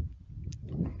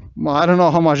 I don't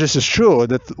know how much this is true,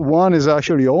 that one is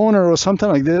actually owner or something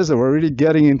like this, that we're really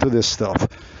getting into this stuff.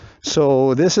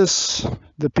 So this is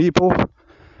the people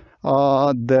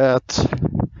that,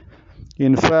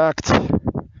 in fact,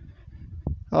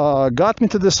 got me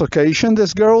to this location,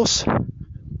 these girls.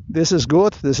 This is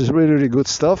good. This is really good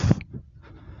stuff.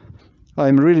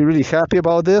 I'm really happy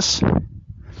about this.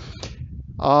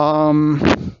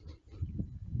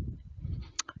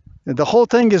 The whole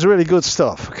thing is really good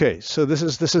stuff. Okay, so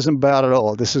this isn't bad at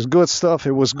all. This is good stuff.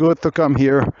 It was good to come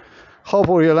here.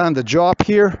 Hopefully you'll land a job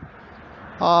here.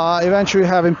 Eventually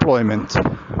have employment.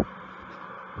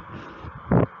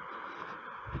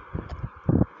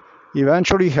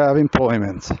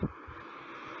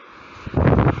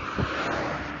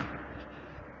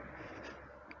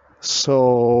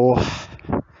 So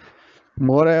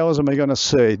what else am I gonna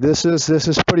say? This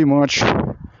is pretty much,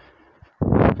 I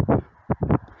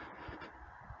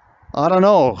don't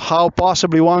know how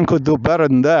possibly one could do better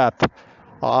than that.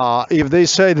 If they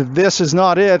say that this is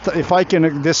not it, if I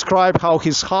can describe how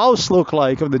his house looked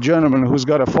like, of the gentleman who's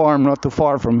got a farm not too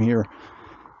far from here,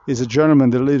 is a gentleman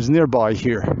that lives nearby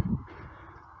here.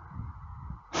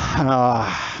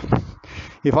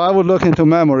 If I would look into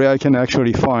memory, I can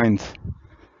actually find,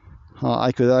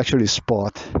 I could actually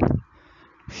spot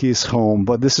his home,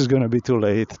 but this is going to be too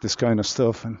late, this kind of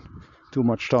stuff, and too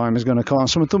much time is going to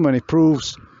consume, too many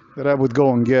proofs that I would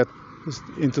go and get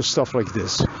into stuff like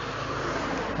this.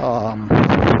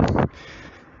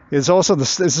 It's also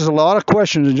this is a lot of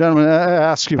questions. The gentleman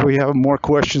ask if we have more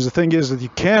questions. The thing is that you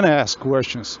can ask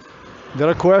questions. There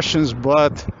are questions,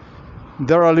 but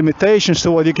there are limitations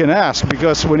to what you can ask,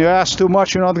 because when you ask too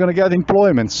much, you're not going to get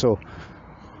employment, so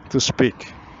to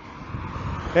speak.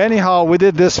 Anyhow, we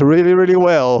did this really, really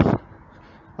well.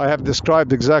 I have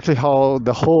described exactly how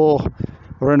the whole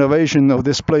renovation of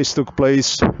this place took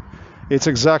place. It's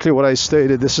exactly what I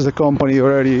stated. This is a company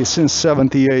already since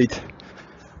 '78.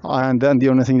 And then the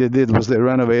only thing they did was they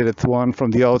renovated one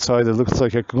from the outside. It looks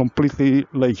like a completely,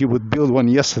 like you would build one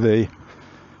yesterday.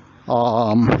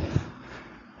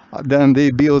 Then they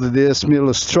built this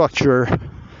middle structure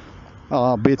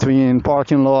between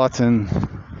parking lot and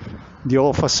the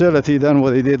old facility. Then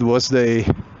what they did was they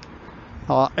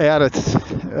added,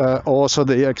 also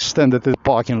they extended the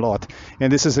parking lot.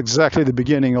 And this is exactly the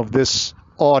beginning of this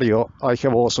audio I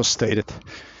have also stated.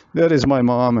 That is my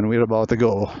mom, and we're about to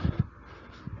go.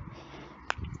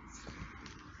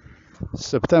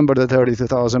 September the 30th,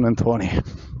 2020.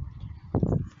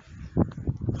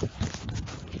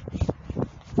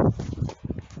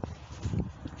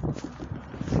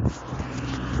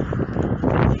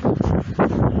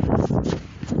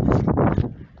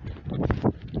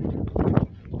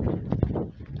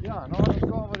 Ja, no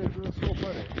odgovor je bil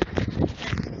super.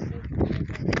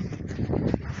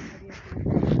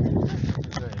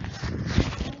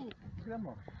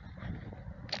 Gremo.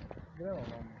 Gremo,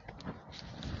 mama.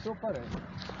 Super je.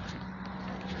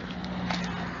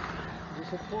 Za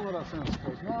sepolora sem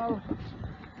spoznal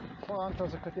fanta,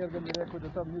 za katerega mi je rekel, da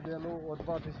tam ni delal od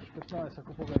 2015,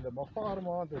 ko povem, da ima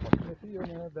farmo, da ima kmetijo,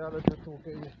 ne, daleč je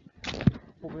tukaj.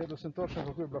 Pogledal sem točno,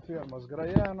 kako je bila firma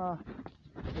zgrajena,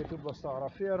 je tudi bila stara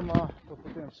firma,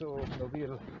 potem so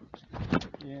obnovili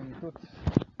in tudi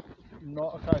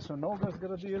kaj so novega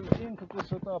zgradili in kako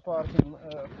so ta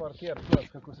parkir plac,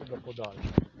 kako so ga podali.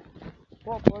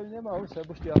 Pokoj nema, vse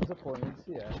boš tja zapolnil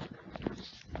si je.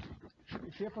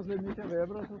 Kje pa zdaj Mitja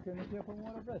Weber, tukaj nekje pa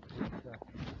mora biti.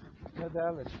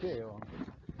 Nedaleč, kje je on?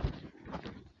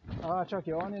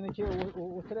 Čakaj, on je nekje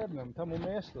v Trebnem, tam v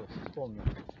mestu, se spomnim.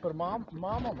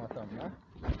 Mama ima tam, ne?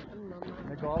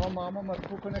 Njegova mama ima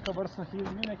tako neka vrsta hiš,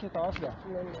 ni nekje tasga?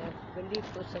 Ne,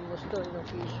 veliko samostojno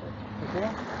hišo. Kako?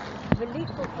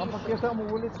 Veliko hišo. Ampak je tam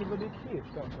v ulici veliko hiš,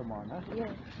 tam ko ima, ne? Ja.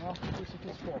 No, tu se ti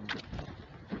spomnim.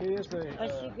 Kje je zdaj? A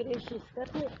si greš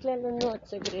iskat, tlele noč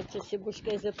se gre, če si boš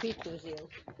kaj za pit vzel.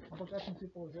 Ampak kaj sem si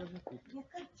pa vzel za pit? Ja,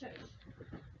 kaj češ?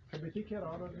 Če bi ti kje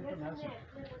rado, da te nesem.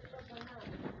 Ne boš pa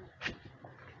banane.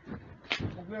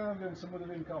 Pogledam, samo da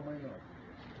vidim, kaj ima ino.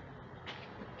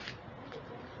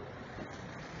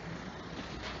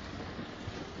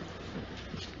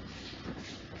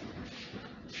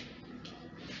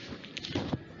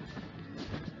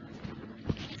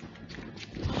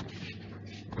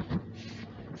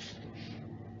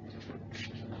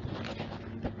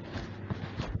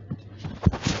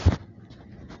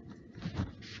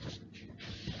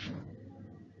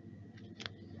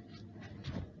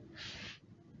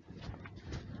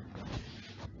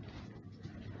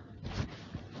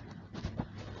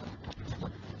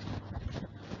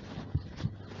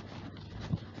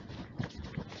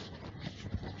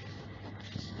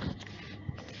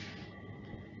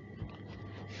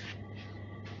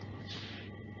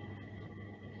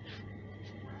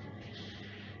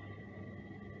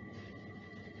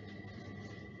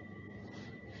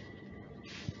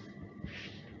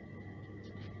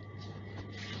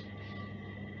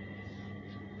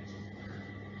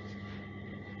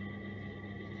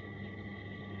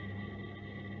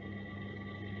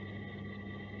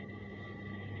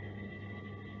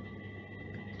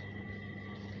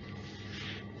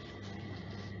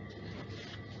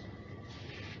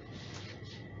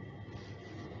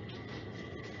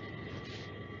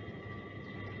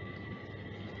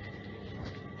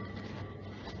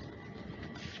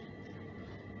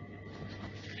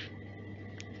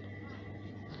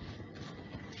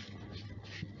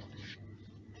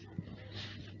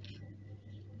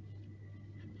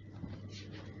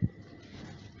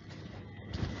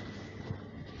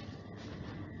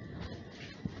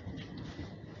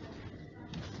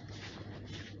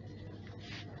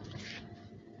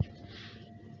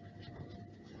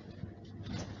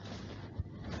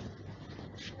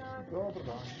 Dobar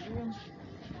dan.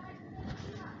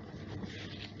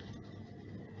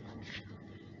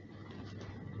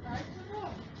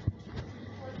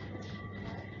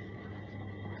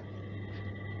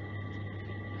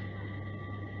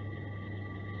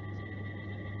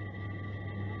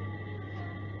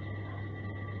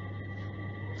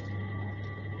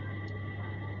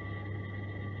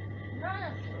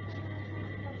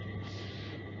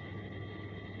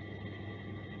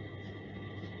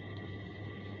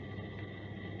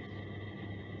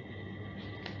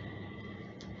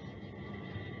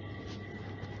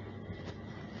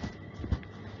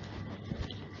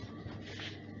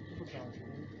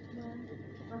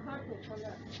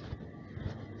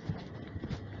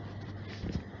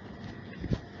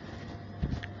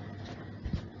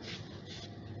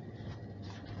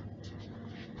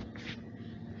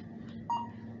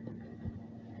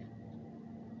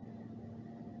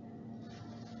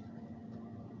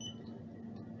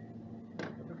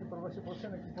 Tukaj prvo si pa vse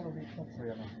neko polovično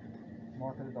ceno.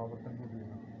 Materi dobro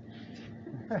trgovino.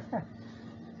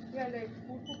 Ja, lej,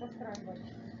 pusto pa stran.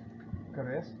 Kar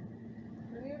res?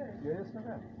 Treniraj. Ja, jaz ne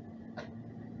vem.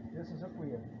 Jaz se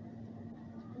zapojem.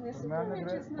 Ne Pri se mene to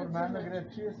gre, čez pri mene gre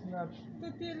čist nič to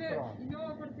tele stran.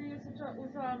 jogurti jaz se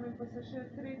vzamem, pa se še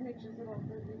 3 dni čez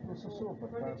roke. To so super,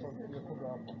 pa je pa lepo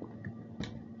gapo.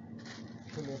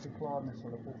 Še lepi hladni so,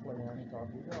 lepo hlajeni,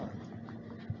 tako idealni.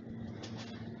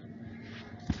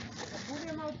 A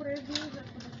bolje malo prej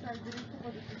znižati, pa da staj direktno pa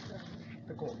da se strani.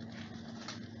 Tako.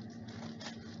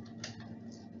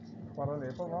 Hvala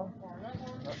lepa vam. Hvala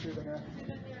vam. Nasvidenje.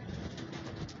 Nasvidenje.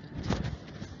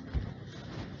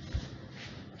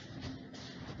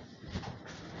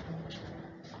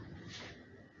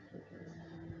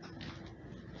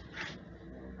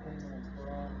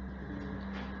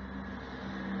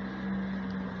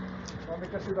 Mami,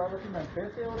 kaj si dala ti meni,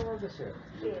 5 evrov ali 10?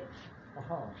 5.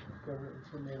 Aha, ker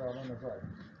so mi dala nazaj.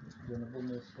 Da ne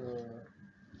bom jaz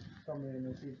tam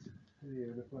neki 3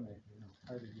 evre pa nekaj. No,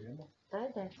 ajde gremo.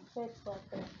 Ajde, 5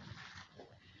 pote.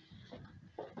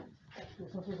 Tu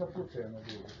sem se za pol cene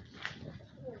bil.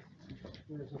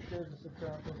 Tu je za 60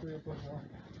 centov, tu je pa za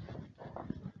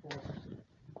 80.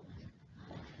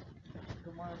 Tu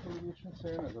imajo polovične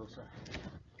cene za vse.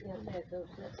 Ja, ne, za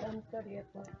vse, tam kar je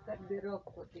pa, kar bi rok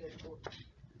potekel.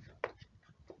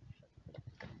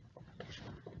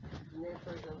 Ne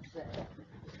pa za vse.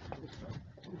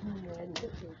 Ne, ne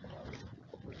tukaj.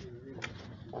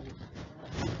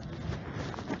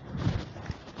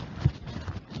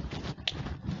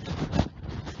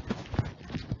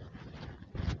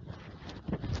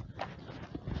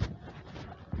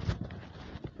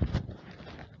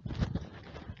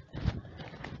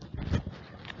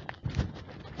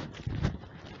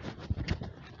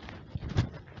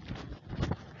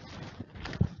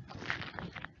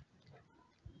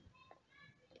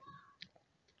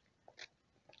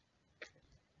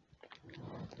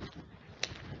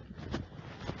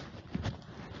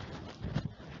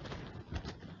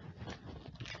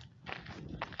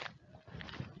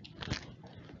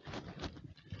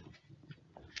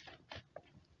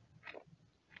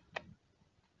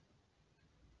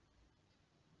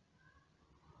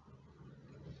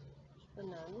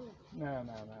 Ne,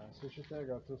 se še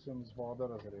tega, tu sem z vodo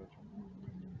razrečen.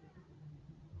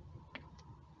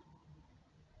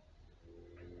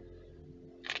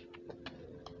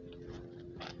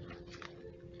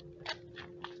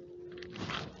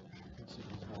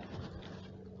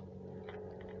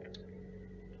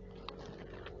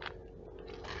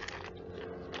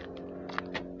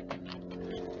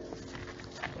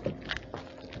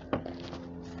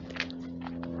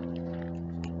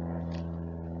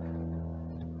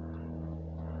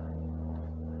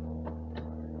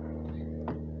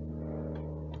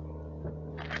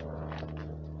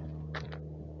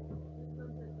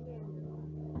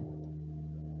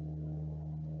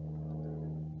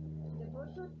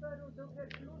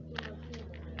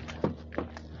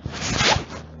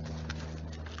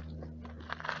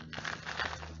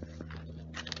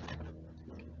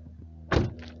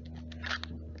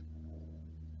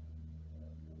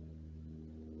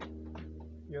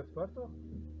 Je odprto?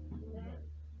 Ne.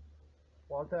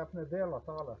 Pol tep ne dela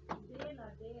tale. Dela.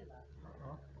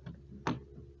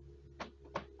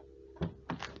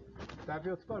 Tebi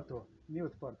je odprto? Ni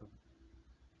odprto.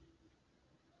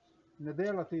 Ne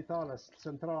dela ti tale,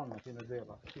 centralno ti ne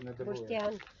dela, ti ne deluje.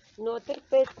 Boštjan, noter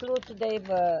 5 ključ daj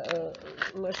v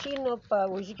mašino, pa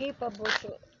vžgi, pa boš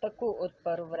tako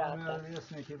odprl vrata. Ne,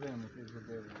 jaz nekaj vem, ti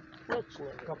zadevi. Nič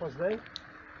ne. Kaj pa zdaj?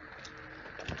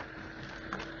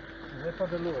 Zdaj pa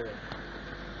deluje.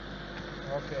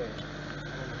 Okej.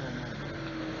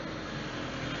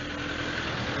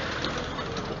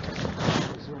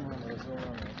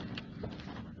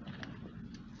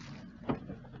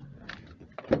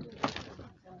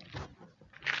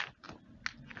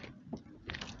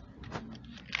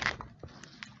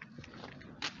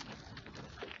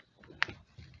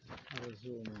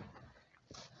 Razumem.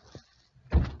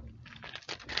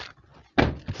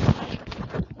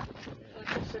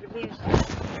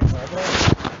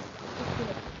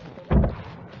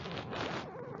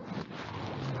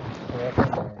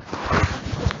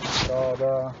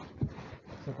 Da,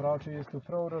 se pravi, če jaz to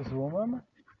prav razumem,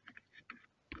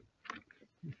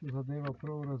 zadevo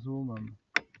prav razumem.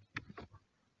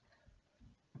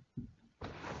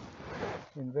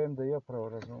 In vem, da je prav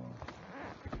razumem.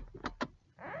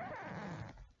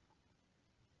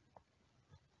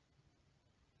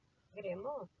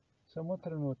 Gremo? Samo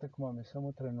trenutek, mami,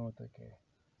 samo trenutek je.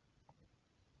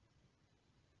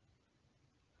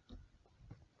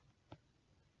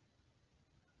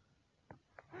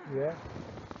 Je.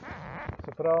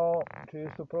 Se pravi, če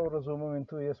jaz to prav razumem in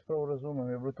tudi jaz prav razumem,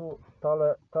 je bilo tu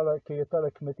ki je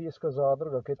tale kmetijska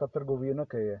zadruga, ki je ta trgovina,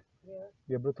 ki je.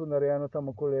 Je bilo tu narejeno tam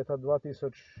okoli leta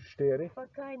 2004, Pa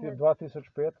kaj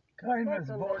 2005. Kaj nas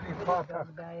boli, papa,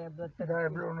 da je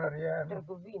bilo narejeno?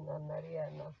 trgovina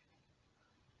narejena.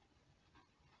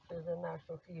 Še za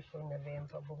našo hišo ne vem,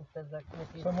 pa bom se za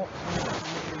kmetijsko. Samo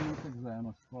trenutek za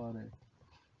eno stvar.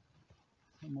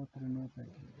 Samo trenutek.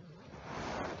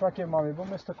 Čak je, mami,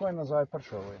 bom jaz takoj nazaj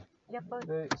prišel. Ja, pa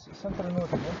Sem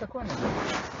trenutek, bom takoj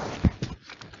nazaj.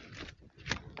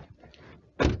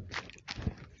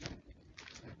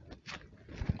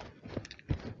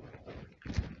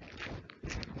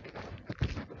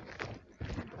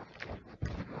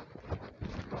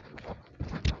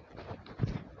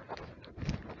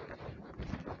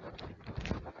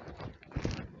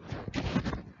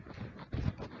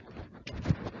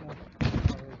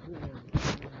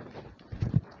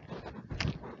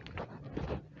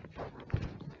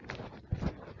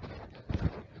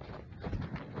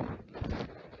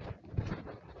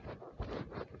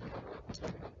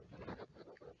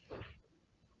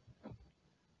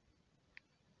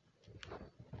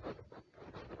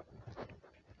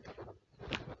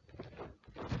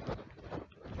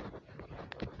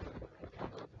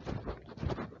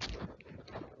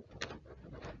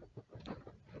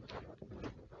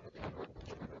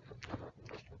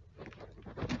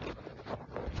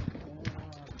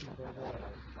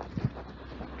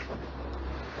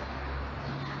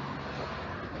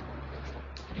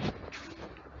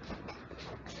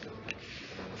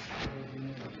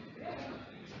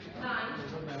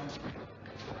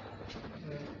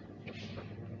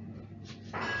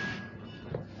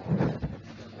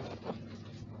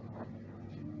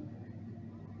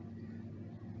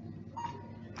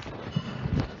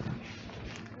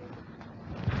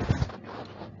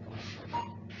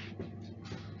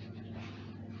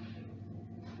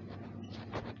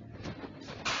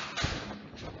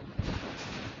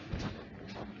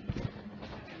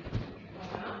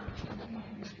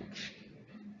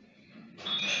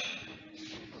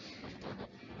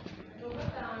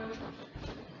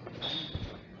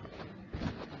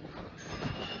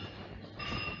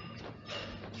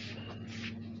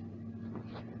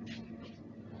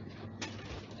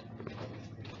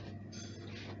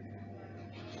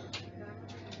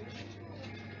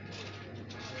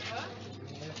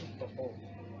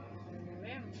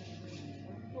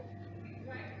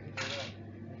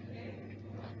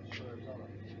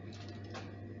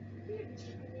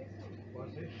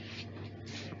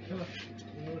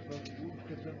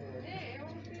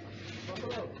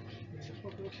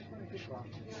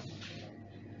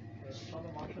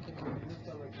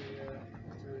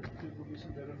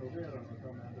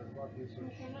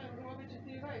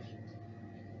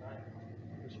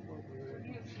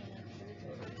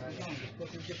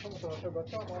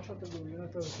 Ta vaša trgovina,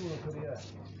 to je tu, kar je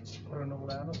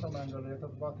prenovljeno tam enega leta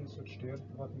 2004,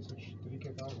 2003,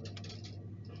 kaj kaže.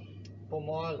 Po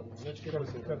malem, več kaj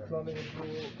posebej. Ker tlele je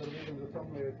bilo, ker vidim, da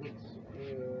tam je tudi,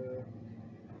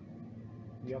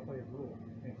 ja pa je bilo,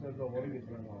 in tle je bilo voliti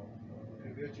prenovo.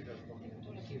 Večjega sploh.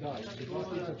 Da,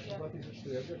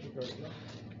 2004, četrtega.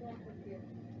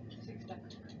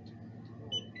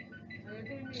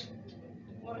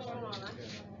 Moraš ono, ne?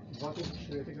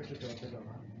 2004, četrtega,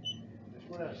 ne?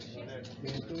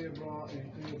 In tu je bilo,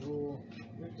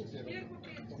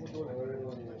 samo dole.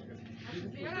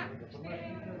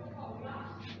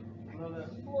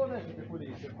 Bilo nekaj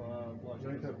hudiče pa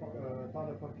Glejte,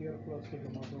 tale parkir plac, ki ga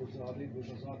imate v zadnji, bo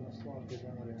za zadnja stvar, ki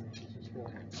je narejena, če se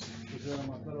spomnim.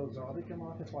 Oziroma, tale v zadnji, ki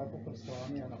imate, pa je po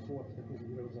prstrani ena pot, tako da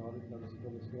gre v zadnji, da se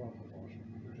zglavko pošle.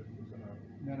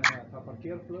 Ne, ta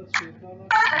parkir plac, ki je tale,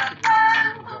 ki ga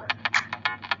narejena v zadnji.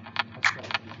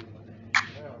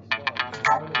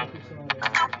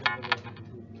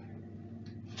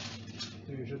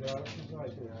 To je že daleč nazaj,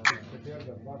 to je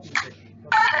katerega 2000.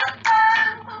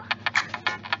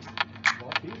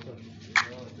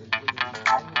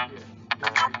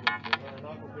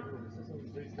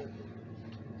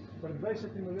 Pred 20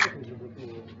 leti že bo tu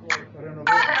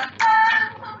renoviran.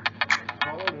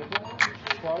 Hvala lepo,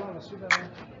 hvala, nasvidenje.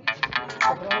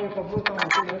 Pravi pa bilo tam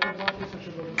od leta 2000,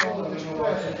 če bo tam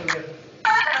renovacija.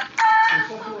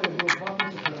 Vse to je bilo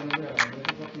 2000 renovirano,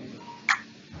 leta 2000.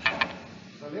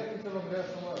 Zaletnice vam gre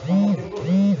samo, samo drugo,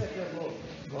 nekaj je bilo.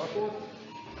 Dva kot?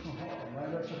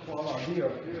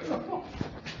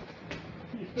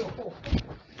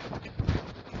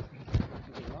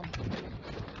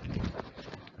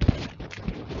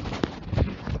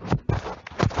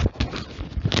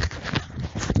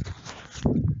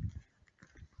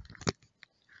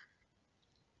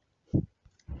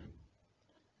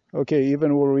 Okay,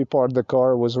 even when we parked the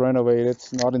car, was renovated,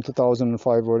 not in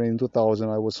 2005 or in 2000.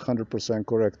 I was 100%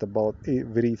 correct about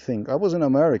everything. I was in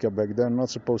America back then, not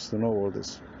supposed to know all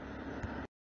this.